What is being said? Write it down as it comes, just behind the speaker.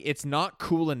It's not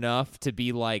cool enough to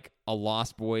be like a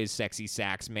Lost Boys sexy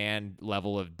sax man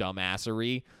level of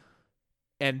dumbassery,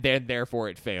 and then therefore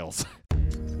it fails.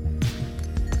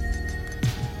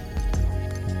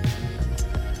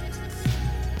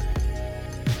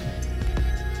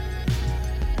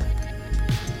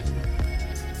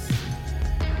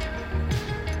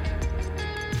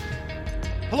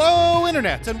 Hello,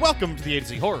 Internet, and welcome to the A to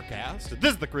Z Horrorcast.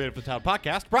 This is the Creative to Town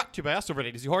podcast, brought to you by us over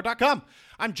at AtoZHorror.com.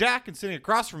 I'm Jack, and sitting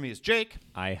across from me is Jake.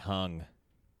 I hung.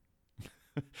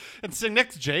 And sitting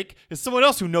next to Jake is someone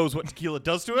else who knows what tequila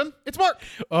does to him. It's Mark.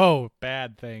 Oh,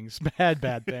 bad things.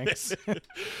 Bad things.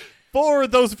 For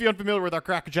those of you unfamiliar with our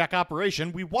Crackerjack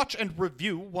operation, we watch and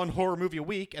review one horror movie a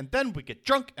week, and then we get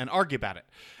drunk and argue about it.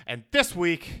 And this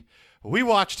week, we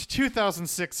watched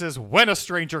 2006's When a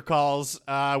Stranger Calls,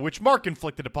 which Mark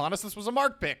inflicted upon us. This was a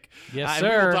Mark pick. Yes, And we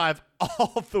sir. will dive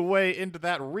all the way into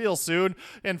that real soon.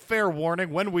 And fair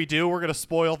warning, when we do, we're going to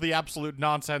spoil the absolute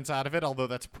nonsense out of it, although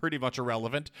that's pretty much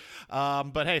irrelevant.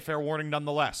 But hey, fair warning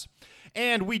nonetheless.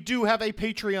 And we do have a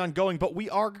Patreon going, but we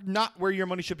are not where your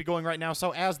money should be going right now.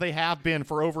 So as they have been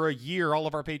for over a year, all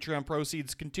of our Patreon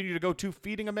proceeds continue to go to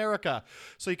Feeding America.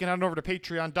 So you can head on over to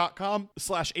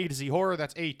patreon.com/A to Z Horror.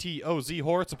 That's ATOZ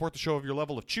Horror. Support the show of your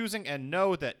level of choosing and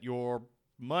know that your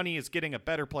money is getting a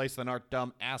better place than our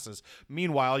dumb asses.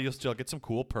 Meanwhile, you'll still get some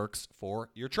cool perks for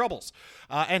your troubles.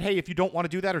 And hey, if you don't want to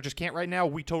do that or just can't right now,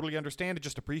 we totally understand and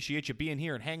just appreciate you being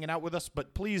here and hanging out with us.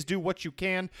 But please do what you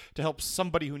can to help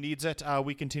somebody who needs it.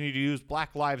 We continue to use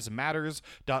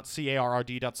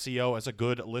blacklivesmatters.carrd.co as a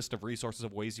good list of resources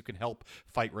of ways you can help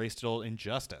fight racial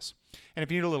injustice. And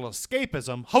if you need a little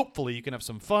escapism, hopefully you can have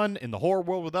some fun in the horror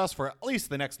world with us for at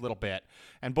least the next little bit.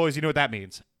 And boys, you know what that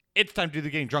means. It's time to do the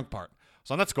getting drunk part.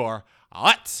 So on that score,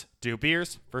 let's do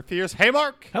beers for fears. Hey,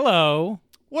 Mark. Hello.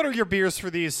 What are your beers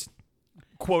for these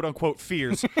quote-unquote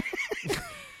fears?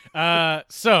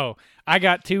 So I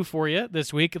got two for you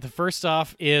this week. The first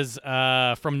off is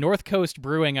from North Coast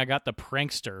Brewing. I got the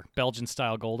Prankster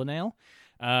Belgian-style Golden Ale.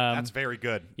 That's very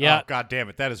good. Yeah. Oh, God damn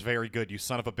it. That is very good, you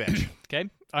son of a bitch.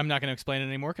 Okay. I'm not going to explain it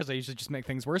anymore because I usually just make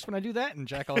things worse when I do that, and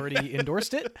Jack already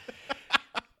endorsed it.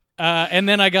 And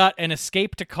then I got an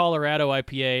Escape to Colorado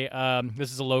IPA.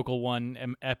 This is a local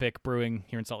one. Epic Brewing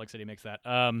here in Salt Lake City makes that.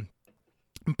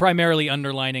 Primarily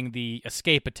underlining the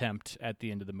escape attempt at the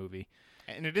end of the movie.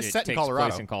 And it is It set in takes Colorado.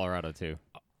 place in Colorado, too.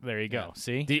 There you go. Yeah.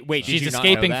 See? Did She's you not know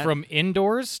escaping that? from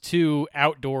indoors to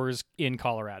outdoors in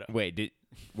Colorado. Wait, did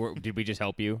we just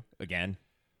help you again?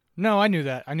 No, I knew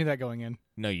that. I knew that going in.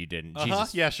 No, you didn't. Uh-huh.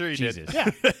 Jesus. Yeah, sure you Jesus. did.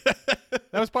 Yeah.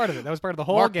 That was part of it. That was part of the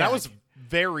whole Mark, gag. that was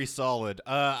very solid.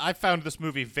 I found this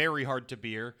movie very hard to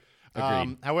beer.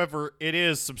 Agreed. However, it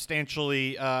is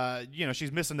substantially,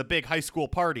 she's missing the big high school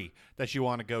party that you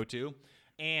want to go to.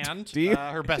 And Do you?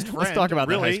 her best friend. Let's talk about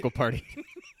really, the high school party.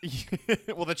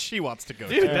 well, that she wants to go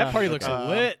Dude, to. that party looks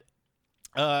lit.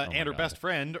 And her God. best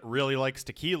friend really likes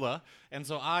tequila. And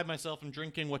so I myself am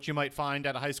drinking what you might find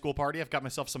at a high school party. I've got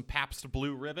myself some Pabst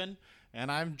Blue Ribbon,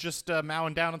 and I'm just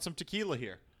mowing down on some tequila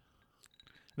here.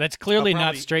 That's clearly I'll not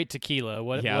probably- straight tequila.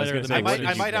 What, Yeah, I what was are gonna the say, I mixes? what might, did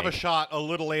I you might have a make? shot a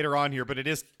little later on here, but it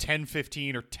is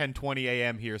 10:15 or 10:20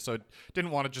 a.m. here, so I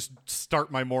didn't want to just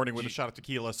start my morning with a shot of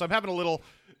tequila. So I'm having a little,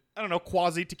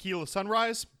 quasi tequila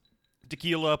sunrise,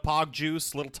 tequila, pog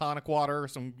juice, little tonic water,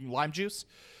 some lime juice.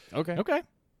 Okay. Okay.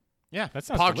 Yeah, That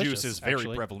sounds pog delicious, juice is very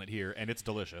actually. prevalent here, and it's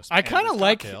delicious. I And kind of this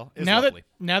like cocktail is now lovely.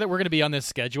 that we're going to be on this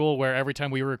schedule where every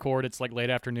time we record it's like late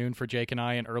afternoon for Jake and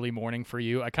I and early morning for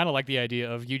you. I kind of like the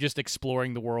idea of you just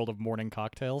exploring the world of morning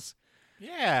cocktails.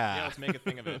 Yeah, let's make a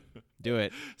thing of it. Do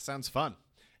it. sounds fun.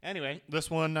 Anyway, this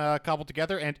one cobbled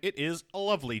together, and it is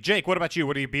lovely. Jake, what about you?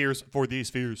 What are your beers for these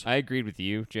fears? I agreed with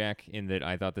you, Jack, in that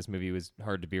I thought this movie was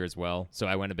hard to beer as well. So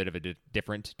I went a bit of a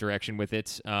different direction with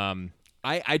it.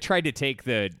 I tried to take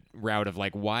the route of,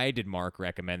 like, why did Mark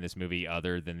recommend this movie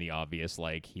other than the obvious,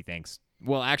 like, he thinks...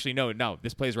 Well, actually, no,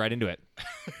 this plays right into it.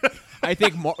 I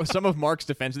think some of Mark's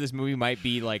defense of this movie might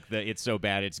be, like, the it's so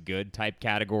bad it's good type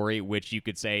category, which you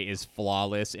could say is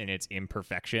flawless in its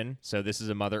imperfection. So this is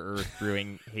a Mother Earth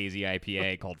Brewing Hazy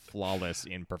IPA called Flawless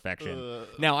Imperfection.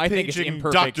 Now, I think it's Paging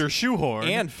imperfect Dr. Shoehorn.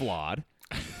 and flawed.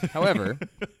 However,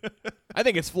 I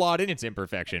think it's flawed in its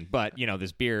imperfection, but,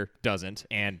 this beer doesn't,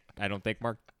 and I don't think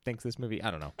Mark thinks this movie,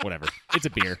 I don't know, whatever. It's a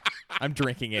beer. I'm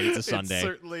drinking it. It's a Sunday. It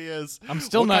certainly is. I'm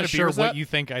still What not kind of beer sure is what that? you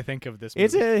think I think of this movie.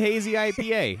 It's a hazy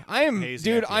IPA.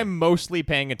 Hazy IPA. I'm mostly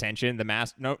paying attention.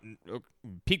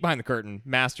 Peek behind the curtain.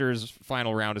 Masters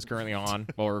final round is currently on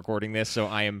while we're recording this, so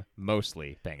I am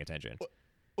mostly paying attention.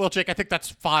 Well, Jake, I think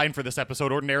that's fine for this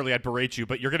episode. Ordinarily, I'd berate you,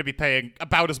 but you're going to be paying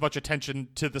about as much attention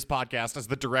to this podcast as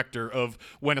the director of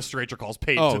When a Stranger Calls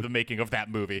paid to the making of that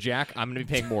movie. Jack, I'm going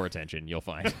to be paying more attention. You'll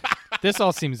find. This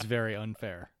all seems very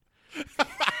unfair.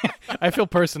 I feel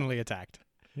personally attacked.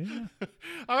 Yeah.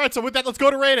 All right, so with that, let's go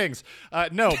to ratings.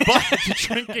 No, but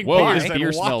drinking Whoa, beers this and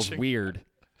beer watching. smells weird.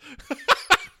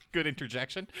 Good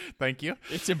interjection. Thank you.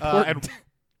 It's important. And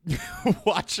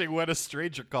watching When a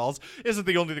Stranger Calls isn't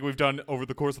the only thing we've done over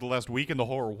the course of the last week in the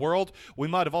horror world. We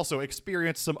might have also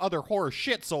experienced some other horror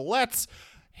shit, so let's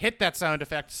hit that sound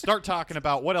effect, start talking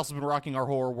about what else has been rocking our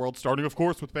horror world, starting, of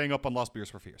course, with Bang Up on Lost Beers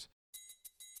for Fears.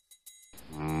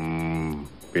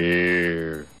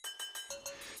 Beer.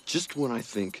 Just when I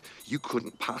think you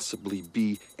couldn't possibly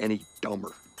be any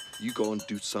dumber, you go and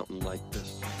do something like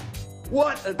this.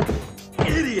 What an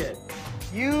idiot!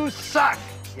 You suck,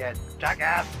 you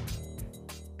jackass!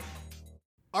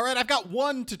 All right, I've got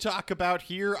one to talk about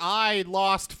here. I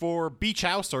lost for Beach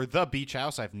House or The Beach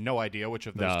House. I have no idea which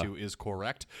of those two is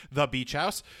correct. The Beach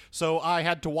House. So I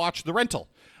had to watch The Rental,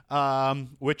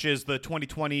 which is the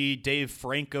 2020 Dave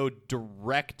Franco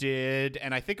directed,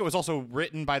 and I think it was also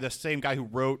written by the same guy who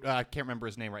wrote, I can't remember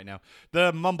his name right now,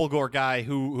 the Mumblegore guy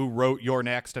who wrote You're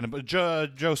Next, and Joe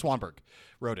Swanberg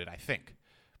wrote it, I think.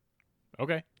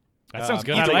 Okay. That sounds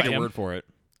good. I I'll like take your him. word for it.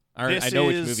 All right, I know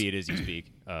which movie it is you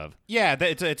speak of. Yeah,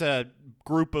 it's a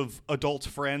group of adult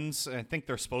friends. I think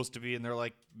they're supposed to be in their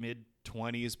like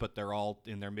mid-20s, but they're all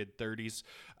in their mid-30s.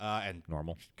 And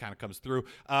Normal. kind of comes through.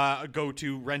 Go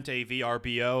to rent a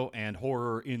VRBO, and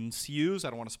horror ensues. I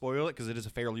don't want to spoil it because it is a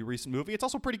fairly recent movie. It's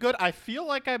also pretty good. I feel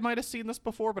like I might have seen this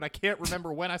before, but I can't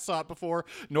remember when I saw it before,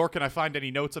 nor can I find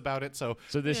any notes about it. So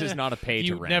this is not a pay to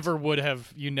You rent. never would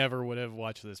have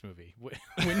watched this movie.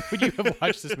 When would you have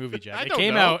watched this movie, Jack? I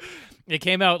don't know. It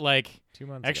came out like 2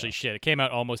 months actually ago. shit. It came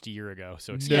out almost a year ago.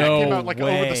 So it's yeah, it came No out like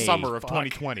over the way. summer of Fuck.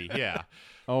 2020. Yeah.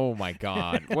 Oh my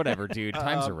god. Whatever, dude.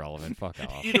 Time's irrelevant. Fuck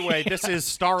off. Either way, this is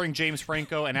starring James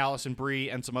Franco and Allison Brie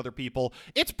and some other people.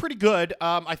 It's pretty good.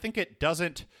 I think it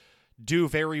doesn't do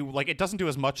it doesn't do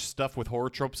as much stuff with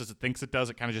horror tropes as it thinks it does.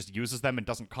 It kind of just uses them and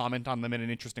doesn't comment on them in an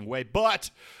interesting way.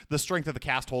 But the strength of the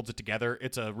cast holds it together.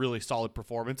 It's a really solid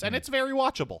performance, and it's very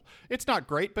watchable. It's not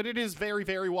great, but it is very,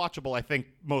 very watchable, I think,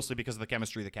 mostly because of the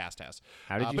chemistry the cast has.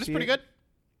 How did you But it's see pretty it? good.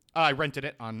 I rented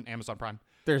it on Amazon Prime.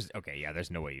 There's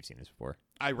no way you've seen this before.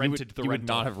 I rented you would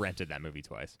not have rented that movie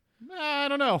twice. I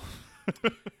don't know.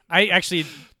 I actually,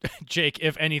 Jake,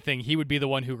 if anything, he would be the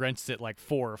one who rents it like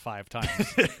 4 or 5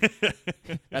 times.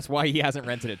 That's why he hasn't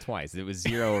rented it twice. It was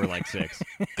 0 or like 6.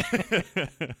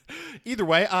 Either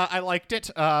way, I liked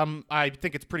it. I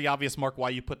think it's pretty obvious, Mark, why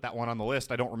you put that one on the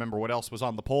list. I don't remember what else was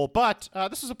on the poll, but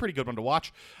this is a pretty good one to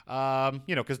watch.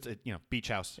 Because Beach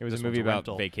House. It was This a movie one's about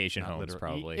rental, vacation not homes, literal-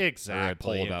 probably. Exactly. Or a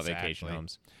poll about exactly. vacation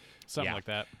homes. Something Yeah. like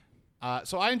that.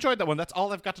 So I enjoyed that one. That's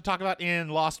all I've got to talk about in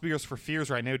Lost Beers for Fears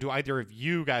right now. Do either of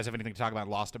you guys have anything to talk about in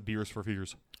Lost Beers for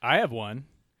Fears? I have one.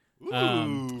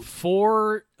 Ooh.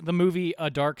 For the movie A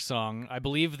Dark Song, I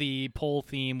believe the poll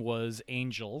theme was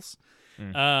angels.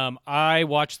 I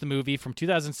watched the movie from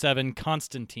 2007,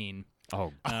 Constantine.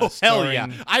 Oh, Hell yeah.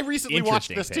 starring- I recently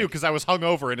watched Interesting this too pick. because I was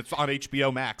hungover and it's on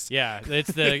HBO Max. Yeah,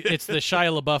 it's the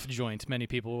Shia LaBeouf joint. Many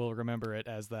people will remember it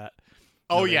as that.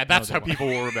 Oh, No, they- yeah. That's no, how they won't. people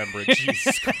will remember it.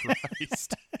 Jesus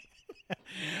Christ.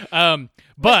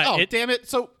 But oh, damn it.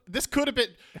 So this could have been,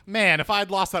 man, if I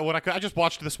had lost that one, I just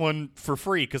watched this one for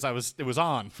free because it was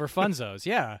on. for funzos,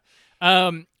 yeah.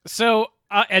 So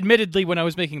admittedly, when I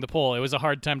was making the poll, it was a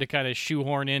hard time to kind of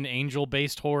shoehorn in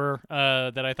angel-based horror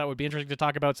that I thought would be interesting to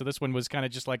talk about. So this one was kind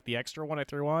of just like the extra one I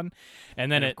threw on, and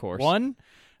then And of it course. won.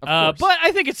 Of course. But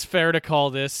I think it's fair to call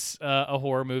this a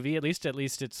horror movie. At least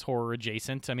it's horror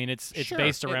adjacent. I mean, it's Sure,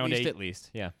 based around at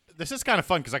least, yeah. This is kind of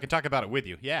fun because I can talk about it with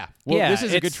you. Yeah. Well, Yeah, this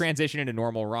is a good it's- transition into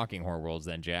normal rocking horror worlds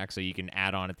then, Jack, so you can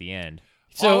add on at the end.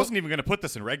 So I So- wasn't even going to put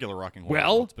this in regular rocking horror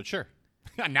Well- worlds, but sure.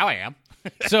 Now I am.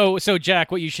 so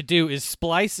Jack, what you should do is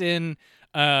splice in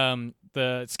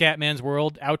the Scatman's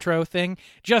World outro thing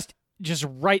just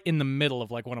right in the middle of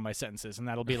like one of my sentences, and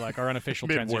that'll be like our unofficial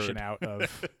Mid-word. transition out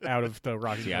of the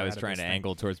Rocky. See, I was out of trying this to thing.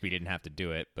 angle towards we didn't have to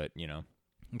do it, but,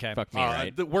 Okay. fuck me,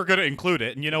 right? We're going to include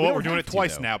it. And you know We what? don't We're doing have it to,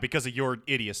 twice though. now because of your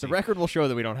idiocy. The record will show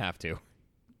that we don't have to.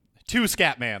 2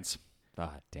 Scatmans.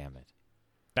 Ah, damn it.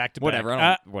 Back to Whatever.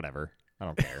 back. Whatever. I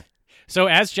don't care. So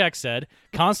as Jack said,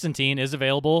 Constantine is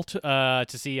available to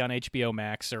see on HBO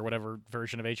Max or whatever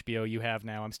version of HBO you have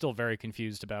now. I'm still very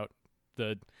confused about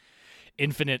the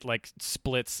infinite like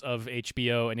splits of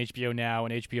HBO and HBO Now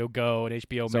and HBO Go and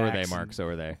HBO So are Max. they, Mark. So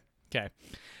are they. Okay.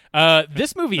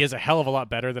 This movie is a hell of a lot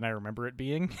better than I remember it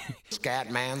being.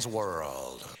 Scatman's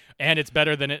World. And it's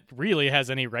better than it really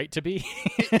has any right to be.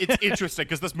 It's interesting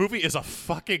because this movie is a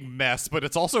fucking mess, but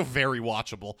it's also very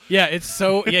watchable. Yeah,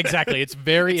 exactly. It's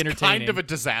very It's entertaining. kind of a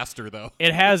disaster, though.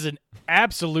 It has an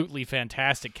absolutely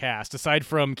fantastic cast. Aside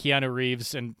from Keanu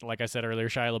Reeves and, like I said earlier,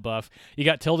 Shia LaBeouf, you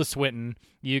got Tilda Swinton.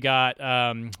 You got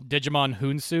Digimon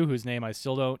Hunsu, whose name I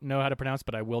still don't know how to pronounce,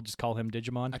 but I will just call him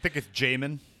Digimon. I think it's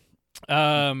Jamin.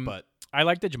 But I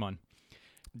like Digimon.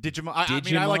 Digimon. I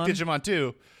mean, I like Digimon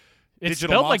too. It's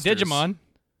Digital spelled monsters. like Digimon.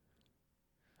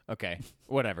 Okay,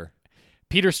 whatever.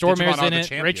 Peter Stormare's Digimon are in the it.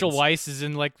 champions. Rachel Weisz is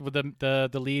in like with the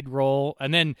lead role,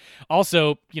 and then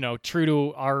also true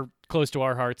to close to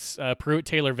our hearts, Pruitt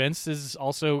Taylor Vince is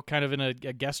also kind of in a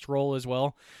guest role as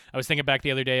well. I was thinking back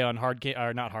the other day on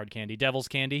not Hard Candy, Devil's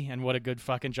Candy, and what a good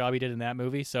fucking job he did in that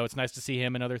movie. So it's nice to see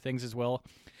him in other things as well.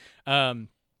 In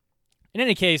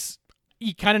any case,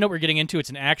 you kind of know what we're getting into.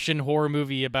 It's an action horror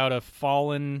movie about a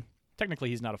fallen. Technically,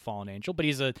 he's not a fallen angel, but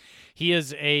he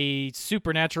is a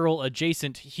supernatural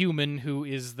adjacent human who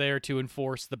is there to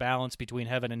enforce the balance between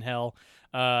heaven and hell.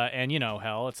 And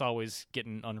hell, it's always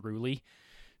getting unruly.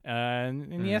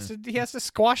 And he has to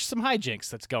squash some hijinks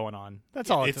that's going on. That's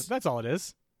all it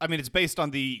is. I mean, it's based on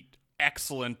the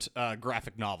excellent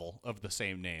graphic novel of the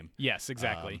same name. Yes,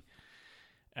 exactly.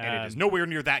 And it is nowhere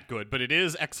near that good, but it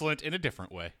is excellent in a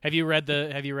different way. Have you read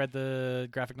the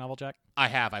graphic novel, Jack? I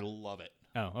have. I love it.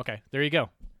 Oh, okay. There you go.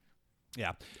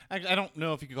 Yeah. I don't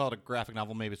know if you could call it a graphic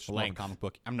novel. Maybe it's just a Length. comic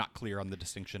book. I'm not clear on the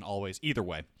distinction always. Either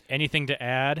way. Anything to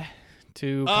add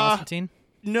to Constantine?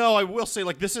 No, I will say,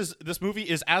 this movie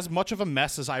is as much of a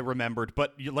mess as I remembered,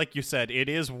 but like you said, it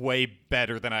is way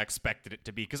better than I expected it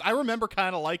to be. Because I remember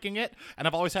kind of liking it, and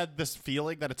I've always had this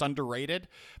feeling that it's underrated,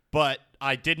 but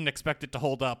I didn't expect it to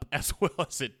hold up as well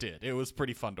as it did. It was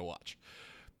pretty fun to watch.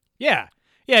 Yeah.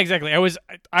 Yeah, exactly. I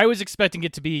was expecting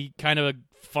it to be kind of a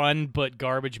fun but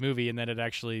garbage movie, and then it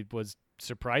actually was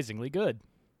surprisingly good.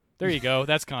 There you go.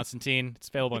 That's Constantine. It's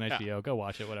available on HBO. Go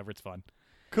watch it. Whatever. It's fun.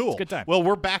 Cool. It's a good time. Well,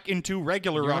 we're back into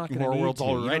regular You're not Rocking gonna Horror need Worlds to.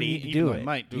 You don't already. need to even do though I it.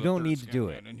 might do You a don't third need to do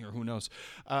Scatman it. in here. Who knows?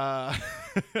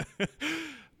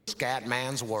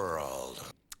 Scatman's World.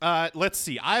 Let's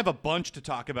see. I have a bunch to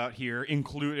talk about here,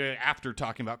 after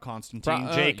talking about Constantine.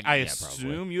 Jake, I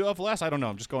assume probably. you have less? I don't know.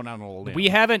 I'm just going out on a little limb. We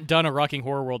haven't done a Rocking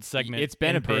Horror World segment It's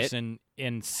been in a bit. person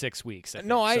in 6 weeks. I think.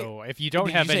 No, So if you don't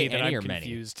Did have you say any, then any I'm or many?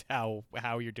 confused how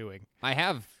you're doing. I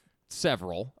have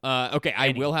several. Okay,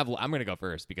 I will have. I'm going to go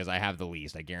first because I have the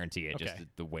least. I guarantee it. Just Okay.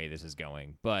 the way this is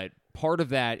going. But part of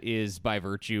that is by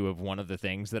virtue of one of the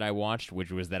things that I watched,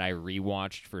 which was that I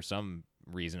rewatched for some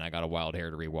reason. I got a wild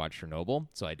hair to rewatch Chernobyl,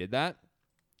 so I did that.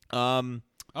 Oh,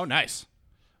 nice.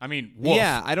 I mean, woof,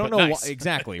 yeah, I don't but know nice.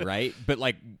 exactly, right? But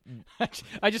like,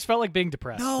 I just felt like being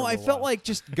depressed. no, for a I little felt while. like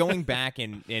just going back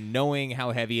and knowing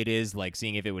how heavy it is, like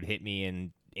seeing if it would hit me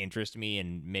and interest me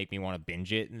and make me want to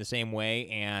binge it in the same way.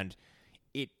 And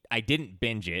I didn't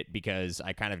binge it because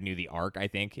I kind of knew the arc, I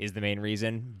think, is the main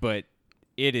reason. But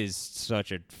it is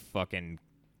such a fucking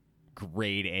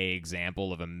grade A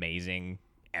example of amazing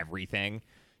everything.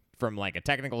 From like a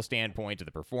technical standpoint to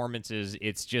the performances,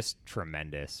 it's just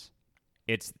tremendous.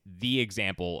 It's the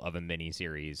example of a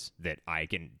miniseries that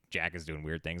Jack is doing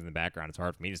weird things in the background. It's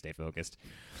hard for me to stay focused.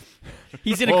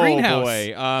 He's in a greenhouse.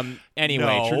 Boy. Anyway,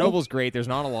 No. Chernobyl's great. There's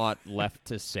not a lot left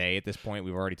to say at this point.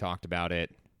 We've already talked about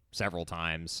it several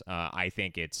times. I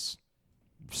think it's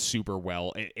super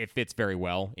well. It fits very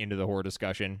well into the horror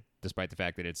discussion, despite the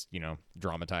fact that it's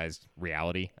dramatized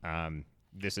reality.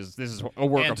 This is a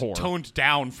work and of horror. toned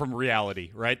down from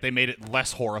reality, right? They made it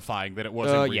less horrifying than it was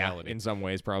in reality yeah, in some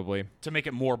ways probably. to make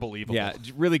it more believable. Yeah,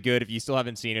 really good. If you still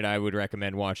haven't seen it, I would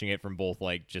recommend watching it from both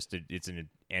it's an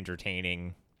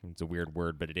entertaining, it's a weird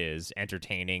word, but it is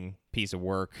entertaining piece of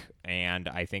work, and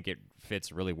I think it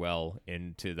fits really well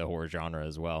into the horror genre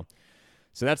as well.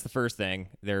 So that's the first thing.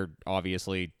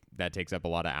 Obviously that takes up a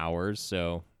lot of hours,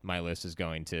 so my list is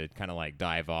going to kind of like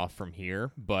dive off from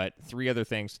here, but 3 other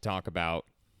things to talk about.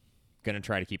 Going to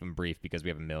try to keep them brief because we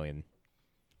have a million.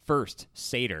 First,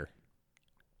 Seder.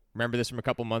 Remember this from a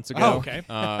couple months ago? Oh, okay.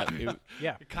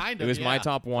 Yeah. Kind It of. was my yeah.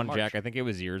 top one, March. Jack. I think it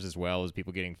was yours as well, as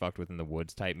people getting fucked with in the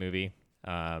woods type movie.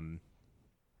 Cryptid,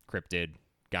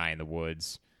 guy in the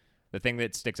woods. The thing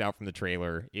that sticks out from the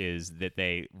trailer is that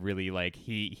they really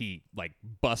he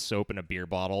busts open a beer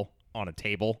bottle on a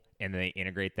table and they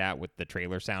integrate that with the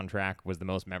trailer soundtrack was the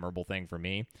most memorable thing for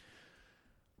me.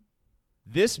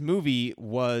 This movie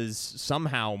was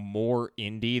somehow more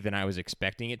indie than I was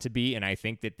expecting it to be, and I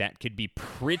think that could be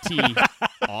pretty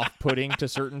off-putting to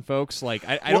certain folks. Like,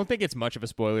 I don't think it's much of a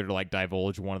spoiler to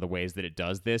divulge one of the ways that it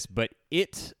does this, but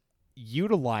it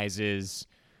utilizes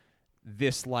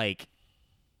this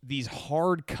these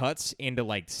hard cuts into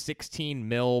like 16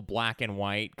 mil black and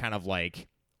white, kind of like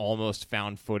almost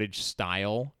found footage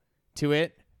style to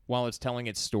it while it's telling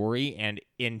its story. And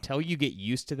until you get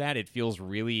used to that, it feels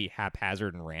really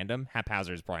haphazard and random.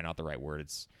 Haphazard is probably not the right word.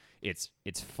 It's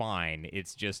fine.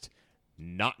 It's just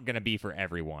not going to be for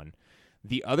everyone.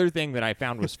 The other thing that I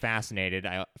found was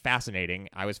fascinating,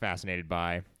 I was fascinated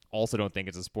by, also don't think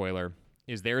it's a spoiler,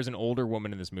 is there is an older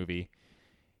woman in this movie.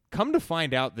 Come to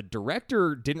find out, the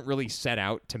director didn't really set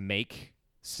out to make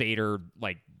Satyr,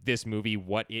 like, this movie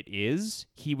what it is.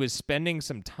 He was spending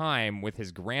some time with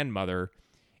his grandmother,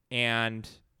 and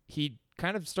he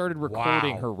kind of started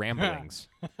recording her ramblings.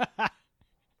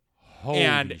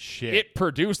 Holy shit. It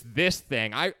produced this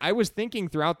thing. I was thinking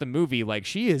throughout the movie, like,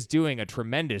 she is doing a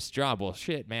tremendous job. Well,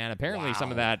 shit, man. Apparently some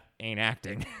of that ain't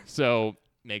acting. So,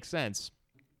 makes sense.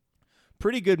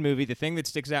 Pretty good movie. The thing that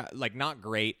sticks out, like, not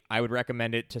great. I would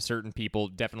recommend it to certain people.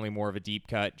 Definitely more of a deep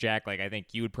cut. Jack, like, I think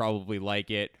you would probably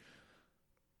like it.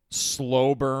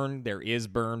 Slow burn. There is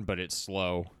burn, but it's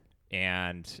slow.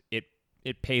 And it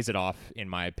pays it off, in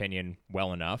my opinion,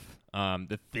 well enough.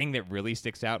 The thing that really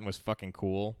sticks out and was fucking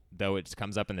cool, though it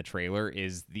comes up in the trailer,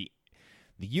 is the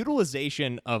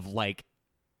utilization of, like,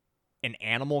 an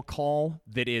animal call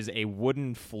that is a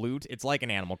wooden flute. It's like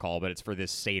an animal call, but it's for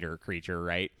this satyr creature,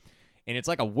 right? And it's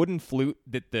like a wooden flute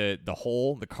that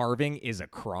the carving is a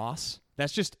cross.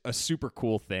 That's just a super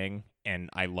cool thing, and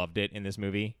I loved it in this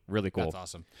movie. Really cool. That's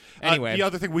awesome. Anyway, the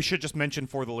other thing we should just mention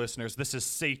for the listeners, this is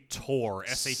Sator,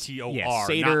 S-A-T-O-R. Yeah,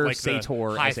 Satyr, not like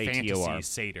Sator, the high S-A-T-O-R. fantasy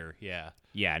Satyr, yeah.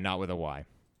 Yeah, not with a Y.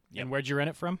 And where'd you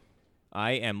rent it from?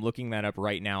 I am looking that up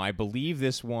right now. I believe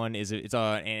this one it's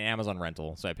an Amazon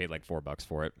rental, so I paid like $4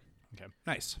 for it. Okay.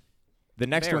 Nice. The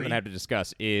next one that Very I have to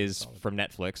discuss is from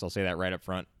Netflix. I'll say that right up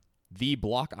front. The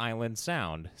Block Island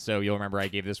Sound. So you'll remember I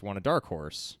gave this one a dark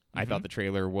horse. I thought the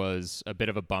trailer was a bit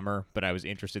of a bummer, but I was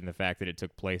interested in the fact that it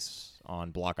took place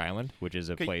on Block Island, which is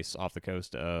a place off the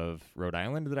coast of Rhode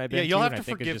Island that I've been to. Yeah, you'll have and to I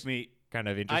think it's forgive just me. kind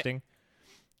of interesting.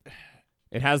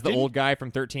 It has the old guy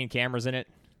from 13 Cameras in it.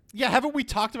 Yeah, haven't we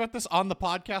talked about this on the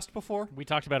podcast before? We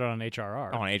talked about it on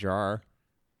HRR. On HRR.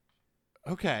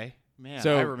 Okay. Man,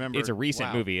 So I remember. it's a recent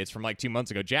Wow. movie. It's from like 2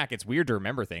 months ago. Jack, it's weird to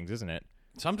remember things, isn't it?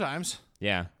 Sometimes.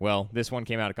 Yeah. Well, this one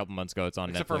came out a couple months ago. It's on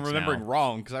Except Netflix for I'm remembering now.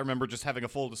 wrong, because I remember just having a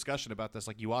full discussion about this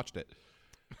like you watched it.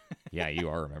 Yeah, you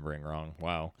are remembering wrong.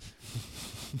 Wow.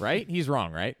 Right? He's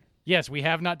wrong, right? Yes, we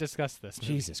have not discussed this.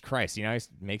 movie. Jesus Christ. You know, he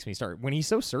makes me start. When he's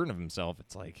so certain of himself,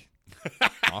 it's like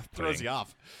off-putting. Throws you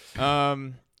off.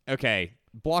 Okay.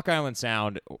 Block Island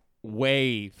Sound,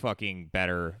 way fucking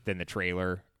better than the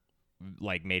trailer,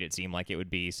 like, made it seem like it would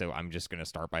be, so I'm just going to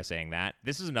start by saying that.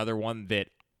 This is another one that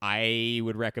I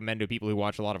would recommend to people who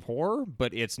watch a lot of horror,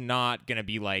 but it's not going to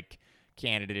be, like,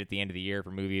 candidate at the end of the year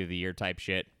for movie of the year type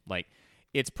shit. Like,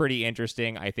 it's pretty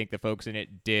interesting. I think the folks in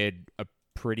it did a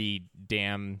pretty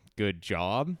damn good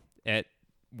job at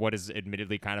what is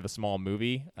admittedly kind of a small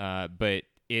movie, but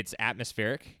it's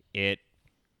atmospheric. It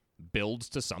builds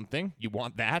to something. You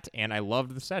want that, and I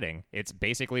loved the setting. It's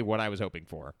basically what I was hoping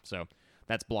for. So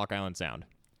that's Block Island Sound.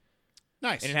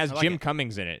 Nice. And it has I like Jim it.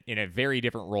 Cummings in it in a very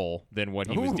different role than what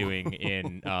he was Ooh. doing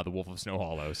in The Wolf of Snow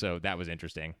Hollow. So that was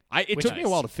interesting. It Which took me a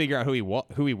nice. while to figure out who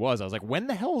he was. I was like, when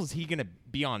the hell is he going to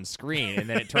be on screen? And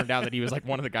then it turned out that he was like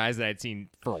one of the guys that I'd seen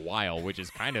for a while, which is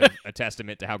kind of a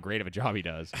testament to how great of a job he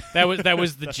does. That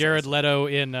was the Jared Leto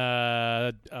in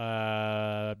Urban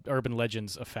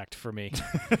Legends effect for me.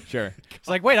 Sure. It's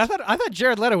like, wait, I thought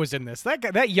Jared Leto was in this.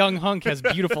 That young hunk has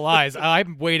beautiful eyes.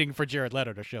 I'm waiting for Jared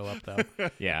Leto to show up though.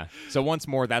 Yeah. So once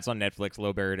more, that's on Netflix,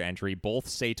 low barrier to entry. Both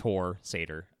Satyr,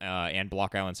 and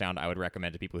Block Island Sound I would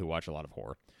recommend to people who watch a lot of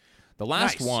horror. The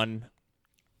last Nice. one,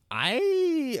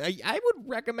 I would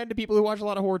recommend to people who watch a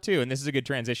lot of horror too, and this is a good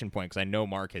transition point because I know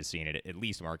Mark has seen it. At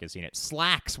least Mark has seen it.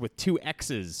 Slacks with 2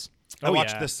 X's. I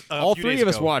watched yeah. this. All few 3 days of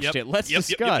us ago. watched Yep. it. Let's Yep, yep,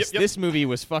 yep, discuss. yep. This movie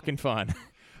was fucking fun,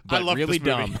 but I love really this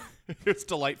movie. dumb. It's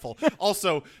delightful.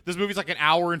 Also, this movie's like an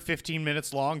hour and 15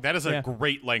 minutes long. That is a Yeah.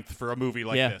 great length for a movie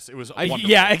like Yeah. this. It was I- wonderful.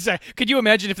 Yeah, exactly. Could you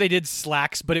imagine if they did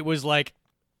Slacks, but it was like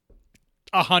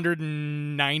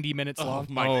 190 minutes Oh long?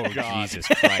 my Oh god. Jesus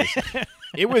Christ!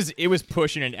 It was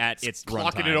pushing it at its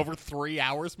Clocking runtime. it over 3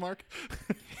 hours, Mark.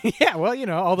 Yeah, well, you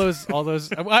know, all those. I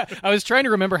was trying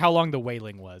to remember how long The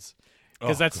Wailing was,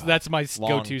 because Oh, that's my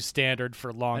Long. go-to standard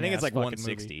for long. I think it's like fucking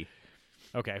 160. Movie.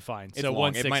 Okay, fine. It's So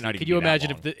long. It 160. might not could even you be that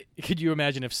imagine long. Could you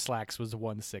imagine if Slacks was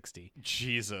 160?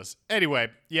 Jesus. Anyway,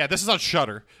 yeah, this is on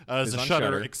Shudder. It's a on Shudder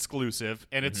Shudder. exclusive,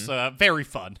 and it's very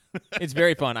fun. It's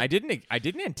very fun. I didn't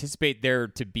anticipate there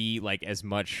to be like as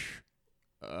much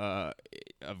of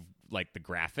like the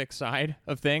graphic side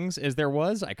of things as there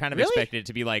was. I kind of Really? expected it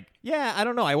to be like, yeah, I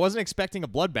don't know. I wasn't expecting a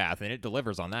bloodbath, and it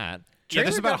delivers on that. Yeah,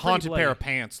 this is Trailer about got pretty Haunted bloody. Pair of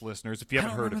Pants, listeners, if you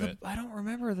haven't heard of it. I don't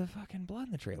remember the fucking blood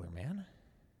in the trailer, man.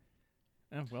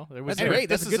 Oh, well, there was That's Anyway, great.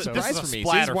 That's a this good is a surprise for me.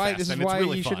 splatterfest, This is and it's why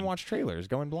really you fun. shouldn't watch trailers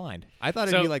going blind. I thought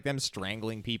it'd So- be like them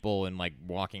strangling people and like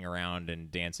walking around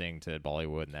and dancing to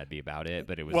Bollywood, and that'd be about it.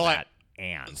 But it was Well, that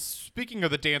and Speaking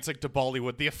of the dancing to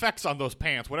Bollywood, the effects on those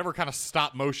pants, whatever kind of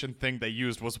stop motion thing they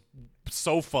used, was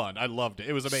so fun. I loved it.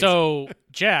 It was amazing. So,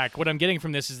 Jack, what I'm getting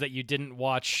from this is that you didn't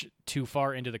watch too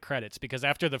far into the credits, because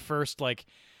after the first like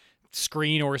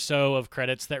screen or so of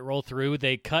credits that roll through,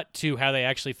 they cut to how they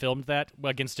actually filmed that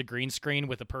against a green screen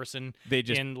with a person They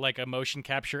just- in like a motion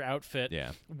capture outfit,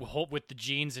 Yeah. with the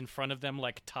jeans in front of them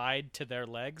like tied to their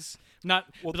legs.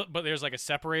 Not, but there's like a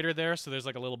separator there, so there's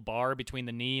like a little bar between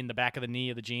the knee and the back of the knee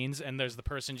of the jeans, and there's the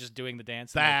person just doing the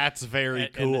dance. That's very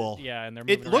cool. Yeah, and they're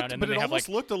moving It around, looked, and but then it they have almost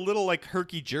like looked a little like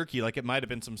herky jerky. Like it might have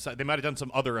been they might have done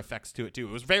some other effects to it too.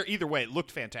 It was either way, it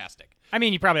looked fantastic. I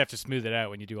mean, you probably have to smooth it out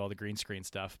when you do all the green screen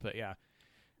stuff, but yeah.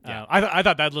 Yeah. I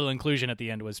thought that little inclusion at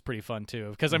the end was pretty fun too,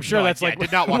 because I'm sure No, that's I like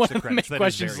did not watch one the of the main credits. That is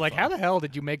questions. very Like, fun. how the hell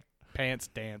did you make pants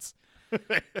dance?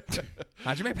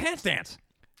 how'd you make pants dance?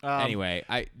 Anyway,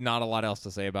 not a lot else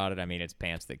to say about it. I mean, it's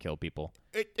pants that kill people.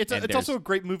 It's And also a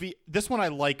great movie. This one I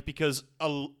like because,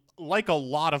 like a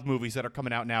lot of movies that are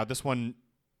coming out now, this one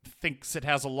thinks it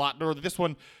has a lot, or this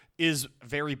one is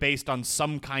very based on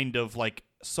some kind of like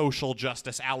social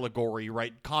justice allegory,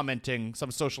 right? Commenting some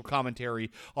social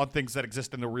commentary on things that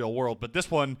exist in the real world. But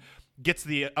this one gets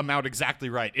the amount exactly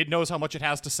right. It knows how much it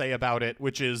has to say about it,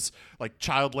 which is like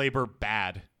child labor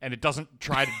bad, and it doesn't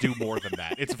try to do more than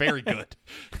that. It's very good.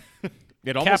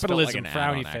 It almost Capitalism, felt like an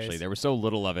frowny add-on, actually. face. There was so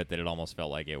little of it that it almost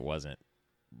felt like it wasn't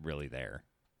really there.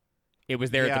 It was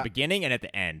there at Yeah. the beginning and at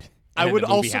the end. I And then would the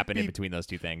movie also happened in be- between those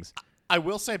two things. I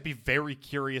will say I'd be very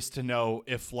curious to know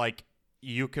if like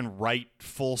you can write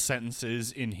full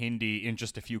sentences in Hindi in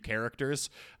just a few characters,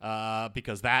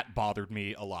 because that bothered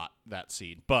me a lot, that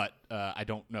scene. But I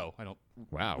don't know. I don't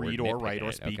Wow, we're read or write nitpicking or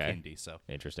it. speak Okay. Hindi. So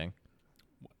Interesting.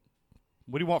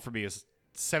 what do you want from me? Is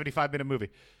 75-minute movie?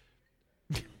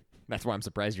 That's why I'm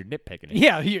surprised you're nitpicking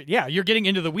it. Yeah, you're getting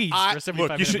into the weeds for a 75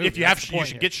 Look, you should minute if you movie. have That's the you point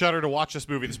should here. get Shudder to watch this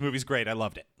movie. This movie's great. I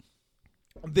loved it.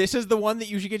 This is the one that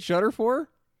you should get Shudder for?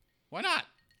 Why not?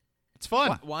 It's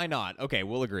fun. Why not? Okay,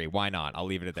 we'll agree. Why not? I'll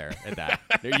leave it there at that.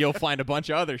 You'll find a bunch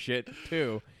of other shit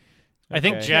too. I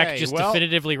think Okay. Jack Okay, just well-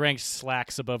 definitively ranks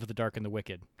Slacks above The Dark and the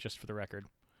Wicked, just for the record.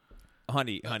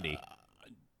 Hundy.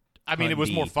 I mean, it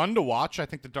was more Hundy. fun to watch. I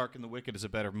think The Dark and the Wicked is a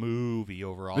better movie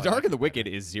overall. The Dark and the Wicked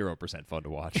is 0% fun to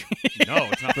watch. No,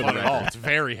 it's not fun at all. It's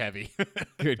very heavy.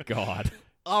 Good God.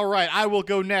 All right, I will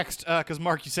go next because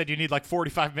Mark, you said you need like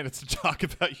 45 minutes to talk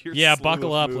about your Yeah, slew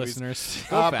buckle of up, movies. listeners.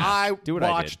 Go fast. I Do what I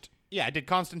did. watched. Yeah, I did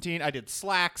Constantine. I did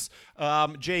Slacks.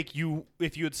 Jake,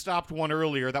 if you had stopped one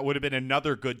earlier, that would have been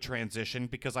another good transition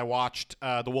because I watched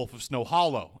The Wolf of Snow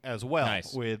Hollow as well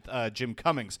Nice. with Jim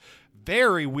Cummings.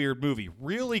 Very weird movie.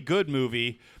 Really good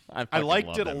movie. I I fucking liked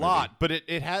love it a that lot, but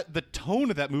it had the tone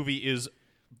of that movie is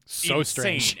So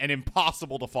insane strange. and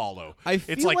impossible to follow. I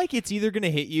feel it's like it's either going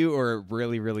to hit you or it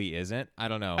really, really isn't. I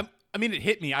don't know. I mean, it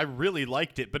hit me. I really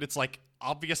liked it, but it's like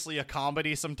obviously a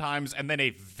comedy sometimes, and then a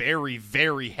very,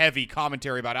 very heavy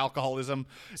commentary about alcoholism.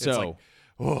 It's So- like,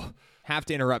 oh, Have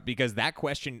to interrupt because that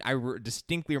question,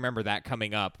 distinctly remember that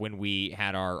coming up when we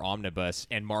had our omnibus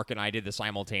and Mark and I did the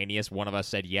simultaneous. One of us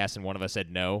said yes and one of us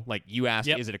said no. Like you asked,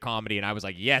 Yep. is it a comedy? And I was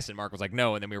like, yes. And Mark was like,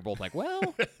 no. And then we were both like, well,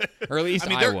 or at least I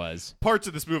mean, I was. parts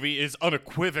of this movie is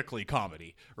unequivocally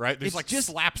comedy, right? There's It's like just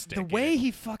slapstick. The in way it.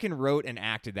 he fucking wrote and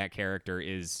acted that character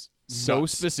is so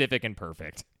Nuts. specific and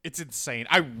perfect. It's insane.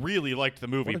 I really liked the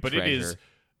movie, What a but it is treasure.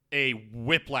 a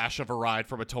whiplash of a ride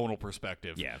from a tonal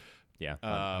perspective. Yeah,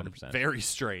 100%. Very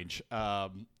strange.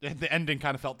 And the ending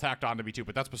kind of felt tacked on to me too,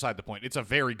 but that's beside the point. It's a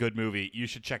very good movie. You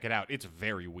should check it out. It's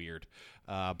very weird,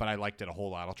 but I liked it a whole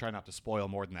lot. I'll try not to spoil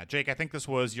more than that. Jake, I think this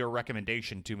was your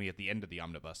recommendation to me at the end of the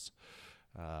omnibus,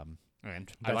 and I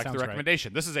That like the sounds right.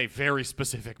 recommendation. This is a very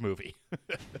specific movie. If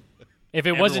it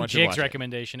Everyone wasn't should Jake's watch it.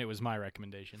 recommendation, it was my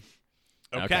recommendation.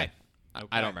 Okay.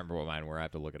 I don't remember what mine were. I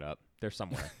have to look it up. They're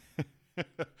somewhere.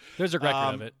 There's a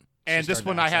record of it. And Just this hard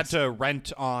one to I had access. to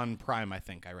rent on Prime. I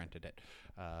think I rented it.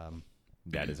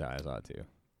 That is how I saw it too.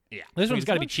 Yeah. This Wait, one's is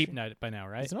got it to be on cheap by now,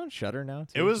 right? Is it on Shutter now? Too?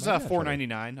 It was Maybe not Shudder.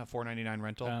 $4.99, a $4.99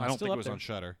 rental. I don't still think it up was there. on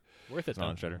Shutter. Worth it, It's not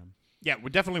on though. Shutter. Yeah, we're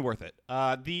definitely worth it.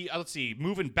 Let's see,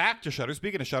 moving back to Shutter.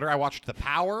 Speaking of Shutter, I watched The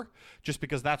Power just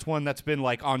because that's one that's been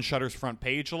like on Shutter's front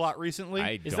page a lot recently.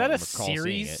 don't Is that a recall seeing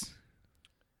series? it.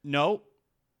 No,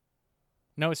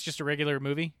 No, it's just a regular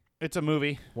movie. It's a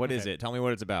movie. What is it? Tell me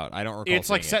what it's about. I don't recall. It's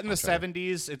like seeing set it. in the I'll try to-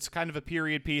 70s. It's kind of a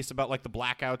period piece about like the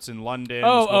blackouts in London. This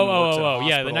Oh, woman works at a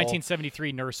yeah, the hospital.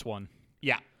 1973 nurse one.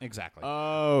 Yeah, exactly.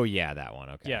 Oh yeah, that one.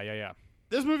 Okay. Yeah.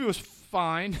 This movie was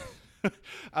fine.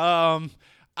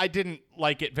 I didn't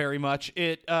like it very much.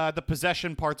 The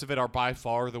possession parts of it are by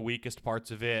far the weakest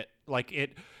parts of it. Like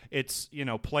it's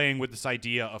playing with this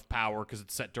idea of power because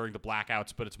it's set during the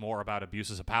blackouts, but it's more about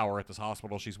abuses of power at this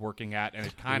hospital she's working at, and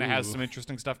it kind of has some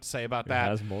interesting stuff to say about that.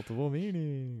 It has multiple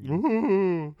meanings.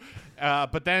 Ooh.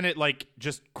 But then it like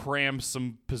just crams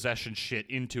some possession shit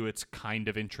into its kind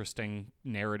of interesting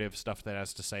narrative stuff that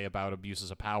has to say about abuses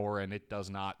of power, and it does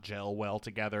not gel well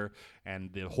together,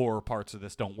 and the horror parts of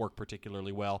this don't work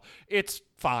particularly well. It's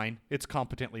fine. It's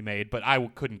competently made, but I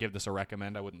couldn't give this a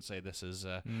recommend. I wouldn't say this is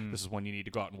one you need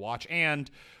to go out and watch. And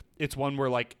it's one where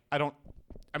like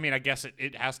I guess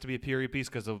it has to be a period piece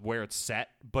because of where it's set,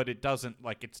 but it doesn't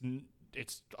like it's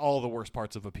all the worst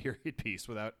parts of a period piece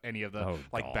without any of the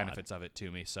benefits of it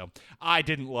to me. So I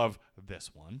didn't love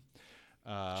this one.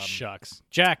 Shucks.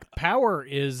 Jack, power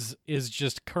is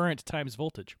just current times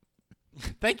voltage.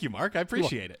 Thank you, Mark. I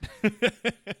appreciate it.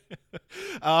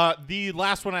 The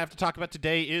last one I have to talk about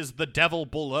today is The Devil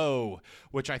Below,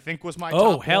 which I think was my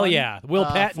top hell one, yeah. Will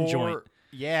Patton for, joint.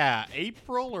 Yeah,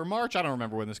 April or March. I don't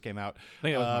remember when this came out. I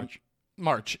think it was March.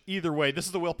 March. Either way, this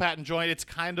is the Will Patton joint. It's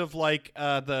kind of like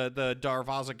the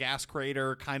Darvaza gas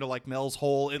crater, kind of like Mel's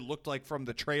Hole. It looked like from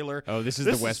the trailer. Oh, this is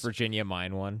the West Virginia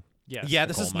mine one. Yes. Yeah,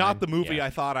 this is coal not mine. the movie Yeah. I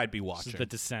thought I'd be This watching. is The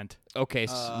Descent. Okay,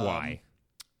 why?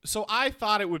 So I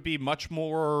thought it would be much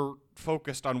more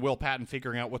focused on Will Patton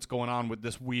figuring out what's going on with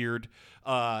this weird,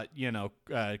 crater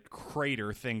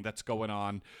thing that's going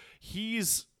on.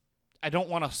 He's, I don't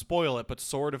want to spoil it, but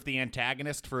sort of the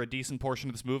antagonist for a decent portion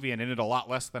of this movie, and in it a lot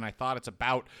less than I thought it's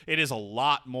about. It is a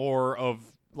lot more of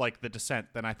like The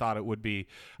Descent than I thought it would be.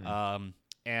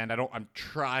 And I'm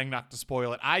trying not to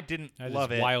spoil it. I didn't That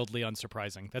love is it. wildly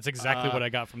unsurprising. That's exactly what I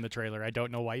got from the trailer. I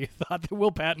don't know why you thought that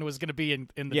Will Patton was going to be in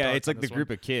the Yeah, dark it's on like the this group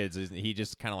one. of kids. Isn't he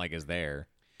just kind of like is there?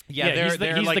 Yeah, he's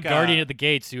the like, guardian at the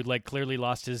gates who like clearly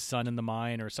lost his son in the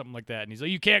mine or something like that, and he's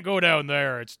like, "You can't go down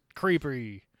there. It's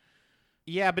creepy."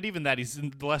 Yeah, but even that, he's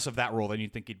in less of that role than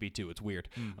you'd think he'd be too. It's weird.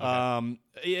 Okay.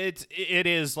 It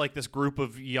is like this group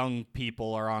of young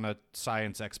people are on a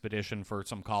science expedition for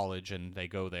some college, and they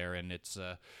go there, and it's.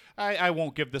 I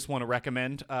won't give this one a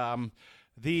recommend.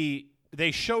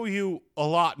 They show you a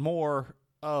lot more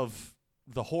of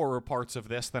the horror parts of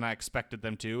this than I expected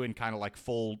them to, in kind of like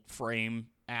full frame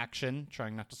action.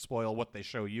 Trying not to spoil what they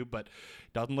show you, but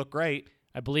it doesn't look great.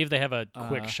 I believe they have a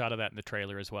quick shot of that in the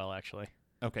trailer as well. Actually,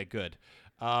 Okay, good.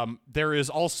 There is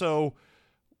also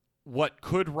what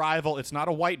could rival. It's not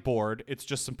a whiteboard. It's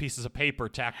just some pieces of paper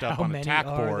tacked up How on a many tack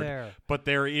are board. there? But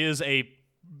there is a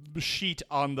sheet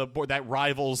on the board that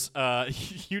rivals.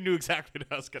 You knew exactly what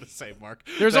I was going to say, Mark.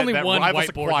 There's only that one rivals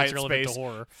A whiteboard Quiet that's relevant to Space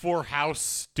horror. for how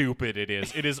stupid it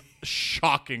is. It is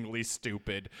shockingly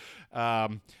stupid.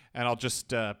 And I'll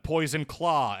just poison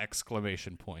claw !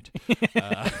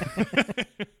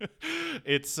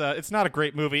 It's not a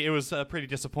great movie. It was pretty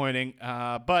disappointing,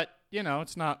 but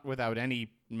it's not without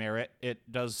any merit.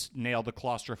 It does nail the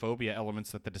claustrophobia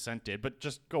elements that The Descent did. But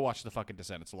just go watch the fucking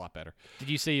Descent. It's a lot better. did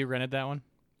you say you rented that one?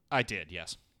 I did,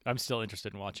 yes. I'm still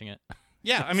interested in watching it.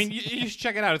 Yeah, I mean, you should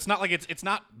check it out. It's not like it's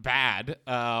not bad.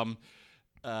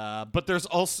 But there's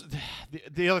also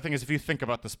the other thing is if you think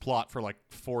about this plot for like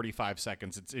 45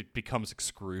 seconds, it becomes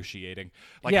excruciating.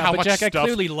 Like yeah, how but much Jack, stuff. I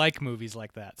clearly like movies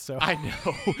like that. So I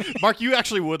know, Mark, you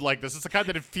actually would like this. It's the kind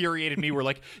that infuriated me. Where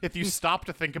like if you stop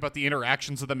to think about the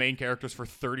interactions of the main characters for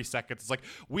 30 seconds, it's like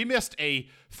we missed a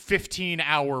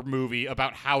 15-hour movie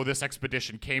about how this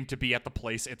expedition came to be at the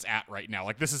place it's at right now.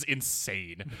 Like this is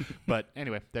insane. But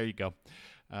anyway, there you go.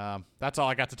 That's all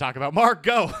I got to talk about. Mark,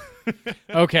 go.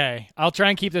 okay, I'll try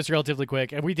and keep this relatively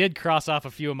quick. And we did cross off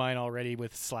a few of mine already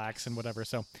with slacks and whatever.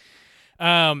 So,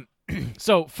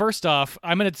 so first off,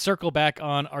 I'm going to circle back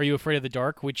on Are You Afraid of the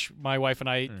Dark, which my wife and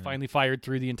I finally fired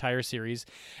through the entire series.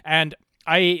 And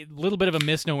a little bit of a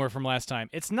misnomer from last time.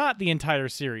 It's not the entire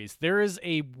series. There is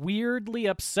a weirdly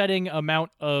upsetting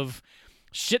amount of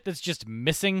shit that's just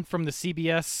missing from the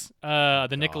CBS,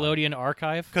 the Nickelodeon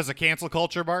archive. Because of cancel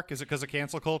culture, Mark? Is it because of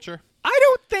cancel culture? I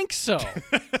don't think so.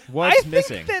 What's I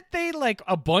missing? think that they like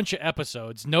a bunch of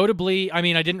episodes. Notably, I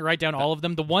mean, I didn't write down all of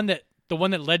them. The one that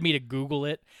led me to Google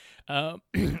it,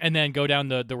 and then go down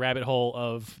the rabbit hole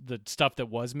of the stuff that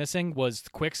was missing was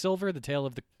Quicksilver, the tale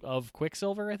of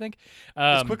Quicksilver. I think.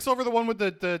 Is Quicksilver the one with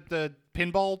the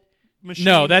pinball? machine?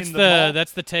 No, that's in the mall?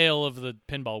 that's the tale of the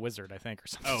pinball wizard, I think, or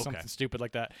something, Oh, okay. something stupid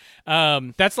like that.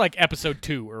 That's like episode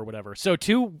 2 or whatever. So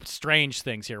 2 strange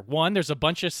things here. One, there's a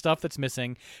bunch of stuff that's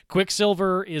missing.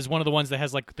 Quicksilver is one of the ones that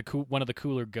has like one of the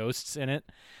cooler ghosts in it.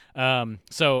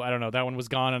 So I don't know, that one was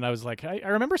gone, and I was like, I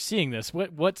remember seeing this.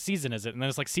 What season is it? And then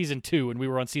it's like season 2, and we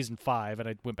were on season 5, and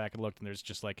I went back and looked, and there's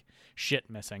just like shit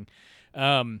missing.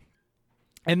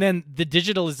 And then the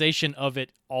digitalization of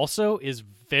it also is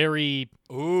very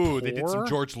Ooh, they did some poor.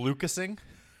 George Lucasing.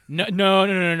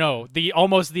 No.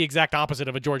 Almost the exact opposite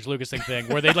of a George Lucas thing,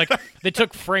 where they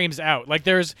took frames out. Like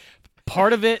there's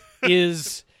part of it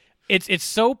is it's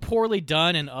so poorly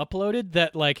done and uploaded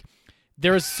that like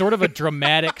there's sort of a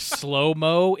dramatic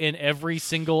slow-mo in every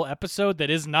single episode that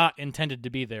is not intended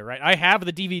to be there, right? I have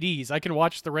the DVDs. I can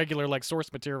watch the regular like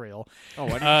source material. Oh,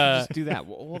 why didn't you just do that?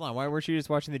 Well, hold on. Why weren't you just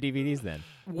watching the DVDs then?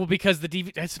 Well, because the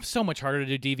DVD, it's so much harder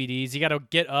to do DVDs. You got to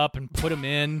get up and put them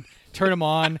in, turn them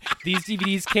on. These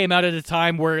DVDs came out at a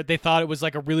time where they thought it was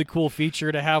like a really cool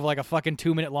feature to have like a fucking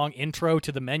 2-minute long intro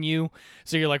to the menu.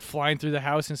 So you're like flying through the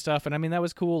house and stuff. And I mean, that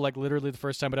was cool, like literally the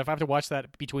first time. But if I have to watch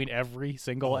that between every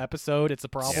single episode, it's a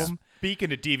problem.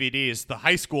 Speaking of DVDs, the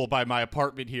high school by my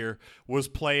apartment here was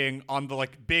playing on the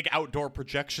like big outdoor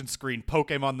projection screen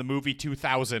Pokemon the Movie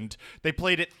 2000. They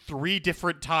played it 3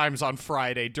 different times on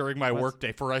Friday during my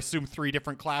workday for I assume 3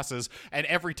 different classes, and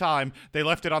every time they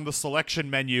left it on the selection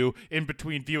menu in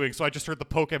between viewing, so I just heard the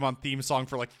Pokemon theme song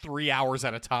for like 3 hours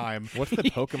at a time. What's the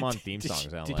Pokemon theme song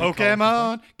sound did like?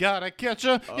 Pokemon, gotta catch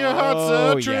ya, your heart's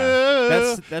so Oh, true.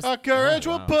 yeah. That's Our courage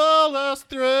oh, will wow. pull us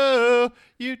through.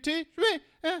 You teach me,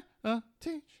 I'll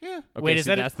teach you. Okay, Wait, is see,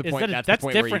 that that's the is point? that That's that's the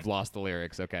point where different? you've lost the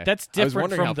lyrics. Okay, That's I was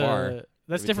different wondering from how far the.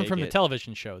 That's it would different from take the it.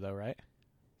 television show, though, right?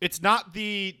 It's not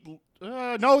the.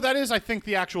 No, that is, I think,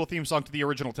 the actual theme song to the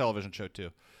original television show, too.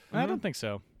 I don't think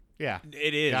so. Yeah.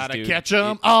 It is. Gotta dude. catch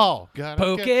 'em all. Gotta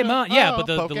catch 'em Pokemon, yeah, all. but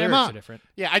the lyrics Pokemon. are different.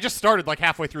 Yeah, I just started like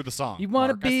halfway through the song. You want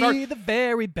to Mark. I be start- the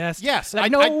very best. Yes, like I-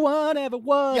 no I- one ever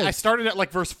was. Yeah, I started at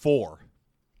like verse 4.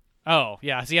 Oh,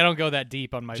 yeah. See, I don't go that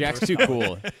deep on my. Jack's verse. too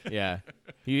cool. Yeah,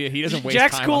 he doesn't waste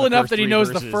Jack's time cool on the enough first that he 3 knows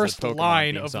the verses of first Pokemon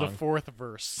line theme of the song. 4th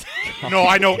verse. No,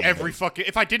 I know every fucking.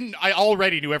 If I didn't, I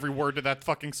already knew every word to that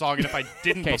fucking song, and if I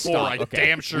didn't Okay, before, stop. I Okay.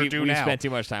 damn sure we, do we now. spent too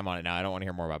much time on it now. I don't want to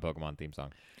hear more about Pokemon theme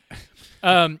song.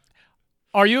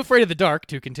 Are You Afraid of the Dark?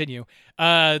 To continue.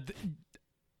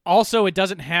 Also, it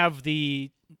doesn't have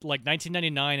the like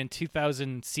 1999 and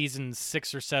 2000 season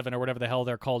 6 or 7 or whatever the hell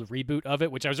they're called reboot of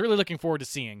it, which I was really looking forward to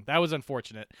seeing. That was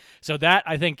unfortunate. So that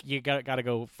I think you got to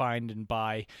go find and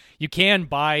buy. You can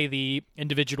buy the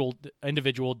individual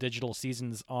digital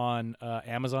seasons on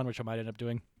Amazon, which I might end up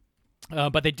doing.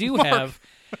 But they do have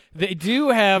the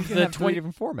have 3 20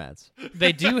 different formats.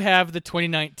 they do have the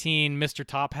 2019 Mr.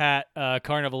 Top Hat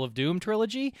Carnival of Doom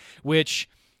trilogy, which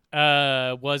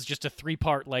was just a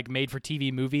 3-part like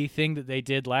made-for-TV movie thing that they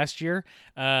did last year,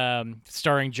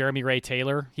 starring Jeremy Ray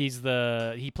Taylor.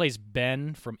 He plays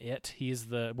Ben from It. He's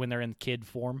the when they're in kid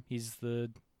form. He's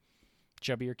the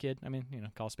chubbier kid. I mean,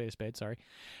 call a spade. Sorry.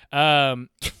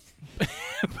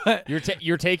 But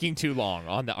You're taking too long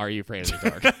on the Are You Afraid of the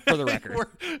Dark? For the record,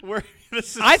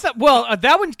 This is, I thought, well,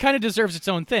 that one kind of deserves its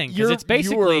own thing because it's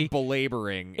basically you're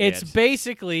belaboring. It's it.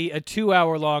 basically a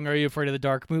 2-hour-long Are You Afraid of the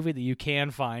Dark movie that you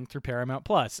can find through Paramount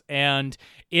Plus, and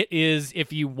it is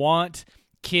if you want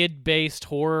kid-based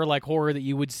horror, like horror that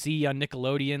you would see on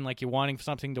Nickelodeon, like you're wanting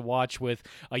something to watch with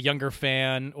a younger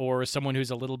fan or someone who's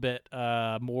a little bit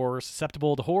more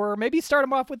susceptible to horror, maybe start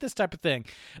them off with this type of thing.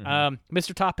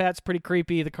 Mr. Top Hat's pretty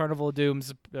creepy. The Carnival of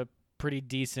Doom's a pretty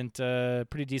decent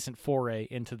foray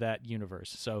into that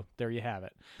universe. So there you have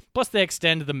it. Plus they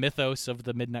extend the mythos of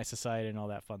the Midnight Society and all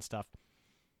that fun stuff.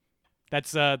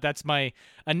 That's my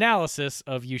analysis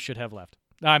of You Should Have Left.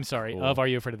 I'm sorry, Cool. of Are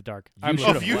You Afraid of the Dark? You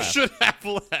should have you left. should have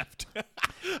left. Well,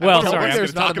 I wonder sorry, what I'm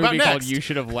There's gonna not talk a movie about called next. You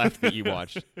Should Have Left that you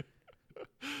watched.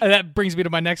 That brings me to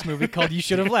my next movie called You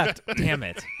Should Have Left. Damn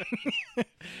it.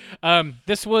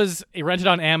 This was a rented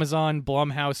on Amazon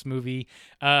Blumhouse movie.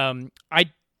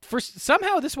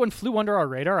 Somehow this one flew under our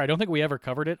radar. I don't think we ever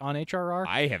covered it on HRR.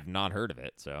 I have not heard of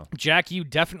it. So Jack, you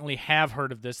definitely have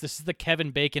heard of this. This is the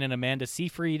Kevin Bacon and Amanda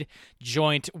Seyfried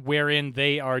joint wherein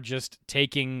they are just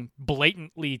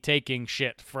blatantly taking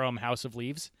shit from House of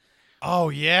Leaves. Oh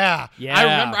yeah, Yeah. I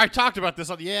remember. I talked about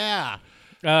this. Yeah.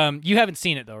 You haven't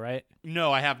seen it though, right?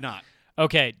 No, I have not.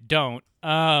 Okay, don't.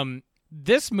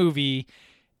 This movie,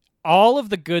 all of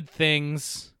the good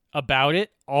things about it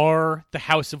are the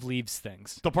House of Leaves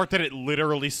things. The part that it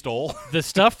literally stole. The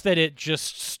stuff that it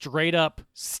just straight up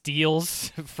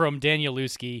steals from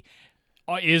Danielewski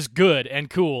is good and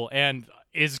cool and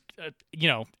is,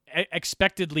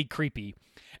 expectedly creepy.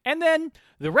 And then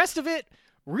the rest of it,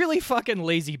 really fucking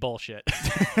lazy bullshit.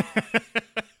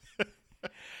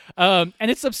 And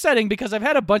it's upsetting because I've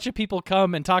had a bunch of people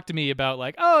come and talk to me about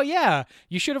like, oh yeah,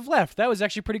 you should have left. That was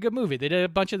actually a pretty good movie. They did a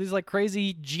bunch of these like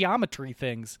crazy geometry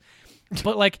things.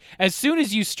 But like as soon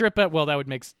as you strip out, well, that would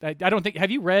make. I don't think.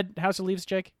 Have you read House of Leaves,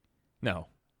 Jake? No.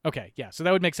 Okay, yeah. So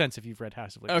that would make sense if you've read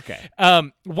House of Leaves.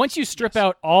 Okay. Once you strip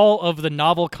out all of the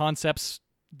novel concepts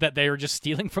that they were just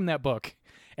stealing from that book.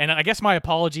 And I guess my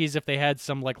apologies if they had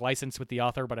some like license with the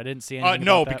author, but I didn't see anything.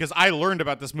 No, about that. because I learned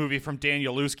about this movie from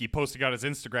Daniel Lusky posting on his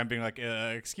Instagram, being like,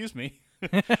 "Excuse me,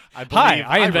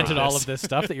 I invented wrote all of this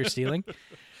stuff that you're stealing."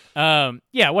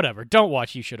 Yeah, whatever. Don't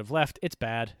watch You Should Have Left. It's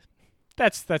bad.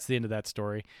 That's the end of that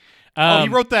story. He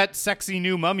wrote that sexy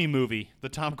new mummy movie, the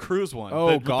Tom Cruise one.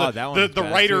 Oh, God, that one was The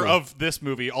bad, writer too. of this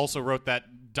movie also wrote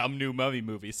that dumb new mummy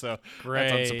movie, so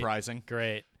that's unsurprising.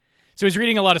 Great. So he's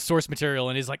reading a lot of source material,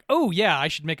 and he's like, "Oh yeah, I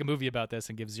should make a movie about this,"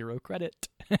 and give zero credit.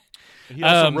 He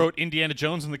also wrote Indiana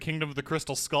Jones and the Kingdom of the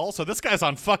Crystal Skull, so this guy's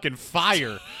on fucking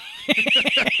fire.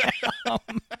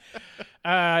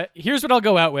 Here's what I'll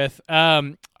go out with.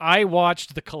 I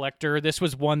watched The Collector. This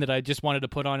was one that I just wanted to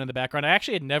put on in the background. I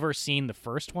actually had never seen the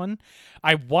first one.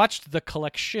 I watched The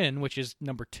Collection, which is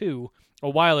number 2, a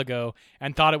while ago,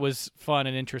 and thought it was fun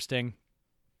and interesting.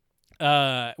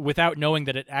 Without knowing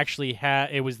that it actually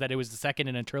it was the second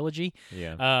in a trilogy.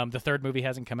 Yeah. The third movie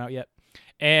hasn't come out yet,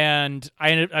 and I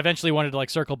eventually wanted to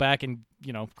like circle back and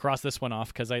cross this one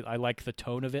off because I like the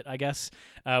tone of it, I guess.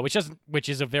 Which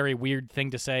is a very weird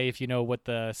thing to say if you know what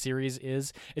the series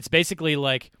is. It's basically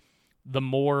like the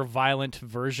more violent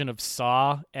version of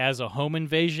Saw as a home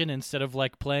invasion instead of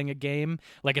like playing a game.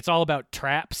 Like it's all about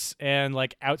traps and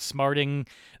like outsmarting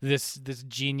this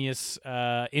genius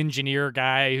engineer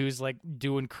guy who's like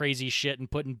doing crazy shit and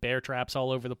putting bear traps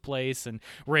all over the place and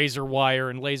razor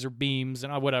wire and laser beams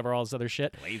and whatever, all this other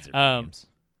shit. Laser beams.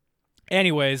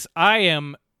 Anyways, I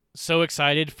am so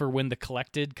excited for when The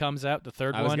Collected comes out, the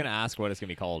third one. I was going to ask what it's going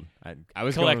to be called. I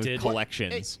was Collected. going with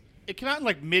Collections. It came out in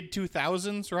like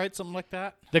mid-2000s, right? Something like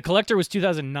that? The Collector was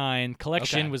 2009.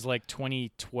 Collection Okay. was like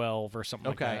 2012 or something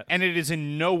like that. And it is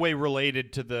in no way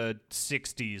related to the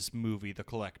 60s movie, The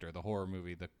Collector, the horror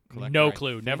movie, The Collector. No I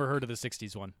clue. think. Never heard of the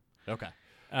 60s one. Okay.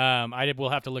 We'll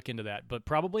have to look into that, but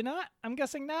probably not. I'm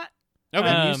guessing not. Okay.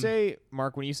 When you Um, say,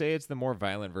 Mark, when you say it's the more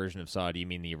violent version of Saw, do you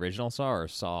mean the original Saw or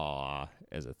Saw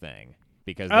as a thing?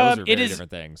 Because those are it very is-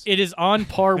 different things. It is on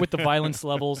par with the violence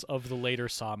levels of the later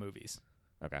Saw movies.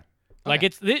 Okay.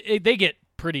 Like they get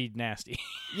pretty nasty.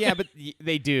 Yeah, but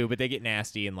they do, but they get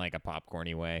nasty in like a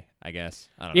popcorny way, I guess.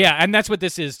 I don't know. Yeah, and that's what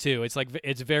this is too. It's like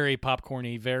it's very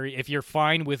popcorny. Very, if you're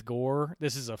fine with gore,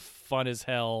 this is a fun as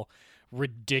hell,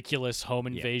 ridiculous home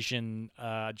invasion.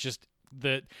 Just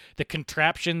the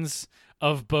contraptions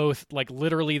of both, like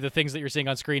literally the things that you're seeing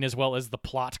on screen, as well as the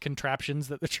plot contraptions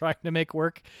that they're trying to make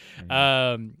work.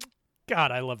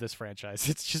 God, I love this franchise.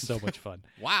 It's just so much fun.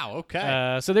 Wow,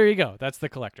 okay. So there you go. That's The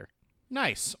Collector.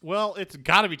 Nice. Well, it's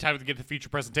got to be time to get to the feature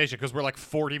presentation because we're like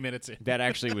 40 minutes in. That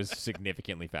actually was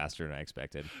significantly faster than I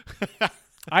expected.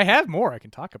 I have more I can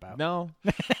talk about. No.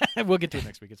 We'll get to it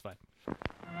next week. It's fine.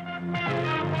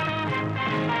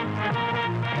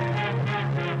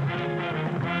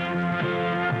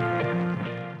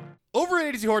 Over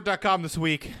at ADZHorror.com this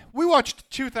week, we watched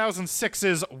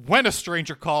 2006's When a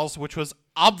Stranger Calls, which was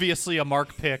obviously a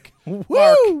Mark pick.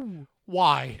 Mark,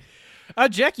 why?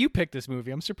 Jack, you picked this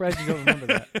movie. I'm surprised you don't remember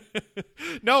that.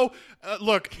 No,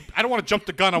 look, I don't want to jump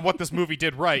the gun on what this movie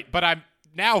did right, but I'm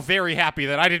now very happy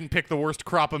that I didn't pick the worst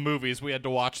crop of movies we had to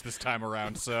watch this time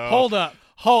around. So Hold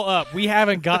up. We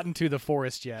haven't gotten to The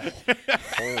Forest yet.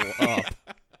 Hold up.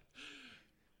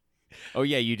 Oh,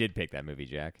 yeah, you did pick that movie,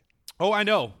 Jack. Oh, I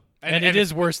know. And it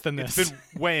is worse than It's this. been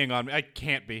weighing on me. I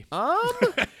can't be.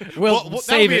 We'll that'll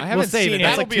save be- it. I We'll haven't save seen it. it. It's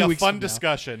That'll like be 2 a weeks fun from now.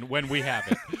 discussion when we have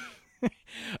it.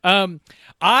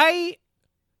 I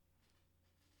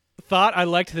thought I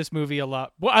liked this movie a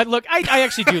lot. Well, I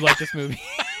actually do like this movie.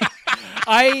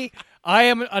 I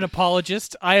am an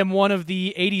apologist. I am one of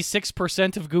the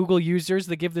 86% of Google users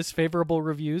that give this favorable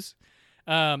reviews.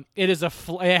 It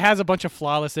has a bunch of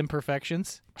flawless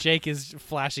imperfections. Jake is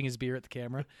flashing his beer at the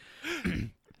camera.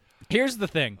 Here's the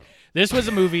thing. This was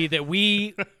a movie that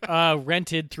we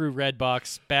rented through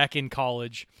Redbox back in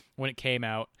college when it came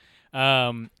out.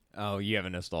 Oh, you have a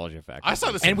nostalgia factor. I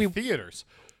saw this in theaters.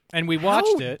 And we watched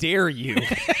How it. dare you?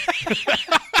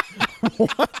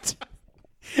 What?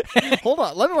 Hold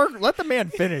on. Let the man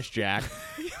finish, Jack.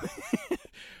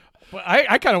 Well,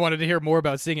 I kind of wanted to hear more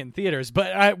about seeing it in theaters,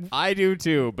 but I do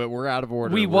too, but we're out of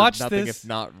order. We We're watched nothing this- if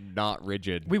not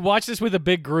rigid. we watched this with a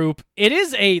big group. It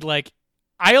is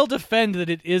I'll defend that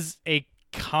it is a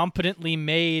competently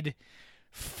made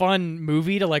fun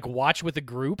movie to like watch with a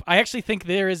group. I actually think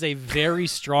there is a very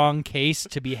strong case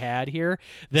to be had here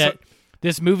that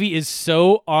this movie is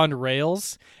so on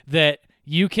rails that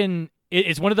you can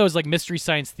it's one of those like mystery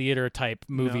science theater type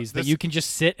movies that you can just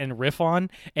sit and riff on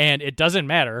and it doesn't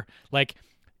matter. Like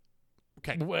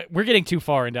Okay. We're getting too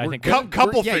far into, I think.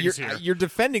 Couple things here. You're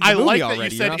defending the I movie like that already. you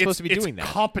You're said not supposed to be doing its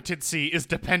that. competency is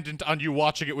dependent on you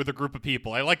watching it with a group of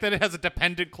people. I like that it has a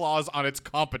dependent clause on its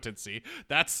competency.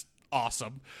 That's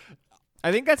awesome.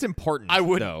 I think that's important, I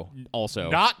would though,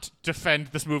 also. not defend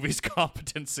this movie's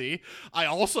competency. I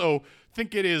also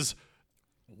think it is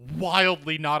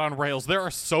wildly not on rails. There are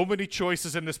so many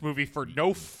choices in this movie for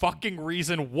no fucking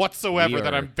reason whatsoever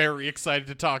that I'm very excited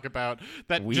to talk about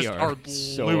that We just are are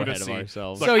so lunacy. ahead of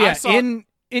ourselves. Look, So I yeah, saw-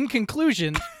 in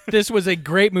conclusion, this was a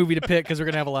great movie to pick because we're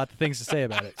gonna have a lot of things to say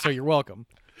about it. So you're welcome.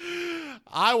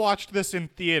 I watched this in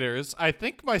theaters. I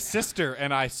think my sister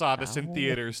and I saw this in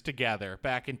theaters together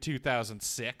back in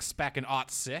 2006, back in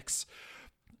 '06.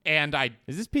 And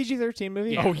Is this PG-13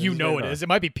 movie? Oh, Or you is know it it is. It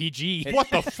might be PG. what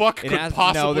the fuck It could has,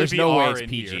 possibly no, there's be no way R it's in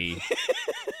PG. here?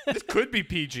 This could be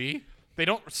PG. They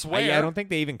don't swear. Yeah, I don't think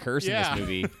they even curse Yeah. in this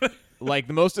movie. Like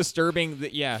the most disturbing,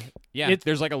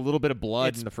 there's like a little bit of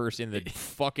blood in the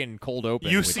fucking cold open.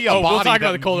 You which- see a We'll body talk that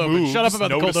about the cold open. moves Shut up about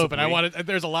the cold open. noticeably.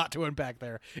 There's a lot to unpack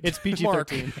there. It's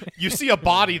PG-13. You see a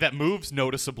body that moves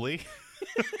noticeably.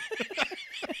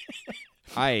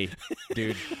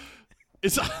 Dude,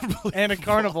 It's unbelievable. And a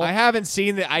carnival. I haven't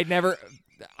seen that.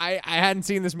 I hadn't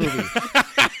seen this movie.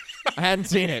 I hadn't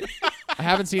seen it. I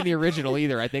haven't seen the original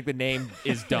either. I think the name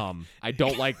is dumb. I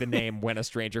don't like the name When a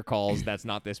Stranger Calls. That's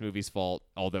not this movie's fault,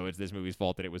 although it's this movie's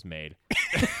fault that it was made.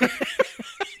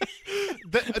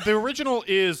 The original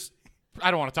is... I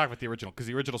don't want to talk about the original because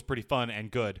the original's pretty fun and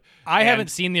good. I And haven't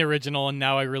seen the original, and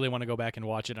now I really want to go back and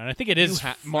watch it. And I think it is.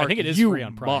 Mark, I think it is you free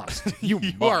on Prime. must. You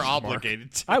You must, are Mark.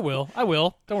 obligated to. I will.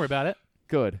 Don't worry about it.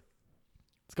 Good.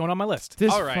 It's going on my list.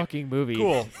 This All right. fucking movie.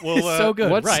 Cool. Well, It's so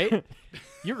good, what's- right?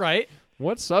 You're right.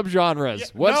 What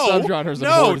subgenres? What no, subgenres? of No,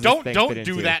 horror does this don't thing don't fit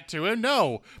do into? that to him.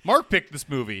 No, Mark picked this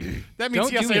movie. That means Don't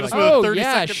he has do to me hit us like with that. a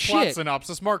 30-second Oh, yeah, plot shit.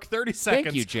 synopsis. Mark, 30 seconds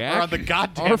Thank you, Jack. are on the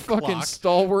goddamn Our fucking clock.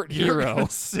 stalwart You're hero. gonna-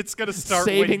 it's going to start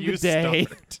Saving when you the day.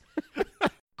 start.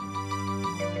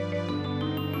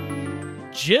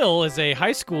 Jill is a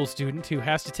high school student who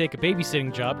has to take a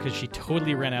babysitting job because she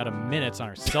totally ran out of minutes on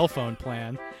her cell phone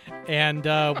plan. And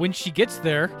when she gets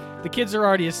there, the kids are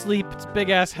already asleep. It's a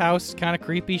big-ass house, kind of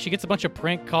creepy. She gets a bunch of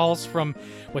prank calls from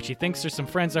what she thinks are some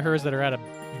friends of hers that are at a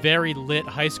very lit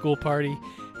high school party.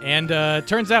 And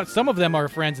turns out some of them are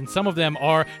friends and some of them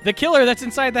are the killer that's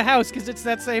inside the house because it's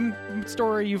that same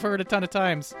story you've heard a ton of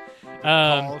times.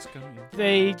 Calls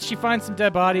coming. She finds some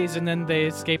dead bodies and then they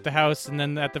escape the house and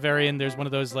then at the very end there's one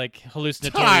of those like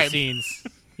hallucinatory Time. scenes.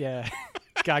 Yeah.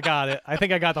 I got it. I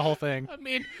think I got the whole thing. I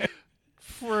mean,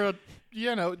 for a,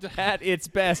 At its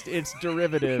best, it's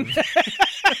derivative.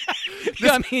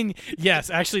 I mean, yes,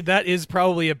 actually that is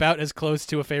probably about as close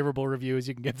to a favorable review as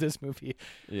you can give this movie.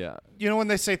 Yeah. when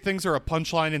they say things are a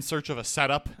punchline in search of a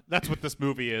setup, that's what this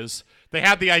movie is. They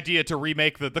had the idea to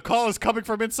remake the call is coming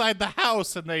from inside the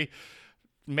house, and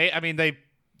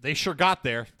they sure got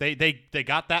there. They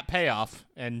got that payoff,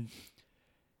 and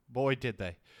boy did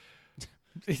they.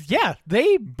 Yeah,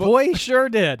 they boy sure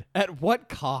did. At what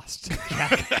cost?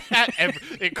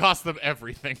 It cost them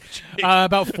everything.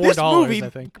 About This $4, movie I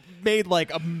think. made like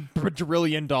 $1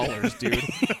 bajillion, dude.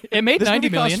 It made This movie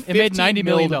 $90 million. cost It made $15 $90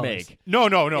 million. to make.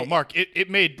 No, Mark. It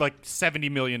made like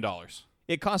 $70 million.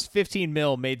 It cost 15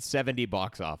 mil, made 70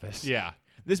 box office. Yeah.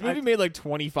 This movie made like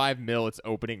 25 mil its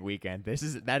opening weekend.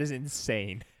 That is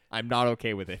insane. I'm not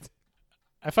okay with it.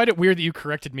 I find it weird that you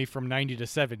corrected me from 90 to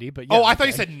 70, but yeah. Oh, I thought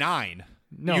you okay. said 9.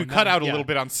 No, you cut 9, out a yeah. little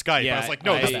bit on Skype. I was like,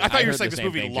 no, I I thought you were heard saying the this same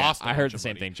movie thing, lost. I heard the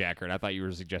same thing Jack heard. I thought you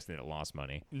were suggesting it lost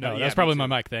money. No, yeah, that's me probably too. my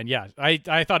mic then. Yeah,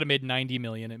 I thought it made 90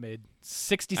 million. It made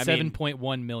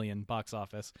 67.1 million box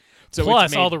office. So Plus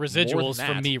it's all the made more than residuals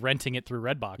from that. me renting it through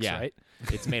Redbox, Yeah. right?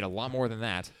 It's made a lot more than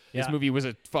that. This Yeah. movie was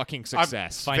a fucking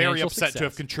success. fine. Very Financial upset to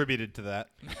have success. contributed to that.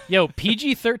 Yo,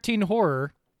 PG-13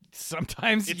 horror.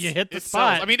 Sometimes you hit the it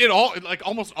spot. sells. I mean, it like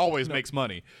almost always makes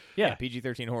money. yeah,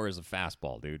 PG-13 horror is a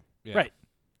fastball, dude. Yeah. right.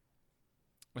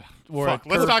 Or Fuck. a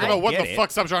Let's curve. talk about what get the it. fuck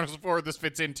subgenres of horror this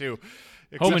fits into.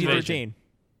 Home Except for- invasion.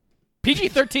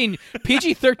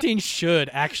 PG-13 should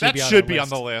actually That be on should our be on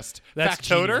list. the list. That's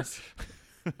Factoder.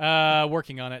 genius.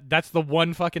 Working on it. That's the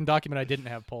one fucking document I didn't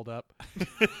have pulled up.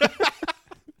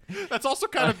 That's also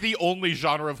kind of the only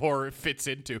genre of horror it fits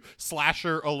into.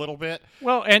 Slasher a little bit.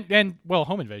 Well, and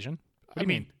home invasion. What do I you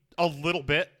mean, a little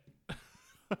bit.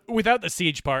 Without the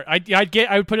siege part, I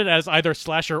would put it as either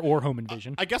slasher or home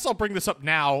invasion. I guess I'll bring this up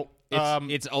now.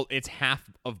 It's half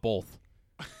of both.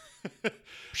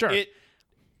 Sure. It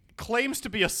claims to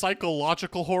be a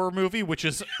psychological horror movie, which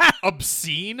is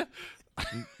obscene.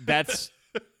 That's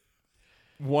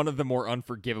one of the more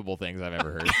unforgivable things I've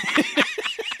ever heard.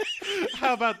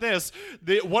 How about this?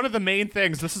 One of the main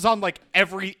things, this is on like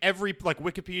every like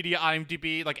Wikipedia,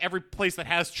 IMDb, like every place that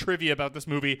has trivia about this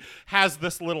movie has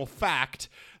this little fact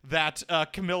that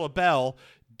Camilla Bell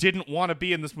didn't want to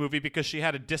be in this movie because she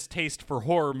had a distaste for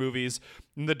horror movies,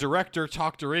 and the director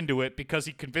talked her into it because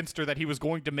he convinced her that he was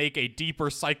going to make a deeper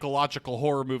psychological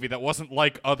horror movie that wasn't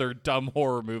like other dumb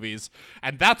horror movies.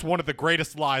 And that's one of the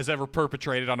greatest lies ever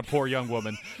perpetrated on a poor young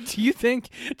woman. Do you think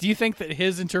that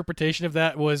his interpretation of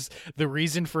that was the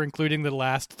reason for including the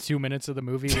last 2 minutes of the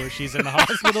movie where she's in the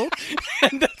hospital?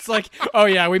 And that's like, oh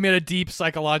yeah, we made a deep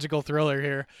psychological thriller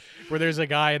here where there's a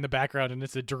guy in the background and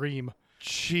it's a dream.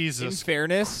 Jesus. In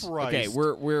fairness, Christ. okay,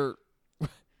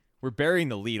 we're burying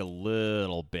the lead a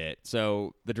little bit.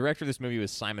 So the director of this movie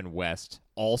was Simon West,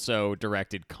 also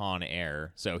directed Con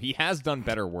Air. So he has done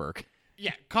better work.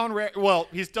 Yeah, Conrad. Well,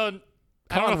 he's done.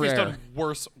 I don't know if he's Conrad. done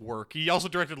worse work. He also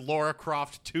directed Lara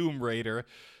Croft Tomb Raider,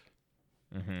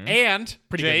 Mm-hmm. and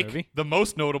Pretty good Jake, movie. the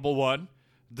most notable one,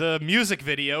 the music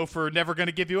video for "Never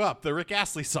Gonna Give You Up," the Rick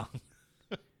Astley song.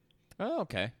 Oh,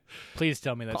 okay. Please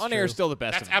tell me that's Con true. Air is still the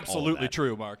best. That's of all of absolutely that.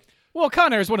 true, Mark. Well,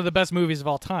 Con Air is one of the best movies of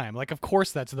all time. Like, of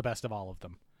course that's the best of all of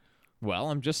them.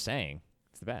 Well, I'm just saying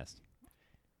it's the best.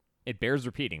 It bears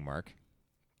repeating, Mark.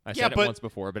 I Yeah, said it but- once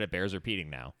before, but it bears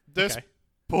repeating now. This Okay.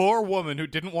 poor woman who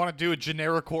didn't want to do a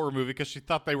generic horror movie because she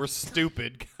thought they were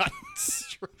stupid.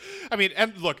 I mean,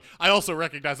 and look, I also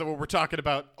recognize that when we're talking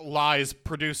about lies,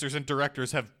 producers and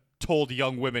directors have told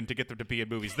young women to get them to be in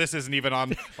movies. This isn't even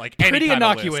on like any Pretty kind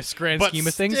of innocuous, list. grand But scheme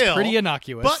of things. still- Pretty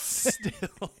innocuous. But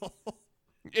still,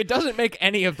 It doesn't make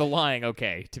any of the lying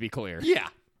okay, to be clear.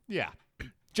 yeah.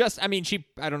 Just, I mean,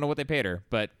 I don't know what they paid her,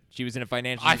 but she was in a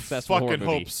financially I successful horror fucking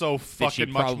movie hope so that she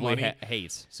fucking much probably money.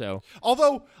 hates. So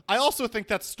Although, I also think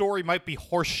that story might be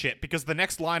horseshit because the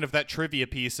next line of that trivia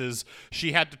piece is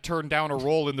she had to turn down a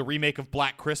role in the remake of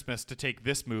Black Christmas to take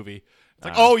this movie. It's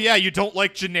like, oh yeah, you don't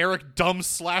like generic dumb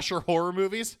slasher horror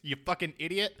movies? You fucking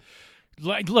idiot.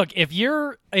 Like, look, if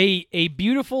you're a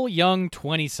beautiful young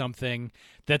 20-something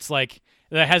that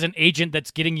has an agent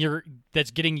that's getting your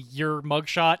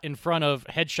mugshot in front of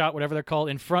headshot, whatever they're called,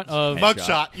 in front of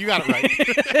Mugshot, you got it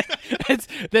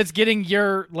right. that's getting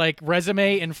your like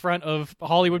resume in front of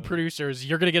Hollywood producers,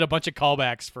 you're gonna get a bunch of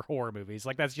callbacks for horror movies.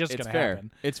 Like that's just it's gonna fair.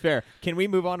 happen. It's fair. Can we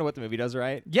move on to what the movie does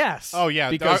right? Yes. Oh yeah,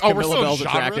 Because we're Camilla so Bell's genrous.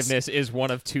 attractiveness is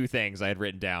one of two things I had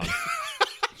written down.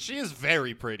 She is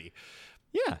very pretty.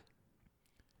 Yeah.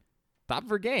 Top of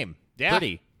her game. Yeah.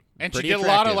 Pretty. And Pretty she did a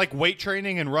lot of attractive. like weight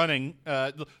training and running.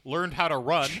 Learned how to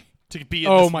run to be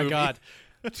in Oh this my movie. god.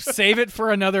 Save it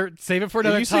for another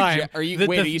Are you, time. are you The-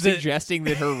 wait? the- Are you the- suggesting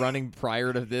that her running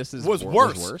prior to this was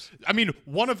worse? worse. I mean,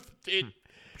 one of it.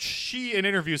 She in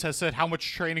interviews has said how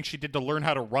much training she did to learn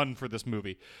how to run for this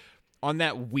movie. On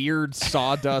that weird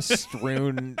sawdust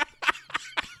strewn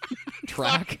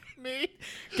track. Me?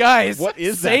 Guys, What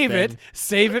is that save thing? it.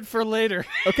 Save it for later.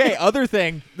 Okay, other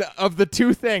thing of the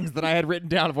two things that I had written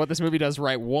down of what this movie does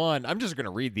right. One, I'm just going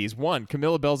to read these. One,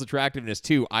 Camilla Bell's attractiveness.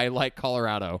 Two, I like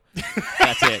Colorado.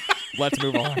 That's it. Let's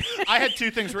move on. I had two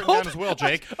things written down as well,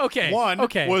 Jake. Okay, One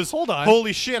okay, was hold on.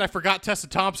 holy shit, I forgot Tessa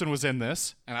Thompson was in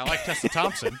this, and I like Tessa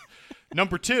Thompson.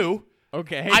 Number two,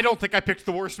 Okay. I don't think I picked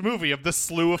the worst movie of the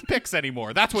slew of picks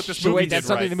anymore. That's what this So movie wait, did that's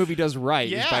something right. the movie does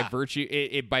right. Is by Yeah.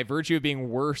 virtue by virtue of being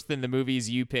worse than the movies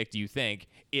you picked, you think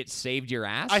it saved your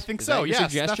ass? I think Is so. that your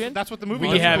Yes, suggestion? that's what the movie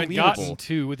We does. haven't Unbelievable. gotten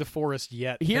to the forest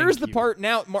yet. Here's Thank the you. part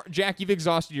now, Jack. You've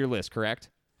exhausted your list, correct?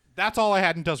 That's all I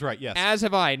had and does right. Yes. As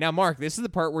have I. Now, Mark, this is the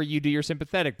part where you do your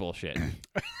sympathetic bullshit.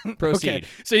 Proceed. Okay,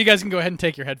 so you guys can go ahead and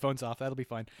take your headphones off. That'll be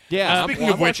fine. Yeah. Speaking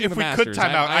I'm of which, watching if The we could Masters.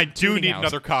 time out, I'm I do tuning need out.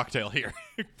 another cocktail here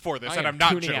for this, I and am I'm not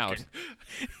tuning joking. out.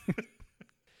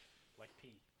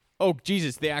 Oh,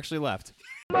 Jesus, they actually left.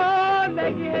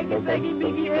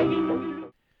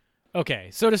 Okay,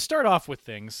 so to start off with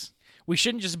things, we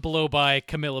shouldn't just blow by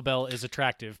Camilla Bell is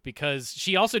attractive because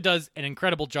she also does an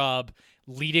incredible job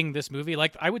leading this movie.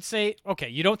 Like, I would say, okay,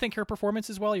 you don't think her performance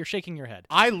is well? You're shaking your head.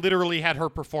 I literally had her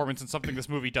performance in something this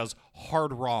movie does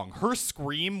hard wrong. Her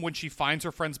scream when she finds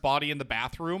her friend's body in the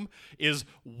bathroom is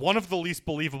one of the least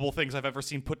believable things I've ever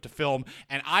seen put to film.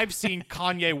 And I've seen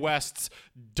Kanye West's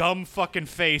dumb fucking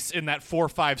face in that 4 or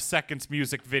 5 seconds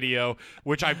music video,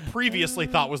 which I previously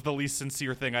thought was the least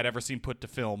sincere thing I'd ever seen put to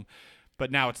film.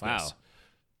 But now it's this.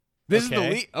 This is the Okay.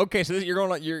 lead. Okay, so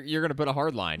you're gonna put a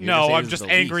hard line. You're No, gonna say I'm this is just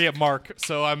the angry least. at Mark,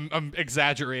 so I'm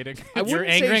exaggerating. I You're wouldn't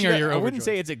say angering or you're I wouldn't overjoyed?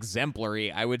 say it's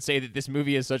exemplary. I would say that this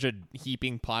movie is such a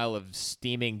heaping pile of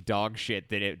steaming dog shit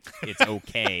that it's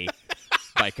okay.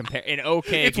 By compare, and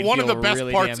okay, It's can one of feel the best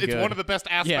really parts. damn It's good. one of the best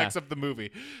aspects of the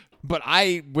movie. But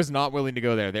I was not willing to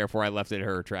go there. Therefore, I left it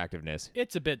her attractiveness.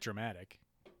 It's a bit dramatic.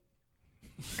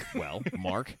 Well,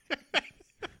 Mark,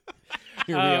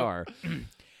 here we are.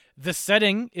 The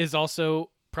setting is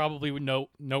also probably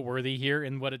noteworthy here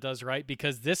in what it does right,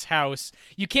 because this house,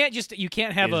 you can't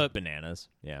have Is bananas.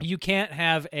 Yeah. you can't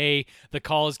have the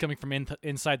call is coming from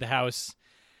inside the house,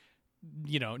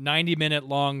 90-minute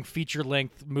long feature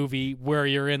length movie where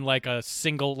you're in like a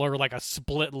single or like a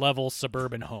split level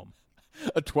suburban home.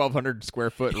 A 1,200 square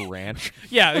foot ranch.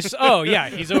 Yeah. He's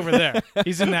over there.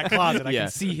 He's in that closet. I Yeah,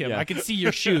 can see him. yeah. I can see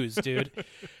your shoes, dude.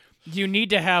 You need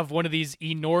to have one of these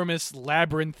enormous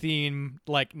labyrinthine,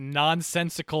 like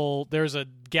nonsensical. There's a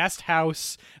guest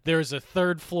house. There's a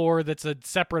third floor that's a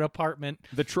separate apartment.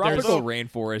 The tropical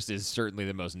rainforest is certainly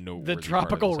the most noteworthy. The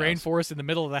tropical part of this house. rainforest in the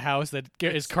middle of the house that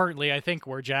is currently, I think,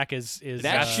 where Jack is.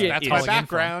 That shit That's is my calling in from.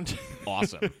 background.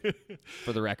 Awesome.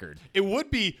 For the record. It would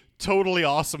be totally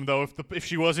awesome though if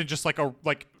she wasn't just like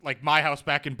like my house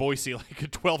back in Boise, like a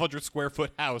 1,200 square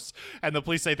foot house, and the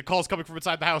police say the call's coming from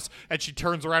inside the house, and she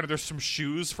turns around and there's some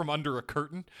shoes from under a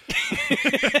curtain.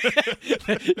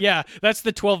 Yeah, that's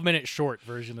the 12-minute short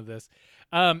version of this.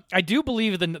 I do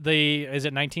believe the is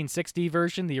it 1960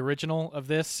 version, the original of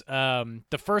this. One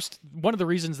of the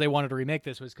reasons they wanted to remake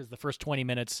this was because the first 20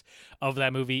 minutes of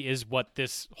that movie is what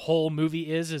this whole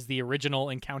movie is the original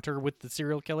encounter with the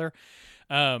serial killer.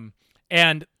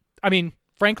 And I mean,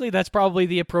 frankly, that's probably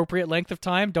the appropriate length of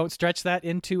time. Don't stretch that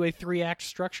into a 3-act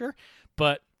structure.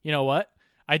 But you know what?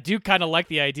 I do kind of like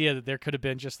the idea that there could have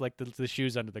been just like the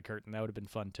shoes under the curtain. That would have been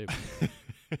fun too.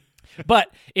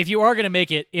 But if you are going to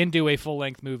make it into a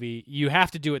full-length movie, you have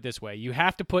to do it this way. You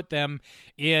have to put them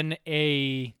in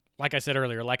like I said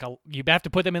earlier, you have to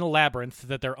put them in a labyrinth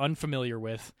that they're unfamiliar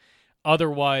with.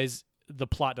 Otherwise, the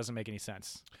plot doesn't make any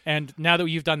sense. And now that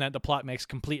you've done that, the plot makes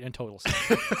complete and total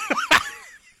sense.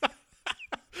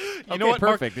 You know what,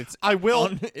 Perfect.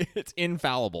 Mark? It's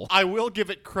infallible. I will give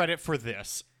it credit for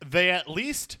this. They at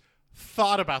least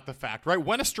thought about the fact, right?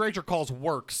 When a Stranger Calls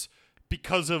works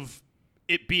because of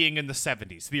it being in the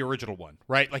 70s, the original one,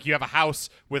 right? Like you have a house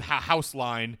with a house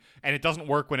line, and it doesn't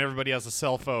work when everybody has a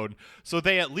cell phone. So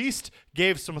they at least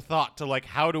gave some thought to like,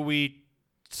 how do we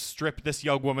strip this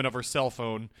young woman of her cell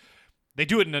phone? They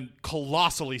do it in a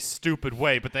colossally stupid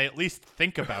way, but they at least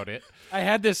think about it. I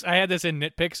had this in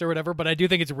nitpicks or whatever, but I do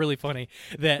think it's really funny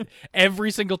that every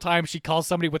single time she calls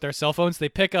somebody with their cell phones, they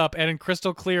pick up, and in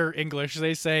crystal clear English,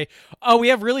 they say, "Oh, we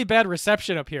have really bad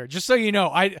reception up here. Just so you know,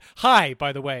 hi,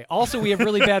 by the way. Also, we have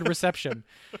really bad reception."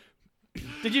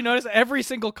 Did you notice every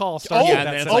single call starts with that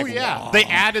and it's sentence? like, Yeah. wow. They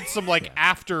added some like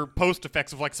after post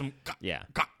effects of like some Yeah.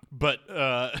 but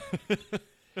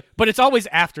But it's always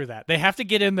after that. They have to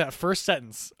get in that first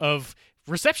sentence of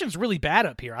reception's really bad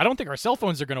up here. I don't think our cell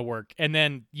phones are going to work. And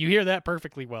then you hear that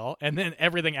perfectly well. And then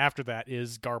everything after that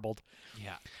is garbled.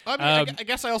 yeah. I mean, I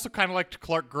guess I also kind of liked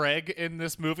Clark Gregg in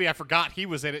this movie. I forgot he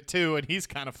was in it too, and he's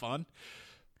kind of fun.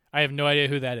 I have no idea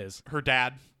who that is. Her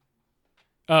dad,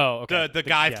 Oh, okay. the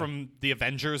guy yeah. from the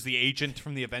Avengers, the agent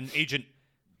from the Agent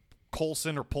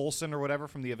Coulson or Polson or whatever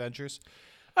from the Avengers.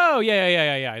 Oh,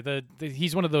 yeah.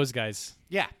 He's one of those guys.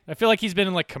 Yeah. I feel like he's been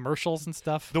in like commercials and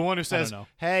stuff. The one who says, know.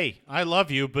 "Hey, I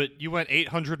love you, but you went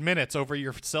 800 minutes over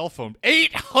your cell phone."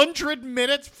 800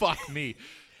 minutes? Fuck me.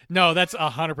 No, that's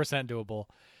 100% doable.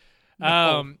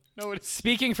 No, it's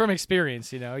Speaking from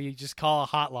experience, you just call a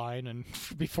hotline, and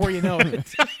before you know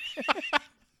it.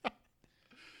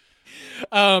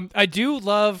 I do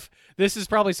love. This is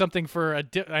probably something for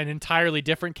an entirely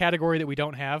different category that we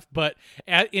don't have, but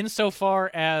insofar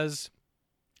as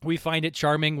we find it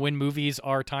charming when movies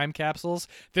are time capsules,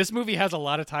 this movie has a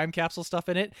lot of time capsule stuff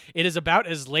in it. It is about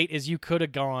as late as you could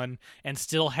have gone and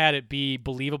still had it be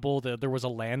believable that there was a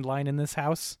landline in this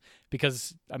house,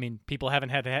 because, I mean, people haven't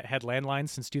had landlines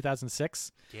since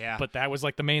 2006. Yeah. But that was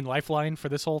like the main lifeline for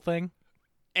this whole thing.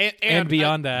 And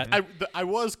beyond that. I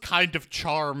was kind of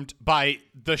charmed by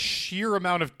the sheer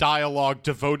amount of dialogue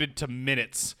devoted to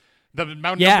minutes. The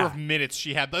number of minutes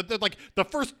she had. The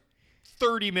first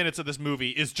 30 minutes of this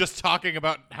movie is just talking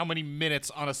about how many minutes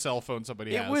on a cell phone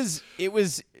somebody has. It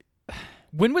was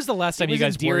When was the last time you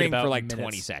guys worried endearing about for like minutes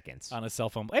 20 seconds. on a cell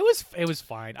phone? It was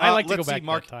fine. I like to go let's back see,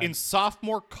 Mark. to that time.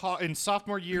 In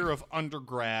sophomore year of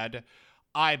undergrad,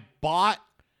 I bought,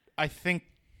 I think,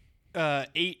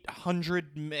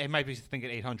 800. It might be thinking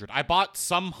 800. I bought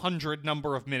some 100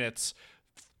 number of minutes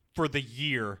for the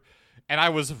year, and I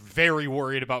was very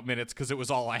worried about minutes because it was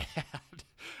all I had.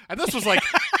 And this was like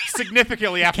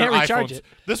significantly after can't recharge iPhones. it.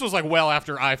 This was like well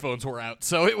after iPhones were out,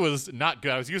 so it was not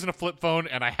good. I was using a flip phone,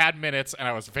 and I had minutes, and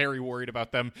I was very worried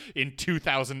about them in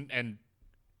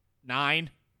 2009.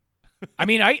 I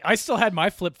mean, I still had my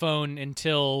flip phone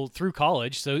until through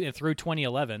college, so through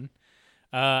 2011.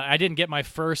 I didn't get my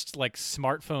first like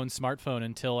smartphone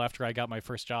until after I got my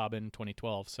first job in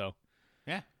 2012. So,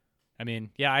 Yeah. I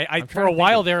mean, yeah, I for trying a to think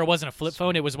while of- there it wasn't a flip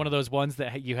phone. It was one of those ones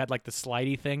that you had like the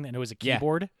slidey thing, and it was a Yeah.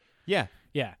 keyboard. Yeah.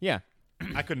 Yeah. Yeah.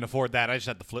 I couldn't afford that. I just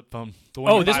had the flip phone. The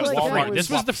one Oh, you this buy was at the Walmart. free. This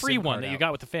was Swap the free SIM one card that you out.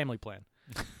 got with the family plan.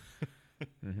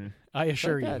 I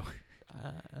assure you.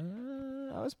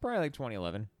 I was probably like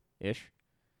 2011 ish.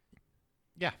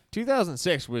 Yeah.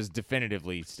 2006 was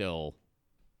definitively still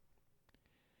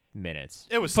minutes.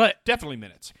 It was But- definitely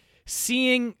minutes.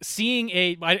 Seeing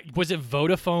was it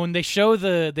Vodafone? They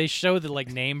show the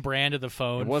like name brand of the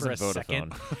phone It wasn't for a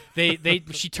second.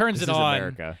 Vodafone. She turns This it is on.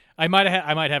 America. I might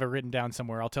have it written down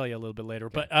somewhere. I'll tell you a little bit later.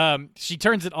 But she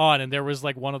turns it on, and there was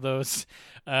like one of those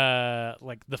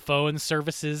like the phone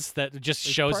services that just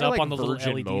shows Probably up like on the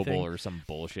Virgin little LED Mobile thing, or some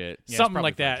bullshit. Yeah, it's something probably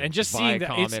like that. Virgin. And just seeing that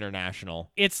Viacom it's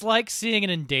International. it's like seeing an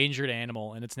endangered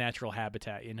animal in its natural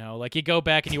habitat, you know? Like you go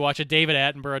back and you watch a David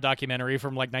Attenborough documentary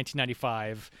from like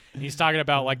 1995, and he's talking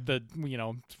about like the, you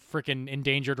know, freaking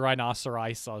endangered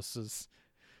rhinoceroses.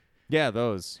 Yeah,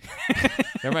 those.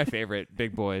 They're my favorite.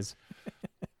 Big boys.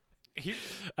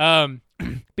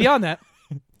 Beyond that,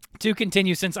 to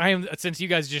continue, since you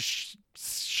guys just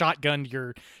shotgunned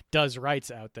your does rights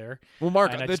out there. Well,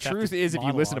 Mark, and I the just have truth to is, if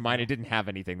you listen to monologue mine, now. it didn't have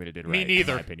anything that it did Me right.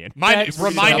 neither. In my opinion. Mine That's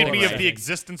reminded so me of the upsetting.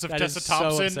 existence of That is Tessa so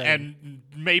Thompson upsetting.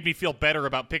 and made me feel better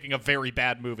about picking a very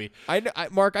bad movie.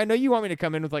 Mark, I know you want me to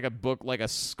come in with like a book, like a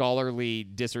scholarly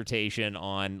dissertation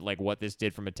on like what this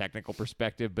did from a technical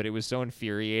perspective, but it was so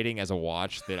infuriating as a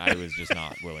watch that I was just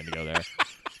not willing to go there.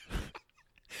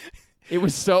 It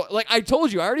was so, like I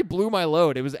told you, I already blew my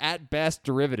load. It was at best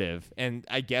derivative, and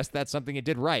I guess that's something it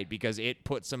did right because it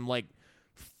put some like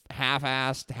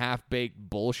half-assed, half-baked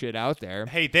bullshit out there.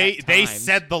 Hey, at they times.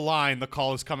 said the line, the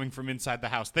call is coming from inside the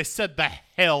house. They said the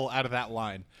hell out of that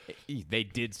line. They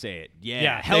did say it. Yeah,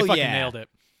 Yeah, hell they fucking yeah. nailed it.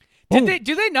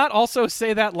 Do they not also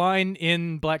say that line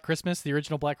in Black Christmas, the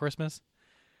original Black Christmas?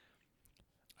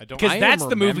 I don't. 'Cause I am that's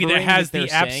the movie that remembering has they're the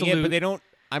saying it, absolute- but they don't.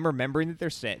 I'm remembering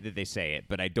that that they say it,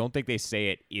 but I don't think they say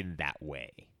it in that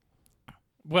way.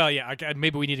 Well, yeah,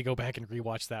 maybe we need to go back and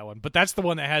rewatch that one. But that's the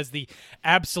one that has the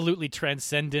absolutely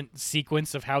transcendent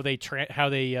sequence of how they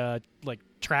like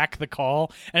track the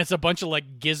call, and it's a bunch of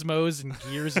like gizmos and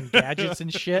gears and gadgets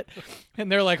and shit. And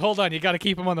they're like, "Hold on, you got to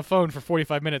keep him on the phone for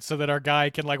 45 minutes so that our guy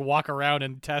can like walk around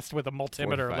and test with a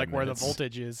multimeter 45 like where the minutes.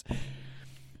 voltage is."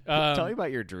 Tell me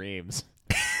about your dreams.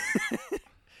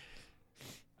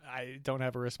 I don't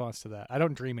have a response to that. I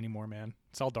don't dream anymore, man.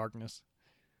 It's all darkness.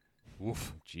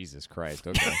 Oof, Jesus Christ.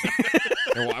 Okay.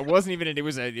 No, I wasn't even. It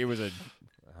was a.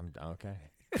 I'm okay.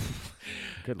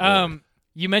 Good Lord.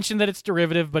 You mentioned that it's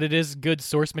derivative, but it is good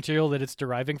source material that it's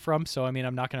deriving from. So I mean,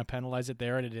 I'm not going to penalize it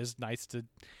there, and it is nice to,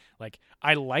 like,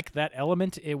 I like that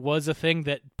element. It was a thing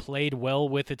that played well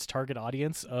with its target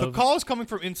audience. The call is coming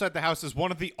from inside the house is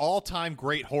one of the all-time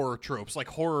great horror tropes, like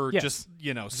horror, Yes, just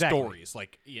exactly. stories.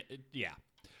 Like, yeah.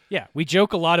 Yeah, we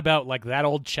joke a lot about like that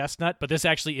old chestnut, but this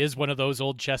actually is one of those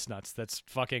old chestnuts that's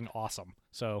fucking awesome.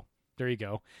 So there you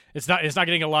go. It's not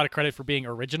getting a lot of credit for being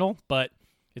original, but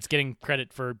it's getting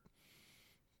credit for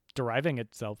deriving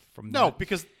itself from No, that.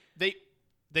 because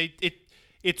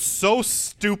it's so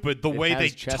stupid the way they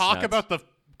has talk chestnuts. about the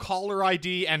caller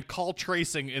ID and call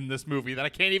tracing in this movie that I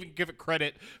can't even give it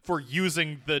credit for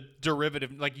using the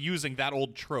derivative, like using that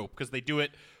old trope, because they do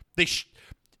it.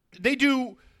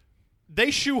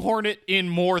 They shoehorn it in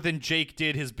more than Jake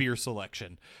did his beer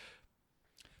selection.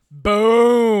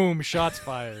 Boom! Shots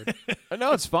fired.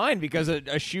 No, it's fine because a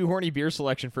shoehorny beer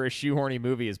selection for a shoehorny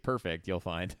movie is perfect. You'll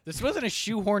find. This wasn't a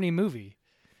shoehorny movie.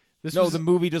 This No, was the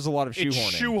movie does a lot of It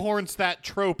shoehorning. shoehorns that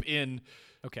trope in.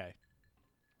 okay.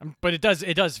 But it does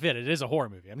fit. It is a horror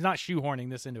movie. I'm not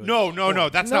shoehorning this into it. No,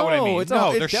 that's not what I No, mean. it's No,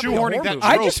 not- they're it's definitely a shoehorning horror that movie.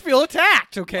 trope. I just feel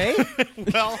attacked. Okay.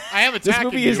 Well, I have This attacked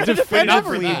movie you. is Enough for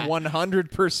definitively that.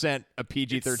 100% a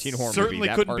PG-13 horror movie. Certainly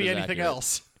That couldn't part be is anything accurate.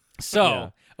 else. So, Yeah.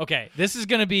 okay, this is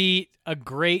going to be a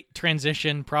great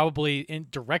transition, probably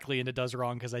directly into Does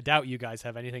Wrong, because I doubt you guys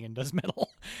have anything in Does Middle.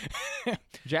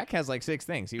 Jack has like 6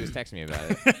 things. He was texting me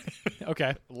about it.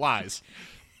 Okay. Lies.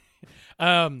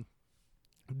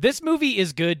 This movie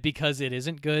is good because it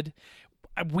isn't good.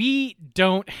 We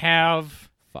don't have...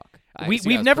 Fuck. We- See,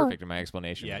 we've I was never- perfect in my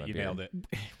explanation. Yeah, but you nailed it.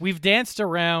 We've danced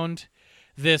around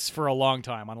this for a long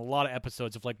time on a lot of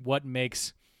episodes of like what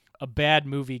makes a bad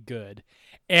movie good.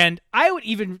 And I would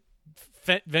even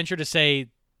venture to say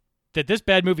that this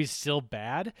bad movie is still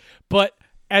bad, but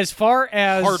as far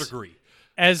as Hard agree.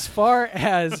 As far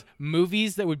as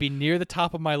movies that would be near the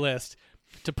top of my list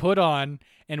to put on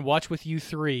and watch with you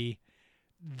three,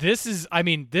 this is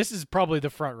probably the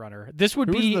front runner. This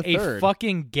would be the a third?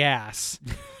 fucking gas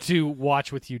to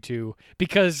watch with you two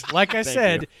because, like I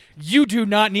said, you do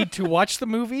not need to watch the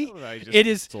movie. It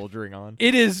is soldiering on.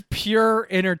 It is pure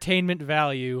entertainment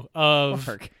value of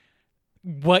Mark.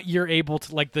 what you're able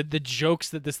to, like, the jokes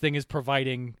that this thing is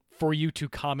providing for you to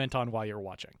comment on while you're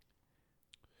watching.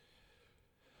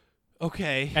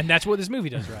 Okay. And that's what this movie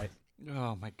does, right?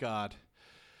 Oh my God.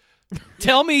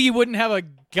 Tell me you wouldn't have a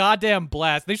goddamn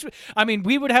blast.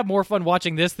 We would have more fun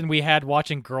watching this than we had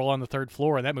watching Girl on the Third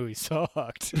Floor, and that movie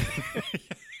sucked.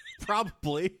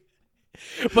 Probably.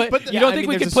 But you don't think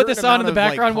we could put this on in the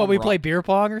background while we play camaraderie. beer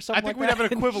pong or something? I think like we'd have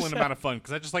that? an equivalent amount of fun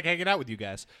because I just like hanging out with you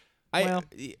guys.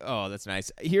 Oh, that's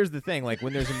nice. Here's the thing: like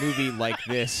when there's a movie like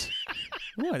this,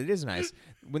 what it is nice.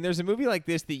 When there's a movie like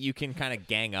this that you can kind of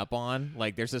gang up on,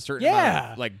 like there's a certain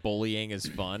amount of, like bullying is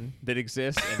fun that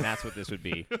exists, and that's what this would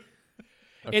be.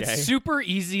 Okay? It's super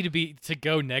easy to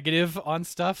go negative on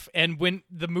stuff, and when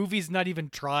the movie's not even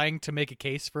trying to make a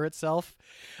case for itself,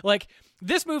 like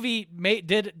this movie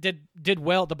did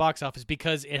well at the box office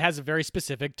because it has a very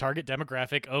specific target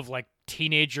demographic of like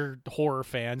teenager horror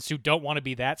fans who don't want to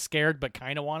be that scared but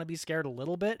kind of want to be scared a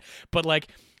little bit. But like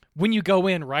when you go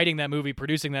in writing that movie,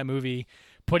 producing that movie,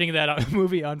 putting that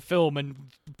movie on film and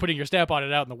putting your stamp on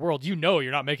it out in the world, you know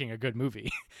you're not making a good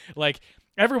movie. Like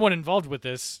everyone involved with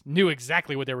this knew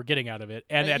exactly what they were getting out of it,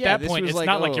 and at that point, it's like,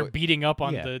 not like you're beating up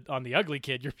on the ugly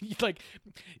kid. You're like,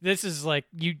 this is like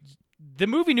you. The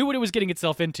movie knew what it was getting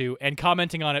itself into, and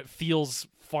commenting on it feels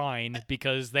fine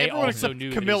because they Everyone also except knew that it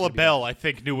was Camilla gonna be Bell, I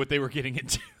think, knew what they were getting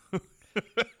into.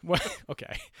 well,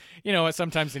 okay, you know what?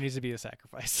 Sometimes there needs to be a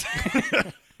sacrifice.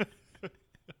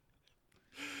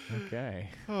 okay.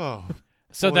 Oh,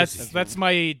 So boy, that's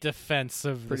my defense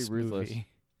of Pretty this ruthless. movie.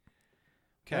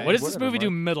 okay. What does this Whatever, movie do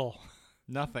Mark. middle?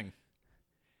 Nothing.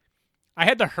 I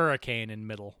had the hurricane in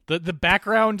middle. The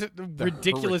background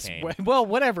ridiculous. hurricane. Well,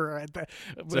 whatever.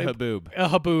 It's a haboob. A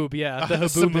haboob, yeah, the haboob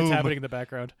that's Samoom. happening in the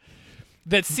background.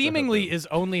 That seemingly is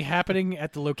only happening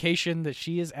at the location that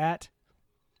she is at.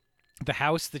 The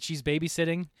house that she's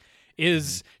babysitting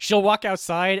is she'll walk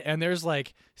outside and there's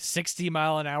like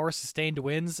 60-mile-an-hour sustained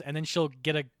winds, and then she'll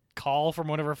get a call from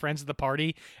one of her friends at the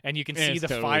party, and you can see it's the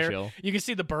totally fire. chill. You can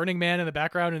see the Burning Man in the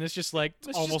background, and it's just like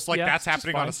Almost like that's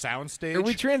happening on a soundstage. Are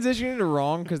we transitioning to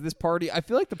wrong? Because this party, I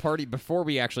feel like the party, before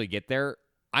we actually get there,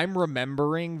 I'm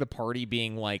remembering the party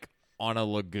being like on a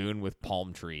lagoon with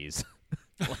palm trees.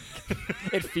 Like,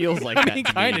 it feels like that.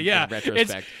 Kind of, yeah. In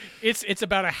retrospect. It's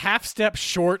about a half step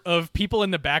short of people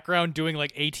in the background doing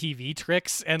like ATV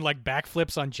tricks and like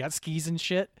backflips on jet skis and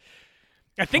shit.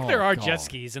 I think there are jet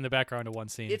skis in the background of one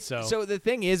scene. So the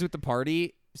thing is with the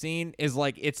party scene is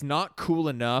like it's not cool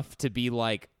enough to be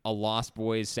like a Lost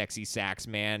Boys sexy sax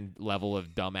man level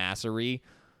of dumbassery,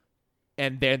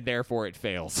 and then therefore it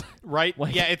fails. Right?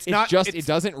 Like, yeah, it's not just it's, it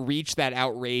doesn't reach that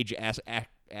outrage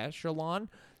echelon.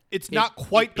 It's not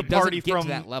quite the it doesn't party get to from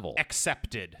that level.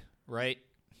 Accepted, right?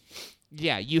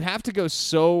 Yeah, you have to go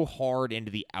so hard into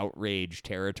the outrage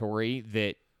territory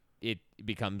that it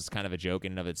becomes kind of a joke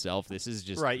in and of itself. This is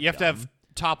just Right. You have to have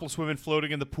topless women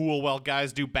floating in the pool while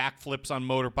guys do backflips on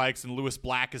motorbikes, and Lewis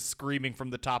Black is screaming from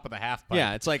the top of the half pipe.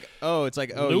 Yeah, it's like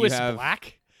Lewis you have,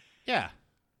 Black. Yeah.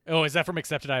 Oh, is that from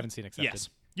Accepted? I haven't seen Accepted. Yes.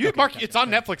 You Mark, it's on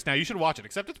Netflix now. You should watch it.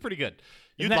 Accepted's pretty good.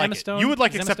 You'd that like Emma it. Stone? You would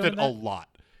like Is Emma Stone Accepted in a that? lot.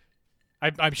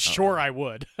 I'm sure I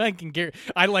would. I can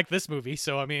I like this movie,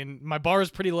 so I mean, my bar is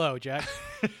pretty low, Jack.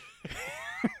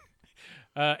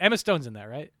 Emma Stone's in that,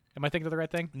 right? Am I thinking of the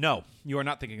right thing? No, you are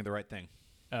not thinking of the right thing.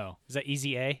 Oh, is that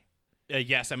Easy A?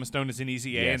 Yes, Emma Stone is in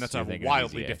Easy A, Yes, and that's you're a thinking of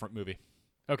wildly Easy A. different movie.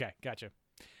 Okay, gotcha.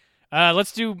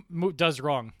 Let's do Does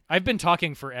Wrong. I've been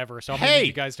talking forever, so I'm going to need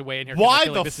you guys to weigh in here. 'cause I Why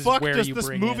feel like the this is fuck where does you this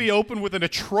bring movie in- open with an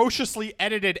atrociously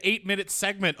edited 8-minute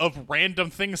segment of random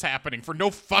things happening for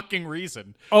no fucking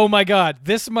reason? Oh my god,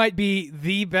 this might be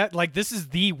the best. Like, this is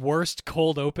the worst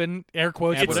cold open, air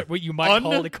quotes, what you might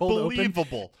call it, cold open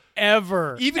Unbelievable.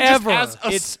 ever. Even ever. just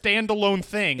as a standalone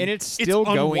thing, and it's still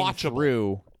going unwatchable.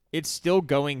 through. It's still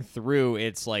going through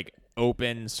its like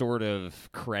open sort of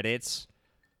credits.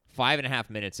 5.5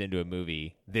 minutes into a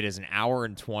movie that is an hour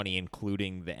and 20,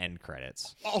 including the end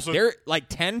credits. Also, They're like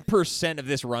 10% of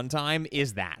this runtime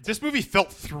is that. this movie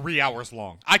felt 3 hours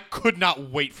long. I could not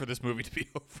wait for this movie to be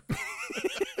over.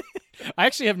 I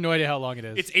actually have no idea how long it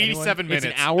is. It's 87 minutes.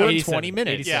 It's an hour and 87, 20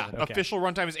 minutes. 87, Yeah, okay. official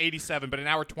runtime is 87, but an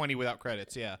hour 20 without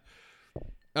credits. Yeah.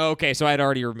 Okay, so I'd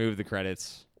already removed the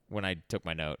credits when I took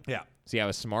my note. Yeah. See, I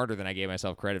was smarter than I gave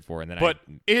myself credit for, and then But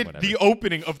whatever. the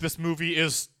opening of this movie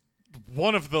is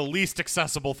one of the least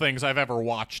accessible things I've ever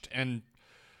watched, and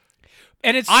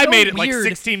And I so made it like weird.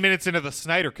 16 minutes into the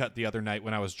Snyder Cut the other night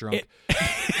when I was drunk.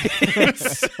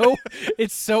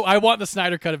 It's so I want the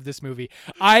Snyder cut of this movie.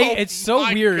 It's so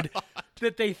my weird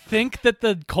that they think that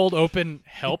the cold open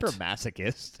helped. You're a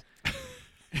masochist.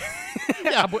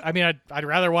 I mean, I'd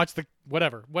rather watch the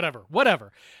whatever. Whatever.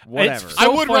 It's so I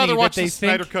would funny rather that watch they the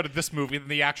Snyder think- Cut of this movie than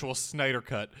the actual Snyder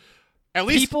Cut. At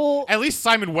least People-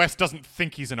 Simon West doesn't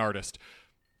think he's an artist.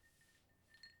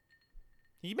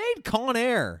 He made Con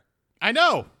Air. I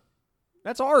know.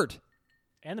 That's art.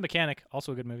 And The Mechanic,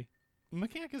 also a good movie.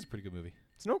 Mechanic is a pretty good movie.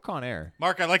 It's no Con Air.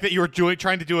 Mark, I like that you were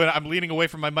trying to do it. I'm leaning away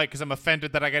from my mic because I'm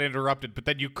offended that I got interrupted, but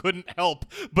then you couldn't help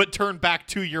but turn back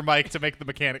to your mic to make the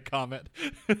Mechanic comment.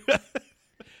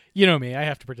 You know me, I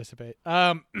have to participate.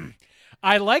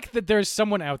 I like that there's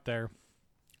someone out there,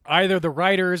 either the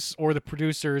writers or the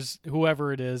producers,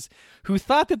 whoever it is, who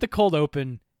thought that the cold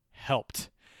open helped.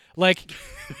 Like,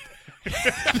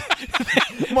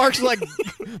 Mark's like,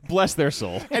 bless their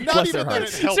soul. And not bless even their that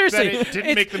hearts. it helped, Seriously, that it didn't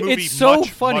it's- make the movie it's so much,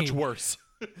 funny. much worse.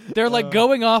 they're like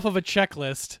going off of a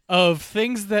checklist of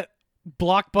things that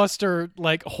blockbuster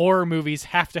like horror movies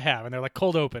have to have, and they're like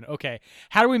cold open. Okay,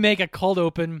 how do we make a cold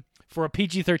open for a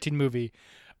PG-13 movie?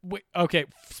 Okay,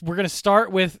 we're gonna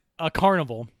start with a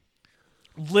carnival,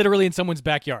 literally in someone's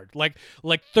backyard, like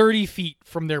 30 feet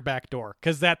from their back door,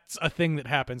 because that's a thing that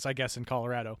happens, I guess, in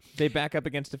Colorado. They back up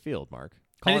against a field, Mark.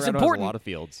 And it's Colorado has important. a lot of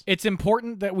fields. It's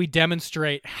important that we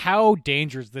demonstrate how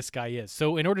dangerous this guy is.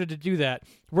 So in order to do that,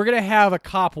 we're going to have a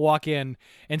cop walk in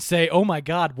and say, "Oh my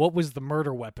God, what was the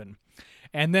murder weapon?"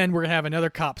 And then we're going to have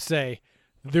another cop say,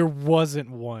 "There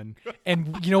wasn't one."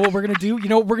 And you know what we're going to do? You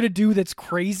know what we're going to do that's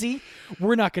crazy?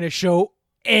 We're not going to show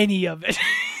any of it.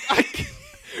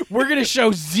 We're going to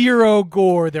show zero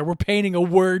gore there. We're painting a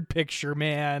word picture,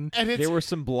 man. And it's There was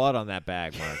some blood on that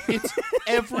bag, Mark. it's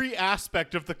every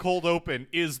aspect of the cold open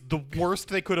is the worst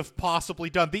they could have possibly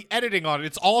done. The editing on it,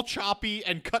 it's all choppy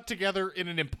and cut together in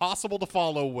an impossible to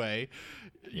follow way.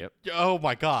 Yep. Oh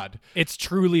my God. It's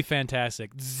truly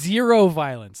fantastic. Zero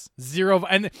violence.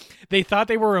 And they thought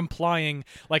they were implying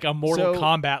like a Mortal So-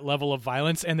 Kombat level of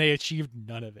violence, and they achieved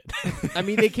none of it. I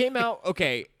mean, they came out,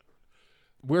 okay,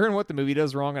 we're in what the movie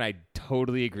does wrong, and I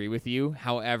totally agree with you.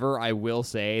 However, I will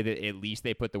say that at least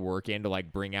they put the work in to,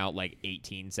 like, bring out, like,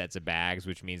 18 sets of bags,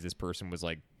 which means this person was,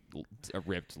 like, a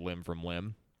ripped limb from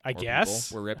limb. I Or guess.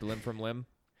 people were ripped limb from limb.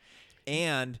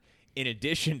 And in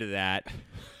addition to that,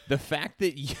 the fact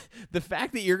that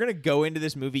you're going to go into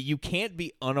this movie, you can't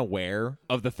be unaware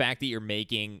of the fact that you're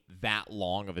making that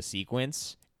long of a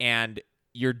sequence, and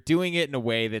you're doing it in a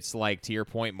way that's like, to your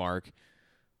point, Mark,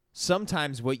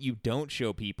 sometimes what you don't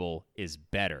show people is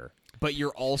better. But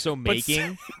you're also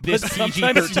making this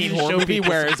sometimes PG-13 you horror show movie people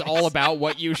where it's all about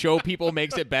what you show people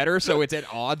makes it better, so it's at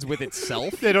odds with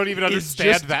itself. They don't even It's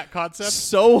understand just that concept.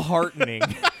 So heartening.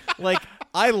 Like,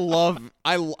 I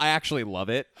actually love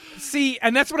it. See,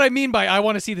 and that's what I mean by I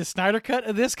want to see the Snyder cut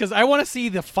of this, because I want to see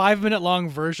the 5-minute long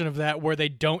version of that where they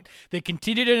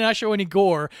continue to not show any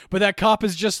gore, but that cop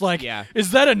is just like, Yeah.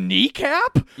 "Is that a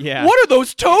kneecap? Yeah. What are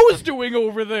those toes doing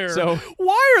over there? So-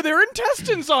 why are there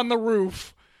intestines on the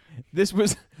roof?" This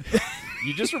was...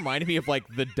 You just reminded me of, like,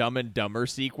 the Dumb and Dumber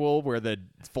sequel where the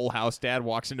Full House dad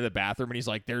walks into the bathroom and he's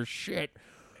like, "There's shit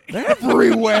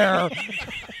everywhere."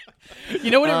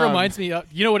 You know what it reminds me of?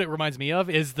 You know what it reminds me of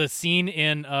is the scene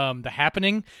in The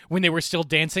Happening when they were still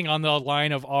dancing on the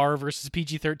line of R versus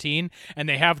PG-13, and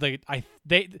they have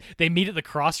they meet at the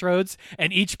crossroads,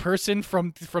 and each person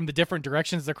from the different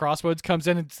directions of the crossroads comes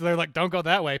in, and so they're like, "Don't go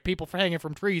that way. People hanging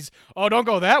from trees. Oh, don't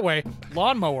go that way.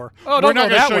 Lawnmower. Oh, We're don't not go going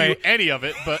to that show way. you any of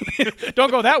it, but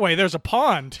Don't go that way. There's a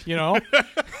pond. You know,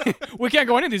 we can't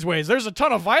go any of these ways. There's a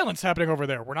ton of violence happening over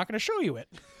there. We're not going to show you it."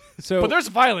 So, But there's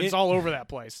violence all over that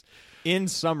place. in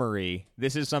summary,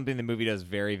 this is something the movie does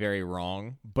very, very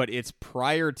wrong, but it's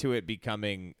prior to it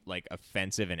becoming, like,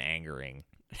 offensive and angering.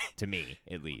 To me,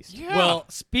 at least. yeah. Well,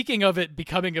 speaking of it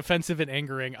becoming offensive and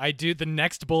angering, the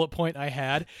next bullet point I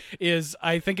had is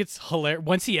I think it's hilarious.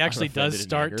 Once he actually offended does and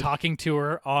start angered. talking to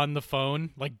her on the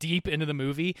phone, like deep into the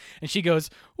movie, and she goes,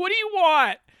 "What do you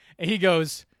want?" And he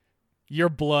goes, "Your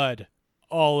blood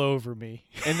all over me."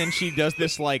 And then she does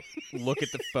this, like, look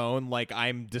at the phone like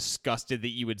I'm disgusted that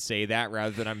you would say that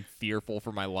rather than I'm fearful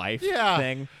for my life Yeah.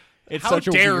 thing. It's how such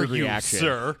a dare weird you, reaction.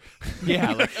 sir?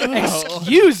 Yeah, like,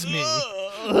 Excuse me.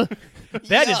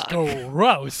 That is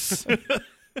gross.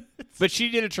 But she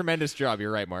did a tremendous job.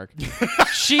 You're right, Mark.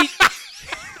 She.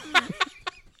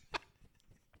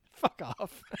 Fuck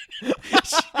off.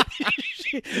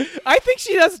 I think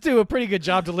she does do a pretty good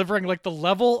job delivering like the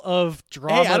level of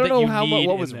drama. Hey, I don't know need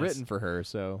what was in this. written for her.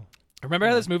 So Remember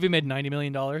how this movie made $90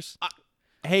 million?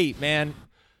 hey, man,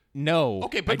 no,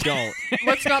 Okay, but I don't.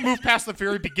 let's not move past the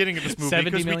very beginning of this movie 70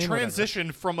 because we million, whatever.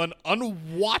 transitioned from an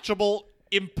unwatchable,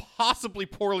 impossibly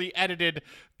poorly edited,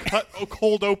 cut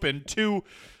cold open to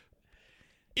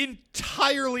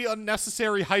entirely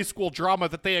unnecessary high school drama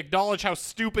that they acknowledge how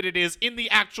stupid it is in the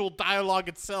actual dialogue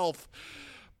itself.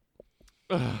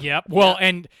 Yep. Well,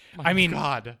 and I mean,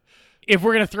 God. if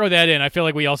we're gonna throw that in, I feel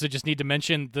like we also just need to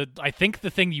mention I think the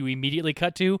thing you immediately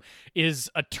cut to is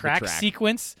a track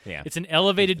sequence. Yeah. It's an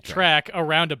elevated track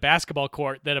around a basketball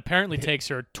court that apparently takes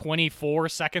her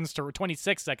 26 seconds to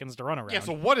run around. Yeah,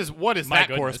 so what is My that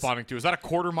goodness. corresponding to? Is that a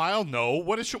quarter mile? No.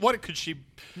 What could she?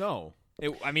 No.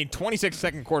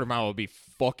 26-second quarter mile would be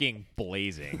fucking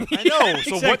blazing. I know.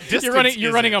 So what distance?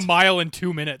 You're running a mile in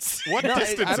 2 minutes. What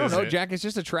distance I don't is know, it? Jack. It's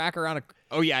just a track around a.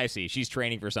 Oh yeah, I see. She's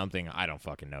training for something. I don't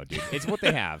fucking know, dude. It's what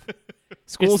they have.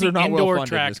 Schools It's the are not indoor well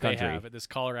funded in track this they country. have at this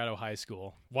Colorado high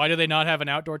school. Why do they not have an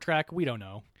outdoor track? We don't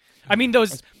know. I mean,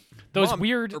 those Mom,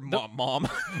 weird. or mom,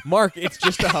 Mark. It's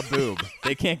just a haboob.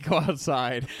 They can't go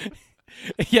outside.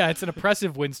 Yeah, it's an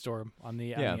oppressive windstorm on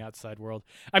the outside world.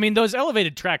 I mean, those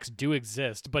elevated tracks do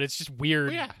exist, but it's just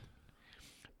weird. Yeah.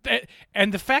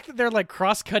 And the fact that they're like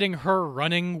cross-cutting her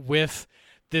running with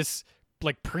this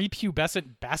like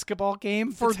prepubescent basketball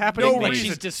game For that's happening, no like reason.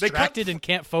 she's They distracted and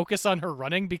can't focus on her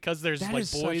running because there's That like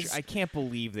is boys. I can't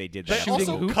believe they did They that. shooting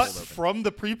also hoops. cut from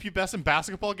the prepubescent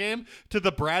basketball game to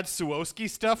the Brad Suwoski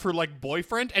stuff, her like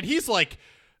boyfriend, and he's like,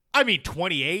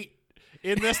 28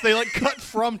 in this. They like cut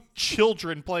from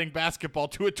children playing basketball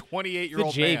to a the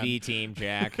 28-year-old JV man. team,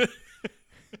 Jack.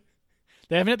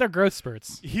 They haven't hit their growth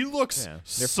spurts. He looks Yeah,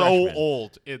 they're so freshmen.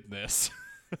 old in this.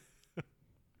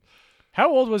 How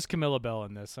old was Camilla Bell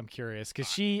in this? I'm curious because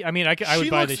she. I mean, I would She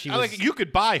buy looks that she was. like you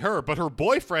could buy her, but her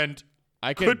boyfriend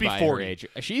I could be buy 40. her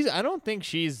age. I don't think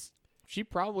she's. She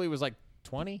probably was like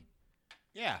 20.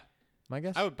 Yeah, I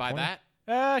guess I would buy 20?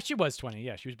 that. She was 20.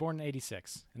 Yeah, she was born in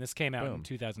 '86, and this came out in Boom.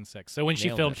 2006. So when she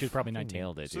Nailed filmed, it. she was probably 19.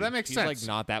 Nailed it. So dude. that makes she's sense. Like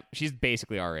not that. She's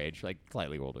basically our age, like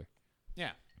slightly older.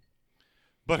 Yeah,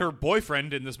 but her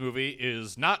boyfriend in this movie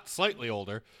is not slightly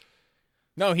older.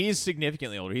 No, he's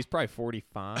significantly older. He's probably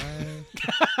 45.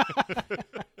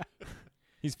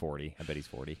 He's 40. I bet he's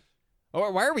 40. Oh,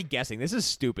 why are we guessing? This is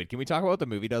stupid. Can we talk about what the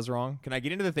movie does wrong? Can I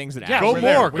get into the things that Yeah, actually Go we're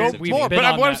there. more, We've go been more. But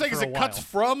on what I'm that saying for is a it cuts while.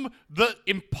 from the But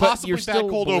impossibly you're bad still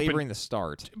cold belaboring open the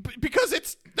start. because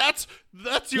that's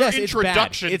your Yes, it's bad.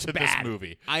 introduction It's to bad. this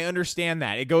movie. I understand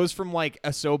that. It goes from like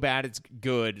a so bad it's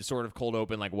good sort of cold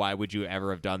open, like why would you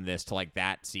ever have done this, to like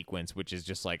that sequence, which is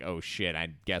just like, oh shit, I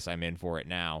guess I'm in for it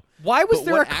now. Why was But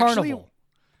there a what actually- carnival?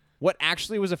 What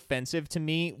actually was offensive to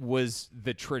me was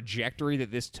the trajectory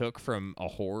that this took from a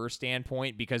horror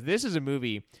standpoint, because this is a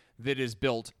movie that is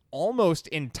built almost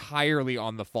entirely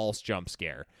on the false jump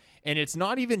scare. And it's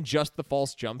not even just the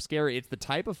false jump scare, it's the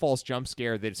type of false jump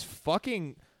scare that's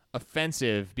fucking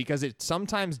offensive because it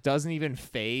sometimes doesn't even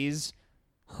phase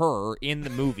her in the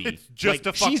movie. It's just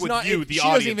to fuck she's with not, you, the she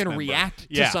audience doesn't even member. react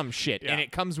Yeah. to some shit. Yeah. And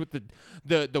it comes with the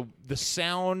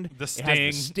sound, The it has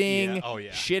the sting. sting, Yeah. Oh,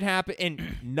 yeah. shit happen,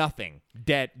 and nothing.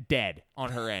 Dead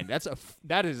on her end.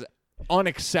 That is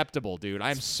unacceptable, dude.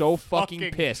 I'm so fucking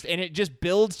fucking- pissed. And it just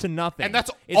builds to nothing. And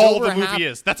that's It's all over the movie half-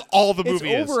 is. That's all the It's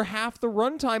movie is. over half the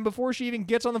runtime before she even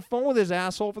gets on the phone with his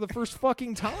asshole for the first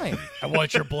fucking time. I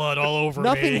want your blood all over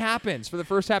Nothing me. happens for the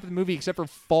first half of the movie except for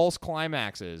false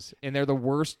climaxes, and they're the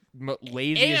worst,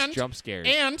 laziest jump scares.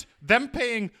 And them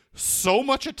paying so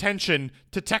much attention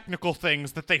to technical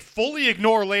things that they fully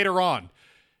ignore later on.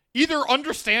 Either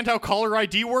understand how caller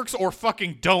ID works or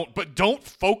fucking don't, but don't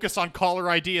focus on caller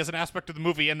ID as an aspect of the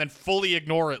movie and then fully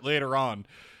ignore it later on.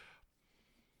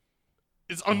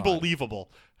 It's unbelievable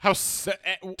how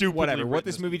stupid. Whatever. What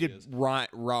this movie did is. wrong.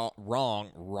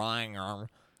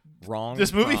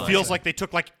 This movie wrong. feels like they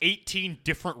took like 18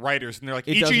 different writers and they're like,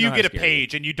 It each of doesn't you know get how a to scare you.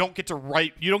 page and you don't get to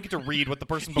write, you don't get to read what the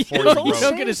person before you You wrote.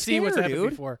 don't get to Same see what's scare, happened dude.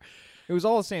 before. It was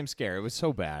all the same scare. It was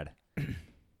so bad.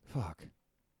 Fuck.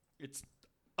 It's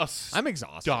I'm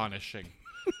exhausted. astonishing.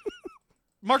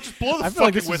 Mark, just blow the I feel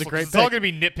like fucking this was a whistle. 'cause great it's all pick. going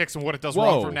to be nitpicks on what it does wrong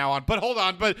Whoa. from now on. But hold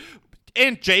on.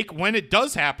 And Jake, when it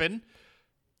does happen,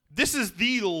 this is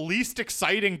the least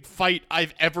exciting fight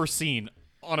I've ever seen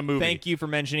on a movie. Thank you for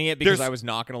mentioning it, because There's- I was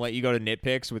not going to let you go to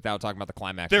nitpicks without talking about the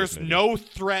climax. of There's this movie. no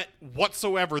threat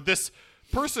whatsoever. This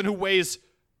person who weighs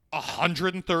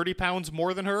 130 pounds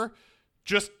more than her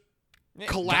just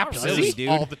collapses really, dude.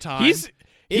 all the time. He's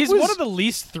was- one of the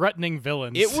least threatening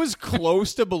villains. It was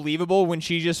close to believable when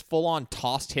she just full on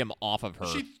tossed him off of her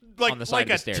she on the side like of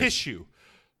the a stairs. tissue.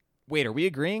 Wait, are we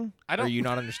agreeing? I don't- Or are you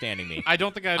not understanding me? I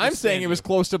don't think I understand I'm saying it was you.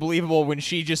 close to believable when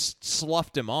she just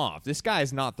sloughed him off. This guy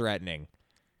is not threatening.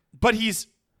 But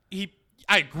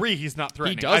I agree he's not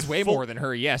threatening. He does I way full- more than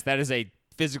her. Yes, that is a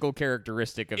physical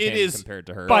characteristic of It him is compared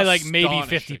to her. by like maybe Astonishing.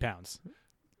 50 pounds.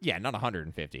 Yeah, not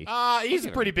 150. He's a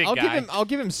pretty big I'll guy. I'll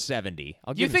give him 70.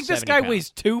 I'll give You him think this 70 guy pounds. weighs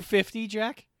 250,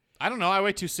 Jack? I don't know. I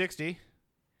weigh 260.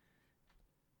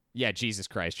 Yeah, Jesus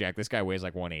Christ, Jack. This guy weighs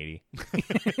like 180.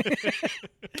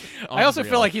 I also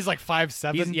Unreal. feel like he's like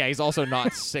 5'7". He's also not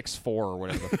 6'4" or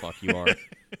whatever the fuck you are.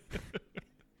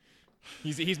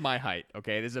 He's my height.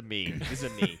 Okay, this is a me. This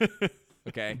is a me.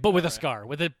 Okay, but with a scar,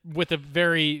 with a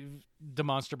very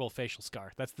demonstrable facial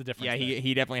scar. That's the difference. yeah, there.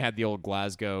 he definitely had the old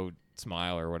Glasgow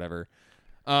smile or whatever.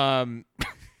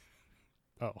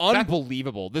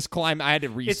 Unbelievable. This climb, I had to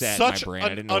It's reset such my brain. I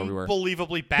an didn't know where we were.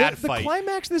 unbelievably bad The fight.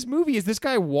 climax of this movie is this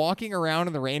guy walking around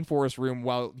in the rainforest room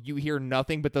while you hear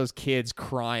nothing but those kids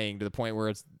crying to the point where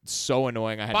it's so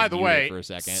annoying I had By to the mute way, it for a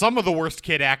second. some of the worst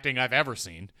kid acting I've ever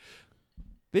seen.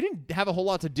 They didn't have a whole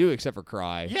lot to do except for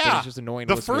cry. But Yeah, it's just annoying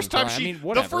to the listen to first them time cry. she, I mean,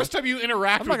 whatever. the first time you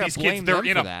interact I'm not with gonna these kids, blame they're them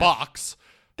in for a that. box.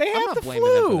 They I'm have not the blaming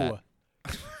them for flu.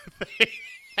 that.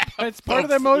 It's part of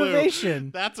their The flu.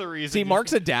 motivation. That's a reason. See,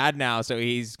 Mark's a dad now, so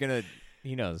he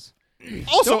knows.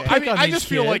 Also, Don't I pick mean, on I these just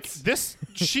feel like kids. this.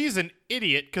 She's an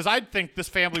idiot because I'd think this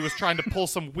family was trying to pull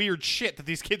some weird shit that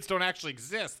these kids don't actually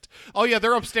exist. Oh yeah,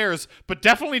 they're upstairs, but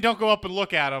definitely don't go up and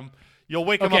look at them. You'll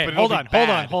wake them up Okay, and hold it'll on, be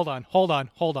bad.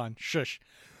 hold on. Shush.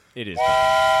 It is.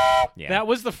 Yeah. That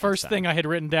was the first thing I had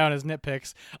written down as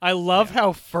nitpicks. I love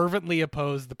how fervently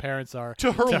opposed the parents are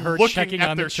To her looking checking at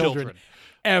on their the children. children.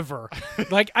 Ever.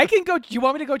 Like, I can go. Do you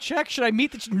want me to go check? Should I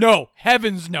meet the No.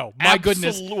 Heavens, no. My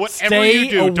goodness. Whatever Stay you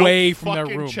do, away don't from their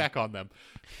fucking room. check on them.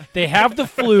 They have the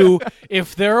flu.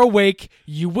 If they're awake,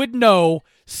 you would know.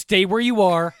 Stay where you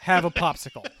are. Have a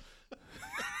popsicle.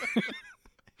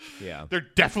 Yeah. They're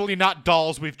definitely not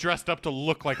dolls we've dressed up to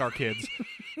look like our kids.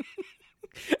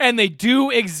 And they do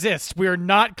exist. We're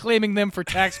not claiming them for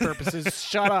tax purposes.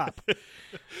 Shut up.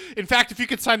 In fact, if you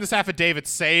could sign this affidavit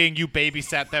saying you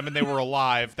babysat them and they were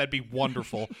alive, that'd be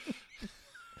wonderful.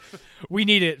 We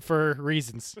need it for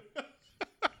reasons.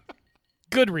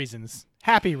 Good reasons.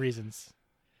 Happy reasons.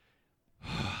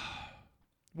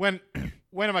 When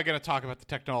am I going to talk about the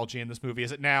technology in this movie?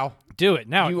 Is it now? Do it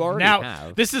now. You already now,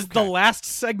 have. This is the last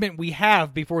segment we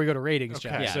have before we go to ratings,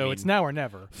 Jack. Okay. Yeah, so I it's mean, now or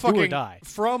never. Fucking Do or die.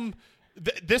 From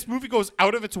this movie goes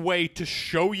out of its way to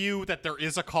show you that there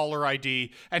is a caller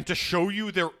ID and to show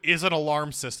you there is an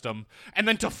alarm system, and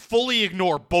then to fully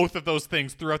ignore both of those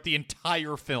things throughout the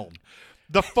entire film.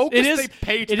 The focus they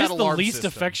pay to it that is the alarm least system.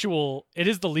 effectual. It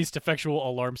is the least effectual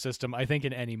alarm system I think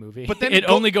in any movie. But then it it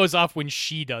go- only goes off when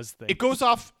she does things. It goes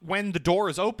off when the door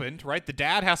is opened, right? The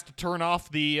dad has to turn off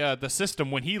the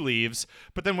system when he leaves,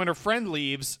 but then when her friend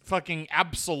leaves, fucking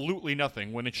absolutely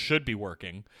nothing when it should be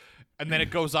working. And then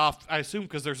it goes off, I assume,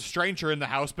 because there's a stranger in the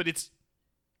house, but it's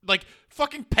like,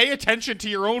 fucking pay attention to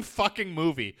your own fucking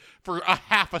movie for a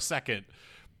half a second.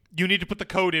 You need to put the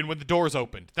code in when the door's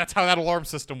opened. That's how that alarm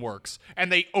system works.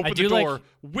 And they open the do like- door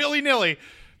willy-nilly.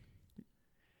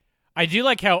 I do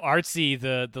like how artsy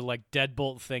the like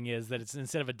deadbolt thing is. That it's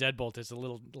instead of a deadbolt, it's a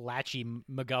little latchy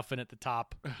MacGuffin at the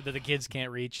top that the kids can't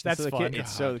reach. That's so the fun.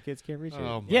 so the kids can't reach it.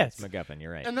 Oh, my Yes. It's MacGuffin.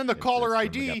 You're right. And then the It's- caller that's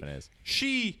what ID, MacGuffin is.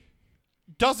 she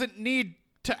doesn't need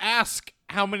to ask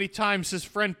how many times his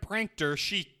friend pranked her.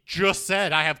 She just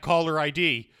said, I have caller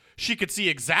ID. She could see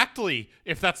exactly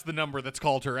if that's the number that's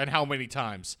called her and how many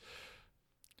times.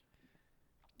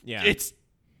 Yeah. It's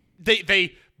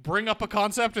they bring up a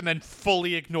concept and then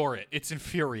fully ignore it. It's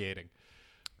infuriating.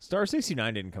 Star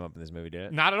 69 didn't come up in this movie, did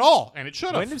it? Not at all, and it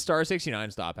should When have. did Star 69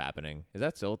 stop happening? Is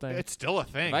that still a thing? It's still a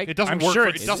thing. Like, It doesn't I'm work. sure For,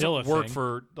 it's it doesn't still a work thing.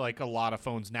 for like a lot of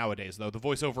phones nowadays, though. The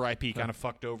voice over IP kind of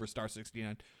fucked over Star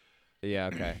 69.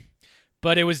 Yeah, okay.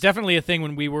 But it was definitely a thing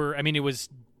when we were. I mean, it was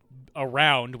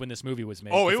around when this movie was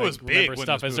made. Oh, 'cause it I was big remember when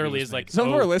stuff this as movie early was as like made. Some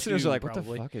of our 02 listeners are like, what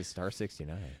probably. the fuck is Star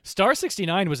 69? Star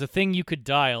 69 was a thing you could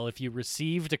dial if you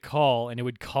received a call, and it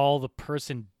would call the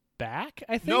person back,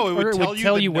 I think? No, it would or tell it you would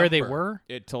tell the you where they number. were.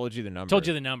 It told you the number. Told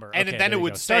you the number. And Okay, then there it you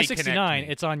would go. say Star connect 69, me.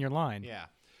 it's on your line. Yeah.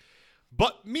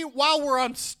 But while we're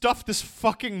on stuff this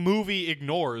fucking movie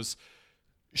ignores,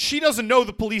 she doesn't know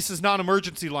the police's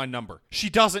non-emergency line number. She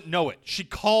doesn't know it. She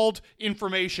called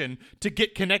information to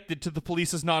get connected to the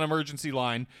police's non-emergency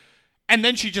line, and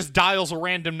then she just dials a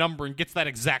random number and gets that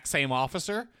exact same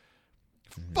officer.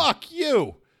 Fuck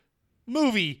you.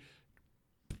 Movie.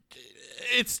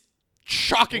 It's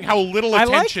shocking how little I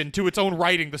like- attention to its own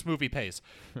writing this movie pays.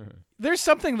 There's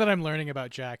something that I'm learning about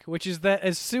Jack, which is that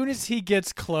as soon as he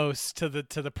gets close to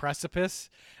the precipice,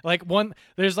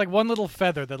 there's one little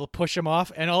feather that'll push him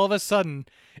off, and all of a sudden,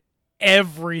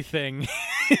 everything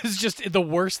is just the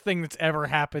worst thing that's ever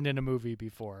happened in a movie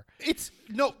before.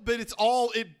 But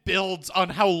it builds on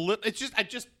how little.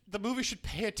 The movie should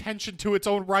pay attention to its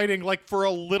own writing, like, for a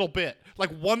little bit. Like,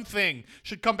 one thing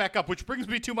should come back up, which brings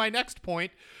me to my next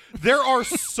point. There are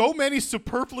so many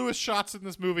superfluous shots in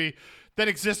this movie that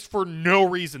exist for no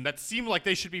reason, that seem like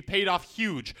they should be paid off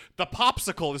huge. The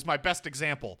popsicle is my best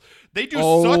example. They do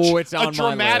it's such on a my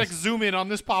dramatic list. zoom in on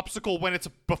this popsicle when it's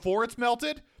before it's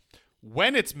melted,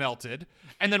 when it's melted,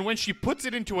 and then when she puts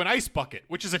it into an ice bucket,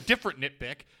 which is a different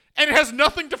nitpick, and it has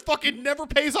nothing to fucking never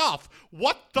pays off.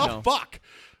 What the fuck?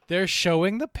 They're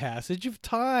showing the passage of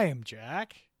time,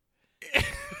 Jack.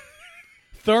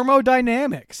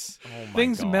 Thermodynamics. Oh my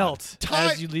Things God. melt Time-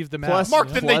 as you leave them Plus, out. Mark,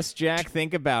 then plus Jack,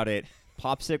 think about it.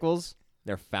 Popsicles,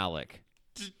 they're phallic.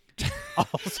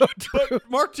 Also true. But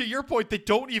Mark, to your point, they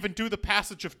don't even do the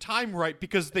passage of time right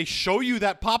because they show you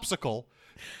that popsicle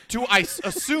to, I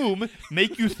assume,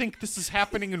 make you think this is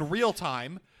happening in real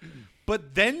time.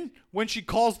 But then when she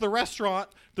calls the restaurant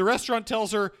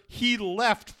tells her he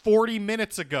left 40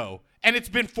 minutes ago. And it's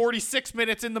been 46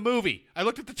 minutes in the movie. I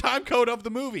looked at the time code of the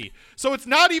movie. So it's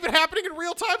not even happening in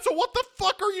real time. So what the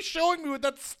fuck are you showing me with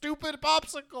that stupid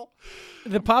popsicle?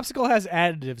 The popsicle has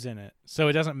additives in it, so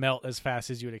it doesn't melt as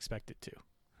fast as you would expect it to.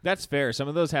 That's fair. Some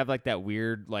of those have like that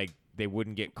weird, like they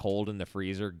wouldn't get cold in the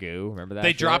freezer goo. Remember that?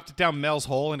 They shit? dropped it down Mel's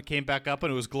hole and it came back up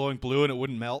and it was glowing blue and it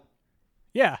wouldn't melt.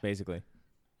 Yeah, basically.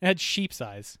 it had sheep's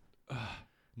eyes.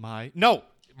 No,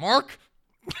 Mark.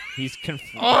 He's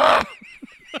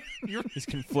he's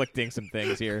conflicting some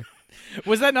things here.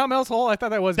 Was that not Mel's hole? I thought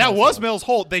that was. That Mel's was hole. Mel's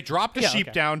hole. They dropped a Yeah, sheep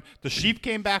okay. down. The sheep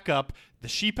came back up. The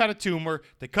sheep had a tumor.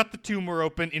 They cut the tumor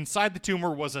open. Inside the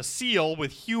tumor was a seal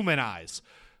with human eyes.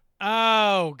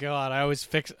 Oh god, I always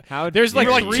fix. How There's like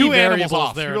You're like three two animals variables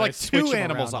off. there. You're and I like switch two them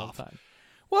animals around all off. the time.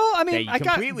 Well, I mean, Yeah, you I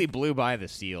got. completely blew by the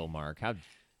seal, Mark. How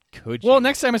could you? Well,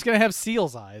 next time it's gonna have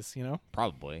seal's eyes. You know,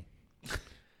 Probably.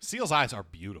 Seal's eyes are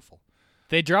beautiful.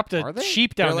 they dropped Are a they?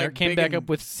 sheep down They're, there, like, came big back and- up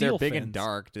with seal They're big fins. and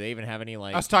dark. Do they even have any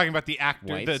like? I was talking about the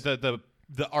actor, Whites?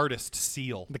 the artist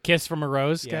seal. The kiss from a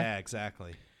rose. guy? Yeah,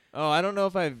 exactly. Oh, I don't know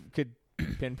if I could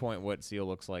pinpoint what seal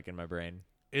looks like in my brain.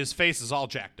 His face is all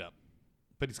jacked up,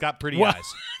 but he's got pretty What?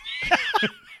 eyes.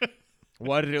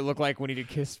 What did it look like when he did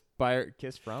kiss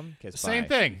from? Kiss Same by.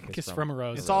 thing. Kiss from a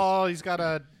rose. It's all he's got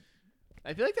a.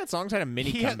 I feel like that song's had a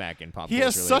mini He ha- comeback in pop He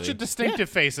has culture such a lately. distinctive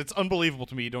face. It's unbelievable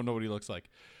to me. You don't know what he looks like.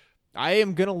 I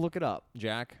am gonna look it up,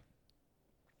 Jack.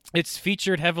 It's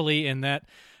featured heavily in that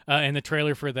in the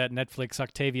trailer for that Netflix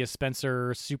Octavia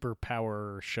Spencer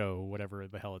superpower show, whatever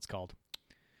the hell it's called.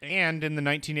 And in the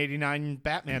 1989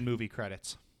 Batman movie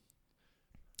credits.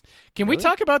 Can we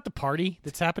talk about the party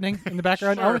that's happening in the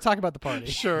background? I Sure. want to talk about the party.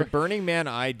 The Burning Man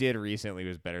I did recently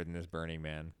was better than this Burning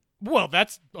Man. Well,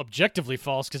 that's objectively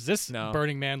false because this No.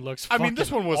 Burning Man looks. I mean, this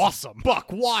fucking one was awesome. buck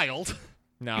wild.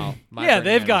 No, my Yeah, Burning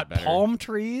they've Man got was better. palm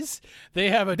trees. They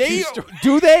have a They two-story.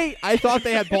 do they? I thought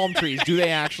they had palm trees. Do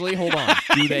they actually? Hold on.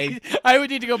 Do they? I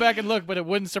would need to go back and look, but it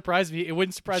wouldn't surprise me. It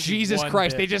wouldn't surprise me. Jesus one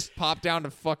Christ! bit. They just popped down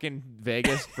to fucking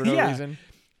Vegas for no Yeah. reason.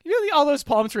 You know, all those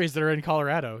palm trees that are in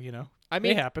Colorado. You know, I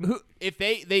mean, they happen. If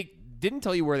they didn't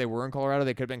tell you where they were in Colorado,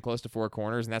 they could have been close to Four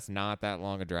Corners, and that's not that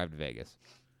long a drive to Vegas.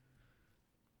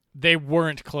 They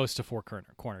weren't close to Four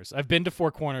Corners. I've been to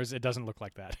Four Corners. It doesn't look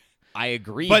like that. I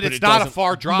agree, But it's not a doesn't-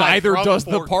 far drive. Neither from does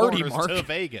the Four party, Corners Mark. to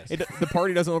Vegas. The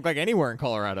party doesn't look like anywhere in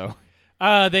Colorado.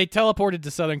 They teleported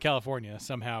to Southern California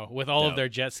somehow with all of Dope. their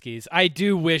jet skis. I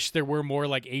do wish there were more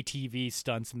like ATV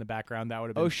stunts in the background. That would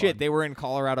have been Oh shit! fun. They were in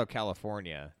Colorado,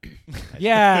 California.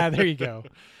 Yeah, there you go.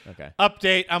 Okay.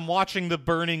 Update: I'm watching the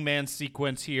Burning Man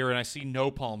sequence here, and I see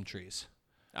no palm trees.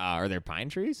 Are there pine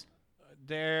trees?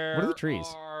 There What are the trees?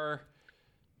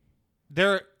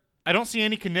 I don't see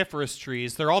any coniferous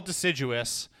trees. They're all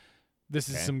deciduous, This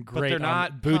is Okay. some but great they're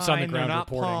not boots on the pine, they're ground not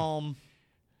reporting. palm.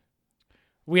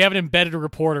 We have an embedded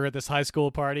reporter at this high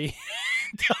school party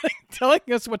telling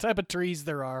us what type of trees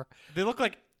there are. They look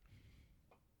like.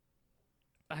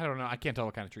 I don't know. I can't tell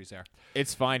what kind of trees they are.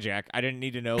 It's fine, Jack. I didn't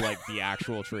need to know like the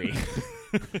actual tree.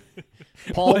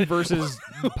 Palm versus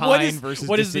pine versus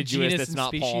what is the deciduous genus that's and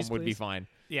not palm species, would be please? fine.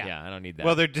 Yeah. I don't need that.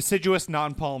 Well, they're deciduous,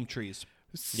 non-palm trees.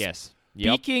 yes.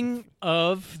 Yep. Speaking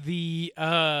of the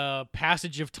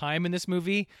passage of time in this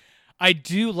movie, I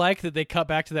do like that they cut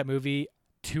back to that movie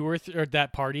that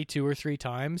party 2 or 3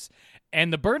 times,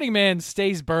 and the Burning Man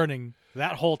stays burning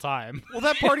that whole time. Well,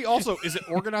 that party also, is it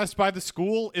organized by the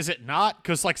school? Is it not?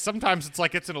 Because like sometimes it's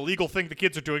like it's an illegal thing the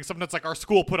kids are doing. Sometimes like our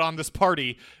school put on this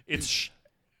party. It's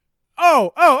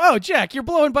Oh, Jack, you're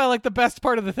blowing by like the best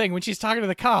part of the thing when she's talking to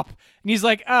the cop, and he's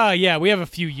like, "Oh yeah, we have a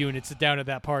few units down at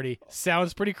that party.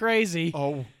 Sounds pretty crazy."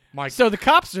 oh my. So the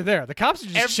cops are there. The cops are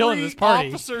just chilling at this party.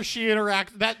 Officer she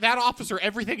interacts that officer,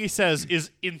 everything he says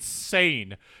is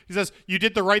insane. He says, "You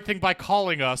did the right thing by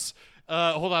calling us."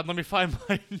 Hold on, let me find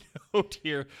my note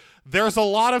here. There's a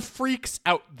lot of freaks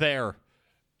out there.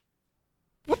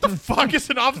 What the fuck is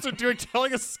an officer doing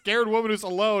telling a scared woman who's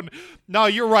alone? No,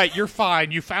 you're right. You're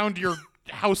fine. You found your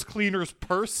house cleaner's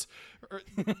purse.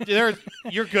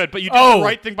 You're good, but you did the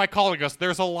right thing by calling us.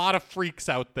 There's a lot of freaks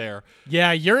out there.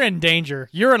 Yeah, you're in danger.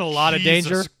 You're in a lot of danger,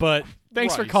 Jesus but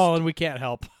thanks for Christ. calling. We can't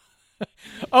help.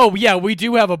 Oh, yeah, we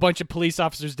do have a bunch of police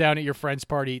officers down at your friend's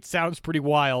party. It sounds pretty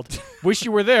wild. Wish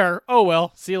you were there. Oh,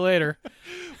 well, see you later.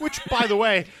 Which, by the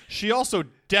way, she also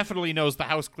definitely knows the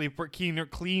house cleaner,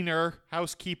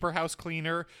 house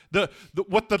cleaner. The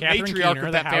what the Catherine matriarch Keener, of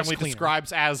the that house family cleaner.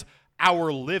 describes as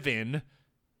our live-in,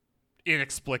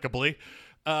 inexplicably.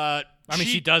 I mean,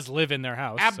 she does live in their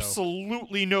house. So.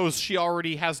 Absolutely knows she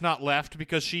already has not left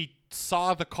because she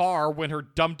saw the car when her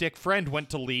dumb dick friend went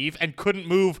to leave and couldn't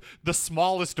move the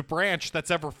smallest branch that's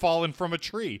ever fallen from a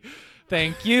tree.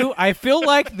 Thank you. I feel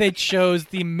like they chose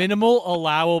the minimal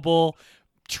allowable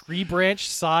tree branch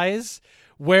size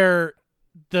where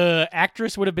the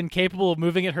actress would have been capable of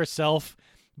moving it herself,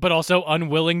 but also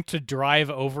unwilling to drive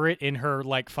over it in her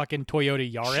like fucking Toyota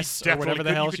Yaris or whatever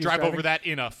the hell you she's could drive driving. over that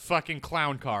in a fucking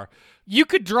clown car. You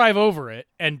could drive over it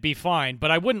and be fine, but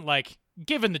I wouldn't like,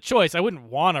 given the choice, I wouldn't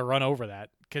want to run over that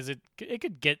because it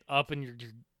could get up in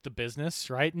the business,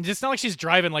 right? And it's not like she's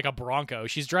driving like a Bronco.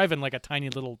 She's driving like a tiny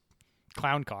little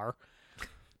clown car.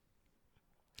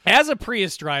 As a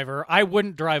Prius driver, I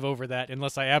wouldn't drive over that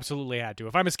unless I absolutely had to.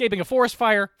 If I'm escaping a forest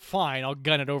fire, fine, I'll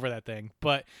gun it over that thing.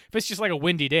 But if it's just like a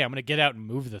windy day, I'm going to get out and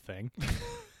move the thing.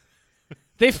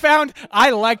 I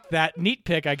liked that. Neat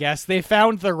pick, I guess. They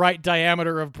found the right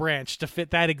diameter of branch to fit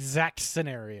that exact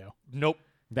scenario. Nope.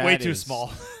 That Way too is-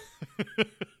 small.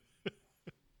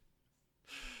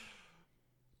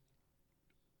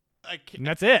 And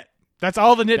that's it. That's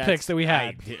all the nitpicks that we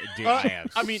had. I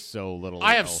have I mean, so little.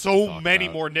 I have else to so talk many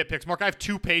about. more nitpicks. Mark, I have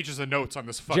 2 pages of notes on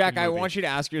this fucking Jack, I movie. want you to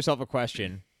ask yourself a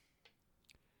question.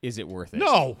 Is it worth it?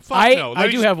 No. Fuck I no.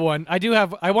 do have one.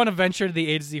 I want to venture to the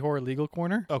A to Z Horror Legal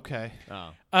Corner. Okay.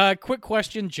 Oh. Quick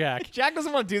question, Jack. Jack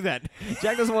doesn't want to do that.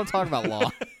 Jack doesn't want to talk about law.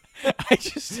 I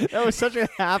just That was such a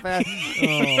half-ass.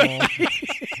 Oh.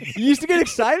 You used to get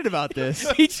excited about this.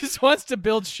 he just wants to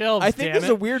build shelves. I think damn this is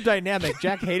it. a weird dynamic.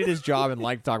 Jack hated his job and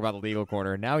liked to talk about the legal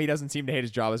corner. Now he doesn't seem to hate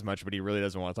his job as much, but he really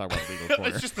doesn't want to talk about the legal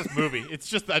corner. It's just this movie.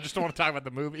 I just don't want to talk about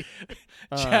the movie.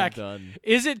 Jack, I'm done.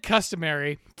 is it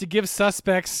customary to give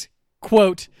suspects,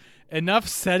 quote, enough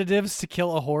sedatives to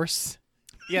kill a horse?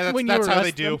 Yeah, When that's you how they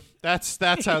arrest do. That's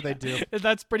how they do.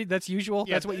 That's usual.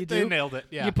 Yeah, that's what you They do. nailed it.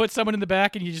 Yeah. You put someone in the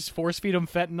back and you just force feed them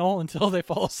fentanyl until they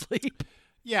fall asleep.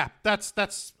 Yeah, that's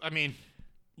I mean,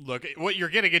 look, what you're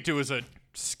getting into is a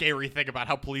scary thing about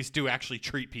how police do actually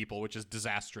treat people, which is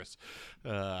disastrous.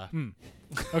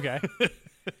 Okay.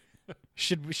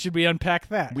 Should we unpack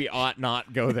that? We ought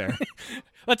not go there.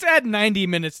 Let's add 90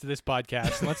 minutes to this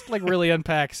podcast and let's like really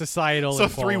unpack societal So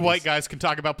 3 inequalities. white guys can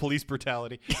talk about police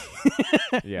brutality.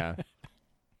 Yeah.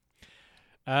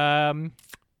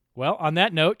 Well, on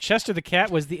that note, Chester the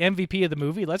cat was the MVP of the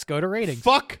movie. Let's go to ratings.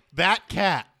 Fuck that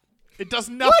cat. It does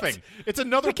nothing. It's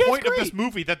another The cat's point of this great.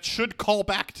 movie that should call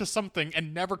back to something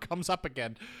and never comes up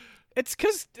again. It's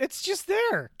because it's just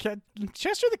there.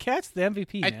 Chester the cat's the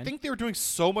MVP, I man. think they were doing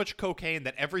so much cocaine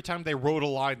that every time they wrote a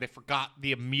line, they forgot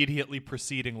the immediately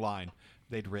preceding line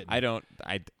they'd written.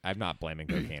 I'm not blaming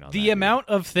cocaine on the that. amount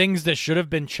of things that should have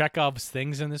been Chekhov's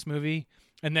things in this movie,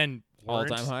 and then all weren't,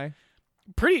 time high.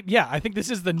 Yeah, I think this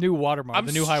is the new watermark. I'm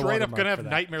the new high straight watermark up gonna have for that.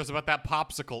 nightmares about that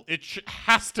popsicle. It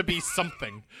has to be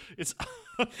something. It's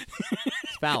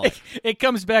It's valid. It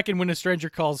comes back in When a Stranger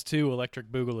Calls 2,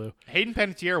 Electric Boogaloo. Hayden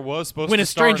Panettiere was supposed When to a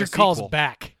star in Stranger a Calls sequel.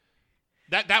 Back.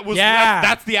 That was Yeah.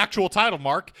 that's the actual title,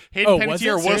 Mark. Hayden Oh, was it?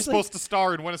 Panettiere was Seriously? supposed to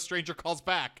star in When a Stranger Calls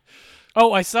Back.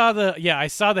 Oh, I saw the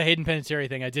Hayden Panettiere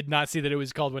thing. I did not see that it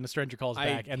was called When a Stranger Calls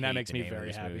Back, and that hate makes the me name of very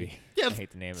this happy. movie. Yeah, I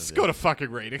hate the name of Let's it. go to fucking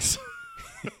ratings.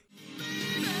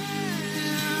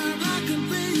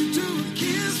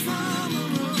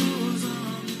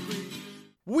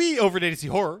 We over at ADC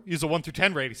Horror use a 1 through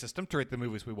 10 rating system to rate the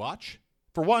movies we watch.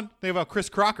 For one, think about Chris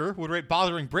Crocker would rate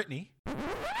Bothering Britney.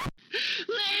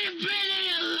 Leave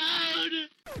Britney alone!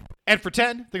 And for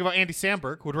 10, think about Andy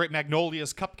Samberg would rate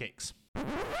Magnolia's Cupcakes. I love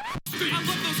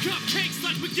those cupcakes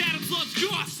like McAdams loves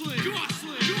Gosling.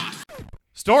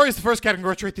 Story is the first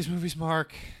category to rate these movies,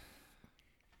 Mark.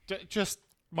 Just,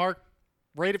 Mark,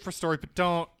 rate it for story, but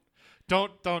don't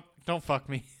fuck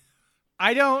me.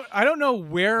 I don't know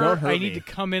where Don't hurt I need me. to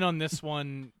come in on this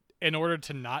one in order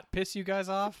to not piss you guys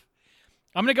off.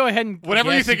 I'm gonna go ahead and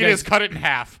Whatever you guess think it guys- is, cut it in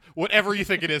half. Whatever you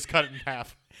think it is, cut it in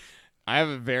half. I have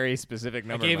a very specific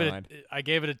number in mind. I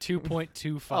gave it a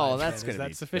 2.25. Oh, that's Is gonna that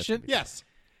be- sufficient? Yes.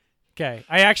 Okay,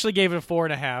 I actually gave it a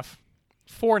 4.5.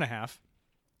 4.5.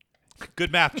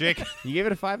 Good math, Jake. You gave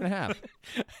it a 5.5.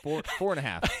 4.5.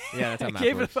 Yeah, that's how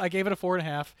math works. I gave it a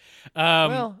 4.5.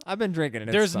 Well, I've been drinking.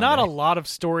 And There's it's not a Sunday. lot of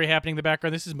story happening in the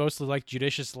background. This is mostly like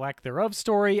judicious lack thereof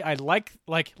story. I like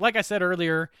I said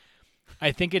earlier,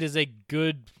 I think it is a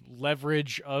good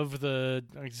leverage of the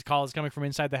call is coming from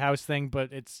inside the house thing,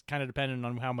 but it's kind of dependent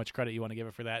on how much credit you want to give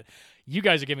it for that. You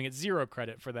guys are giving it 0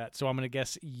 credit for that, so I'm going to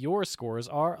guess your scores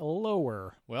are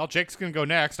lower. Well, Jake's going to go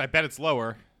next. I bet it's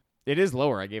lower. It is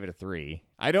lower. I gave it a 3.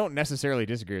 I don't necessarily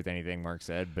disagree with anything Mark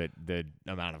said, but the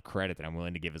amount of credit that I'm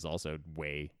willing to give is also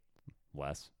way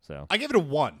less. So I give it a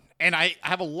 1, and I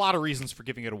have a lot of reasons for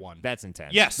giving it a 1. that's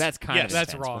intense. Yes. That's kind Yes. of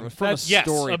That's intense wrong. From That's yes, a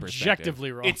story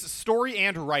objectively wrong. It's story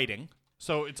and writing,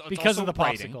 so it's because also of the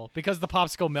writing. popsicle. Because the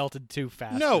popsicle melted too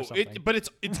fast. No, or something. but it's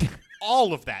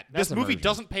all of that. That's This movie immersion.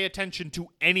 doesn't pay attention to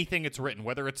anything it's written,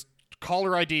 whether it's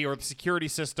caller ID or the security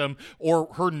system or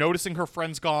her noticing her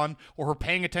friend's gone or her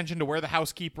paying attention to where the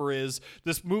housekeeper is.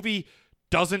 This movie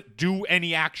doesn't do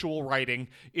any actual writing.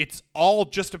 It's all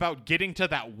just about getting to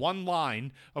that one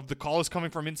line of the call is coming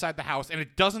from inside the house, and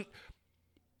it doesn't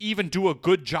even do a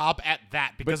good job at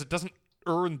that because it doesn't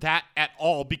earn that at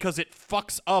all because it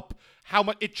fucks up how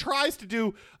much it tries to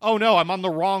do. Oh no, I'm on the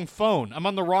wrong phone. I'm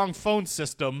on the wrong phone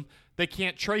system. They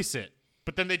can't trace it.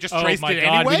 But then they just Oh traced my it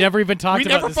God, anyway. we never even talked we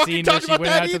about never the fucking scene where talked she about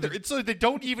went that out to either. the- It's so they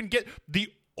don't even get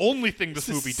the only thing this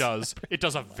movie does. It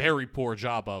does a very poor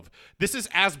job of. This is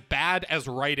as bad as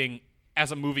writing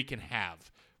as a movie can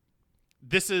have.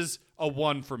 This is a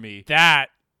 1 for me. That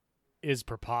is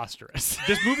preposterous.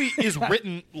 This movie is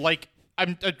written like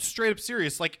I'm straight up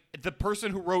serious. Like the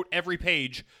person who wrote every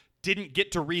page didn't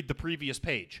get to read the previous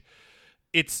page.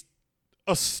 It's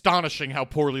astonishing how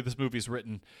poorly this movie is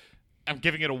written. I'm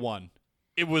giving it a 1.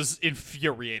 It was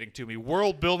infuriating to me.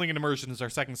 World building and immersion is our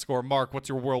second score. Mark, what's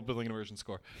your world building and immersion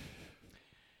score?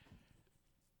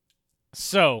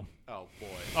 So Oh boy.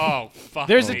 Oh fuck.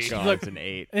 There's me. a- God, Look, it's an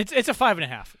 8. it's a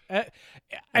 5.5.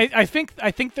 I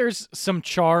think there's some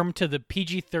charm to the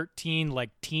PG-13 like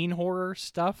teen horror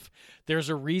stuff. There's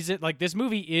a reason like this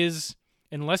movie is,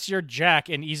 unless you're Jack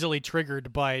and easily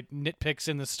triggered by nitpicks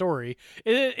in the story,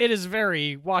 it is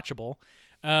very watchable.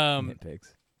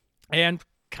 Nitpicks. And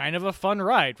kind of a fun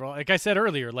ride. Well, like I said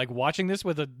earlier, like watching this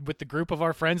with the group of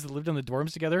our friends that lived in the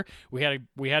dorms together, we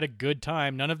had a good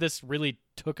time. None of this really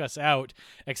took us out,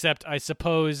 except I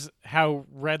suppose how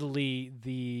readily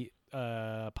the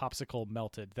popsicle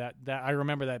melted. That I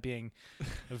remember that being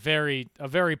a very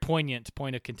poignant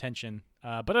point of contention.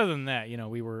 But other than that,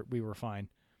 we were fine.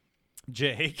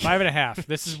 Jake. 5.5.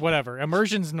 This is whatever.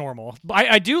 Immersion's normal.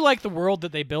 I do like the world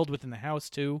that they build within the house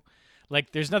too.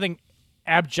 Like there's nothing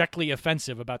abjectly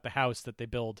offensive about the house that they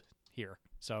build here.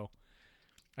 So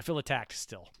I feel attacked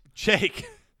still. Jake.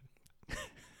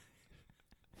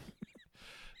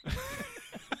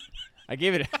 I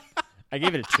gave it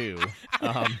a 2.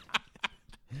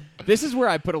 This is where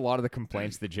I put a lot of the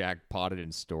complaints that Jack potted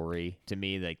in story. To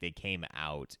me, like they came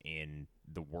out in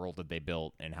the world that they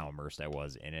built and how immersed I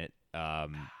was in it.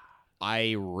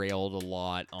 I railed a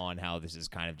lot on how this is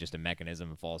kind of just a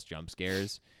mechanism of false jump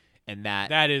scares, and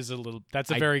That's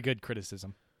a very good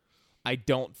criticism. I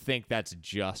don't think that's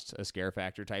just a scare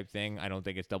factor type thing. I don't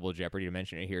think it's double jeopardy to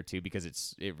mention it here too, because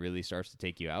it really starts to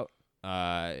take you out.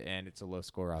 And it's a low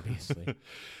score, obviously.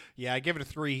 Yeah, I give it a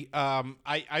 3.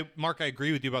 Mark, I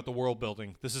agree with you about the world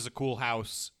building. This is a cool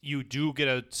house. You do get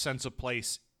a sense of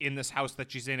place in this house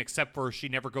that she's in, except for she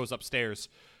never goes upstairs,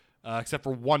 except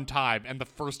for one time. And the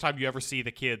first time you ever see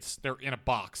the kids, they're in a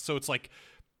box. So it's like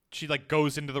she like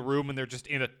goes into the room and they're just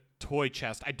in a toy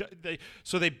chest.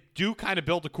 So they do kind of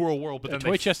build a cool world, but A then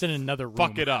toy they chest in another room.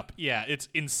 fuck it up. Yeah, it's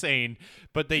insane.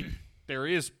 But there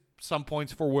is some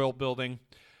points for world building.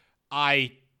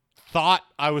 I thought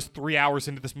I was 3 hours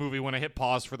into this movie when I hit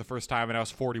pause for the first time, and I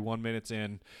was 41 minutes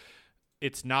in.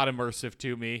 It's not immersive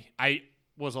to me. I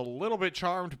was a little bit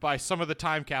charmed by some of the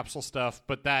time capsule stuff,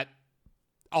 but that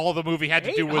all the movie had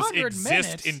to do was 800 exist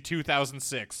minutes? in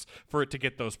 2006 for it to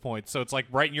get those points. So it's like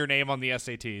writing your name on the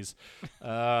SATs.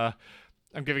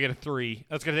 I'm giving it a 3.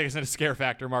 That's going to take us into scare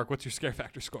factor. Mark, what's your scare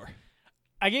factor score?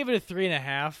 I gave it a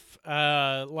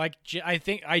 3.5. I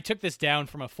think I took this down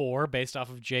from a 4 based off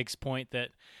of Jake's point that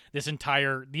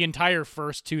the entire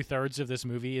first 2/3 of this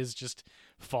movie is just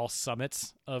false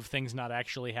summits of things not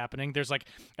actually happening. There's like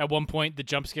at one point the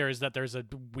jump scare is that there's a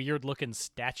weird looking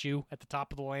statue at the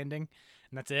top of the landing,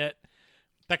 and that's it.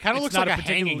 That kind of looks not like a a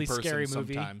hanging particularly person scary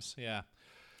movie. sometimes. Yeah.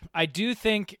 I do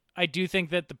think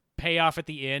that the payoff at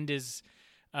the end is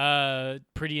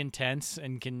pretty intense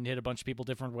and can hit a bunch of people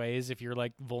different ways if you're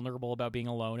like vulnerable about being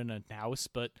alone in a house.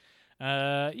 But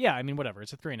yeah, I mean, whatever.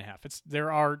 It's a 3.5.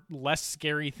 There are less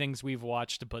scary things we've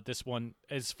watched, but this one,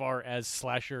 as far as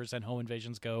slashers and home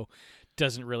invasions go,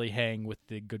 doesn't really hang with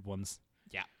the good ones.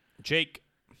 Yeah. Jake.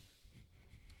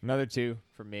 Another 2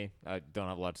 from me. I don't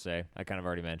have a lot to say. I kind of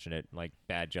already mentioned it. Like,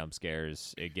 bad jump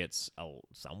scares. It gets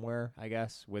somewhere, I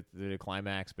guess, with the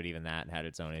climax, but even that had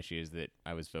its own issues that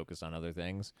I was focused on other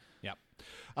things. Yep.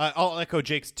 I'll echo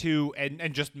Jake's 2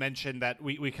 and just mention that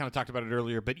we kind of talked about it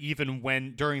earlier, but even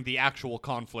when during the actual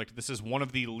conflict, this is one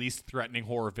of the least threatening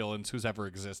horror villains who's ever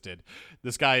existed.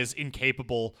 This guy is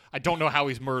incapable. I don't know how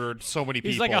he's murdered so many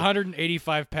people. He's like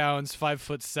 185 pounds,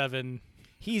 5'7".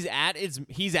 He's at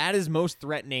his most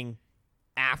threatening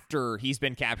after he's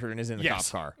been captured and is in the cop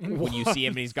car. When you see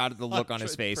him and he's got the look on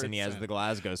his face and he has the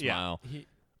Glasgow smile.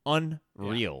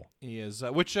 Unreal. Yeah, he is.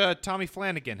 Which Tommy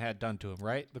Flanagan had done to him,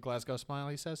 right? The Glasgow smile,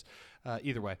 he says.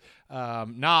 Either way.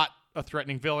 Not a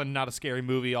threatening villain, not a scary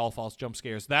movie, all false jump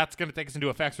scares. That's going to take us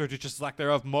into effects, which is just lack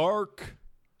thereof. Mark.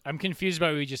 I'm confused by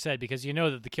what you just said because you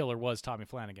know that the killer was Tommy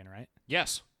Flanagan, right?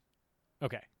 Yes.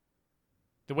 Okay.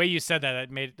 The way you said that,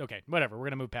 it made okay, whatever. We're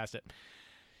going to move past it.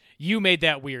 You made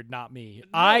that weird, not me.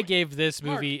 I gave this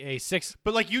movie a 6.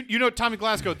 But like you know Tommy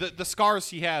Glasgow, the scars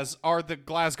he has are the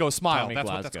Glasgow smile. Tommy That's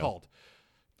what Glasgow. that's called.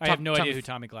 I have no idea who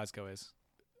Tommy Glasgow is.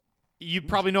 You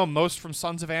probably know him most from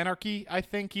Sons of Anarchy, I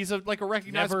think. He's a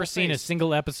recognizable Never seen a face.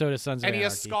 single episode of Sons of And Anarchy. he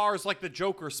has scars like the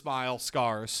Joker smile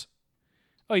scars.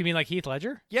 Oh, you mean like Heath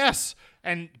Ledger? Yes,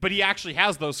 but he actually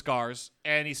has those scars,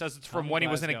 and he says it's from when he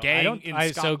was in a gang in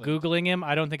So Scotland. Googling him,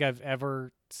 I don't think I've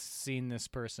ever seen this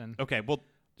person. Okay, well,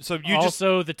 so you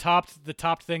also the top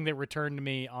thing that returned to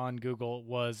me on Google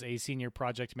was a senior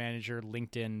project manager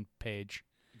LinkedIn page.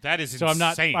 that is So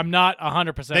insane. I'm not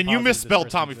 100%. Then you positive this misspelled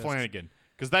person Tommy exists. Flanagan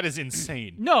because that is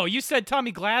insane. No, you said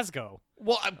Tommy Glasgow.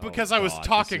 Well, because I was God,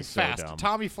 talking this is so fast. dumb.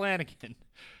 Tommy Flanagan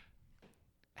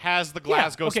has the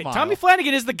Glasgow okay, smile. Tommy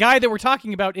Flanagan is the guy that we're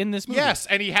talking about in this movie. Yes,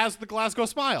 and he has the Glasgow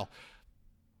smile.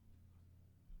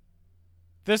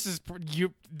 This is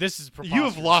preposterous. You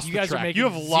have lost you the guys track. Are making You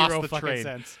have lost zero the fucking train.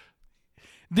 sense.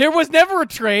 There was never a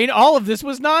train. All of this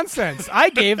was nonsense. I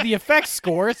gave the effects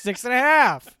score a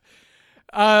 6.5.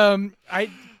 I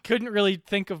couldn't really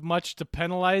think of much to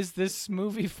penalize this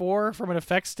movie for from an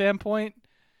effects standpoint.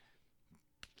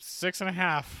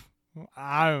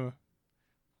 6.5.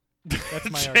 That's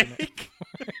my argument.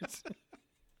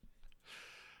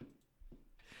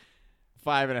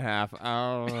 5.5.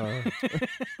 Oh.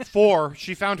 4,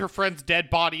 she found her friend's dead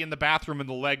body in the bathroom and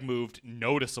the leg moved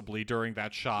noticeably during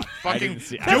that shot. Fucking didn't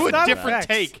see- I do didn't a see different that.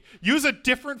 take. Use a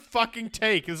different fucking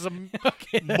take. This is a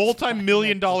that's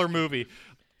multi-million-dollar movie.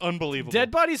 Unbelievable.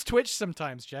 Dead bodies twitch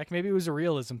sometimes, Jack. Maybe it was a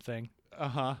realism thing.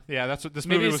 Uh-huh. Yeah, that's what this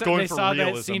Maybe movie was going they for, saw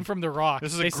realism. that scene from The Rock.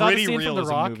 This is they a saw the gritty scene from The realism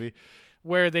Rock movie.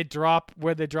 where they drop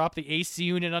the AC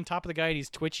unit on top of the guy and he's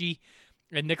twitchy,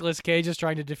 and Nicolas Cage is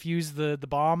trying to defuse the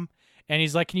bomb, and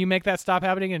he's like, "Can you make that stop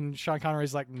happening?" And Sean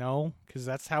Connery's like, "No, because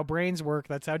that's how brains work.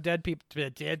 That's how dead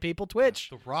people twitch."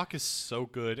 The Rock is so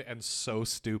good and so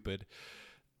stupid. I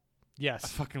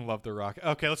Yes. fucking love The Rock.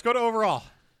 Okay, let's go to overall.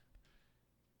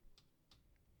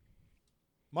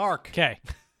 Mark. Okay.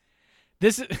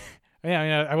 This is.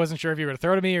 Yeah, I wasn't sure if you were going to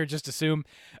throw it at me or just assume.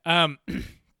 I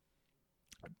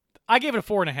gave it a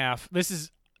 4.5. This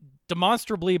is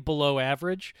demonstrably below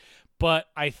average, but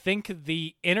I think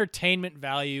the entertainment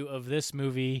value of this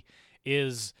movie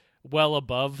is well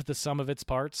above the sum of its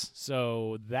parts.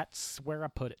 So that's where I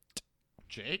put it.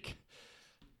 Jake.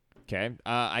 Okay.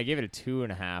 I gave it a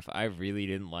 2.5. I really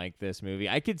didn't like this movie.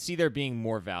 I could see there being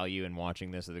more value in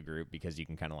watching this as a group because you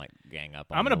can kind of like gang up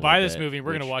on I'm it going a to buy little this bit, movie and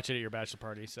we're going to which- watch it at your bachelor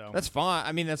party. So That's fine.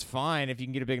 I mean, that's fine if you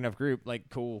can get a big enough group. Like,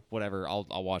 cool, whatever. I'll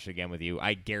watch it again with you.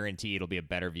 I guarantee it'll be a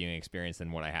better viewing experience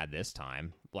than what I had this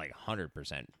time, like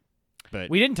 100%. But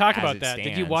we didn't talk as about it that. Did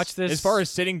you stands- watch this? As far as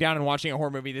sitting down and watching a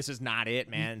horror movie, this is not it,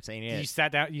 man. This ain't you it.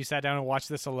 sat down and watched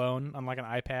this alone on like an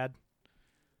iPad.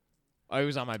 Oh, it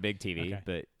was on my big TV, Okay.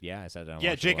 but yeah, I sat down. And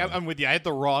Yeah, watched Jake, it alone. I'm with you. I had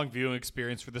the wrong viewing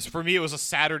experience for this. For me, it was a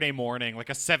Saturday morning, like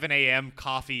a 7 a.m.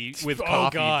 coffee with Oh,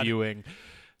 coffee God. viewing.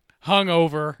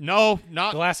 hungover, No,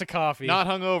 not glass of coffee. not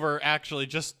hungover. Actually,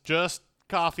 just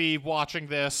coffee. Watching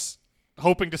this,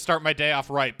 hoping to start my day off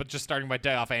right, but just starting my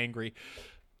day off angry.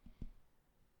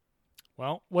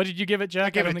 Well, what did you give it, Jack? I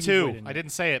gave don't it a think you 2. weighed in I yet.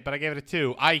 didn't say it, but I gave it a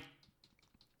 2. I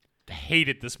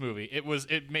hated this movie.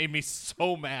 It made me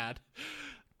so mad.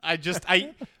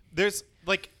 There's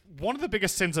like one of the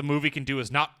biggest sins a movie can do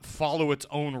is not follow its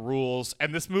own rules,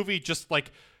 and this movie just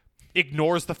like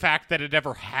ignores the fact that it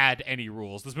ever had any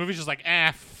rules. This movie's just like,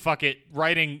 fuck it.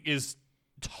 Writing is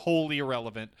totally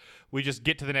irrelevant. We just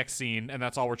get to the next scene, and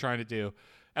that's all we're trying to do.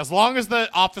 As long as the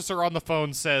officer on the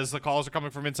phone says the calls are coming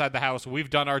from inside the house, we've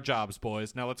done our jobs,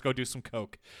 boys. Now let's go do some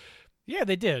coke. Yeah,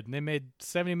 they did. They made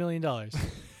 $70 million.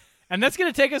 And that's going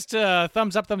to take us to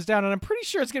thumbs up, thumbs down, and I'm pretty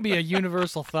sure it's going to be a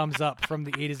universal thumbs up from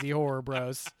the A to Z Horror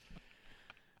Bros.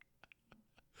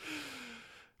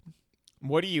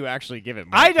 What do you actually give it?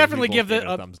 Mark? I 'Cause we definitely both give gave it it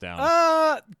a thumbs down.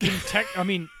 I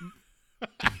mean,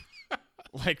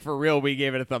 Like, for real, we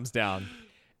gave it a thumbs down.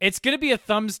 it's going to be a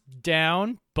thumbs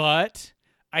down, but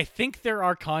I think there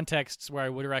are contexts where I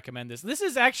would recommend this. This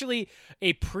is actually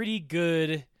a pretty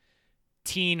good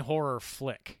teen horror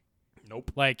flick.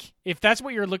 Nope. Like, if that's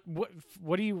what you're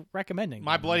what are you recommending?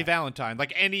 My Bloody Valentine.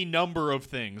 Like any number of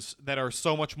things that are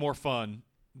so much more fun.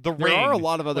 The There Ring. are a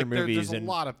lot of other Like, movies. There's a and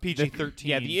lot of PG-13.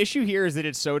 Yeah, the issue here is that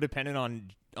it's so dependent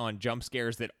on jump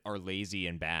scares that are lazy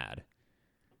and bad.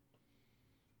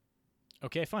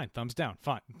 Okay, fine. Thumbs down.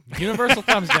 Fine. Universal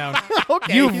thumbs down.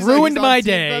 Okay, You've he's ruined on my team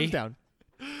day. thumbs down.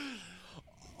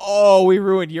 Oh, we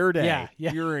ruined your day. Yeah.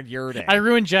 You ruined your day. I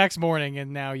ruined Jack's morning,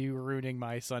 and now you're ruining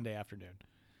my Sunday afternoon.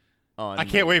 I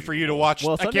can't wait for you to watch.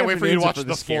 Well, I Sunday can't wait for you to afternoons are watch for The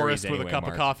the scaries Forest with a anyway, cup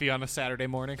Mark. of coffee on a Saturday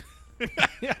morning.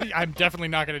 I'm definitely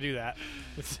not going to do that.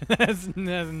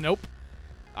 Nope.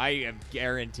 I am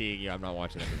guaranteeing you I'm not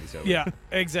watching that movie sober. Yeah,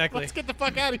 exactly. Let's get the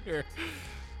fuck out of here.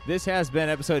 This has been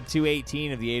episode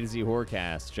 218 of the A to Z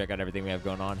Horrorcast. Check out everything we have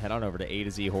going on. Head on over to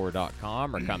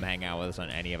atozhorror.com or come hang out with us on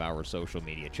any of our social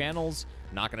media channels.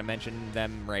 Not going to mention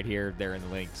them right here. They're in the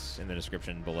links in the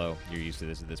description below. You're used to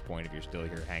this at this point if you're still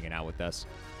here hanging out with us.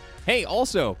 Hey,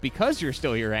 also, because you're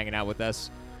still here hanging out with us,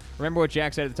 remember what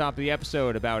Jack said at the top of the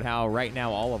episode about how right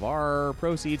now all of our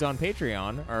proceeds on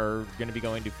Patreon are going to be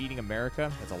going to Feeding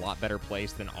America. It's a lot better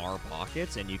place than our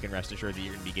pockets, and you can rest assured that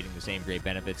you're going to be getting the same great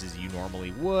benefits as you normally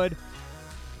would.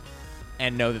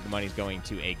 And know that the money's going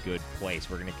to a good place.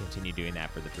 We're going to continue doing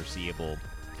that for the foreseeable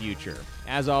future.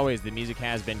 As always, the music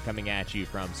has been coming at you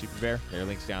from Super Bear. There are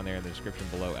links down there in the description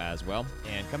below as well.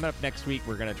 And coming up next week,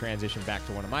 we're going to transition back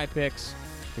to one of my picks.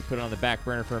 We put it on the back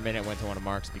burner for a minute, went to one of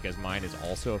Mark's because mine is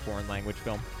also a foreign language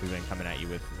film. We've been coming at you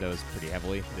with those pretty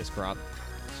heavily this crop.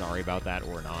 Sorry about that,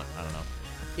 or not. I don't know.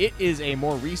 It is a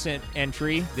more recent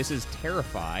entry. This is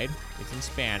Terrified. It's in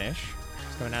Spanish.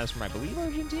 It's coming at us from, I believe,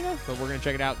 Argentina, but we're going to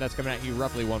check it out. That's coming at you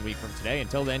roughly 1 week from today.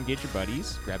 Until then, get your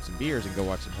buddies, grab some beers, and go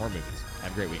watch some horror movies.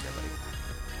 Have a great week, everybody.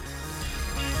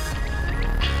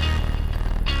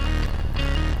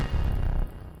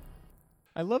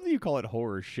 I love that you call it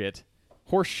horror shit.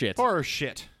 Horse shit. Horror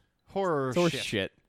shit. Horror Horse shit. shit.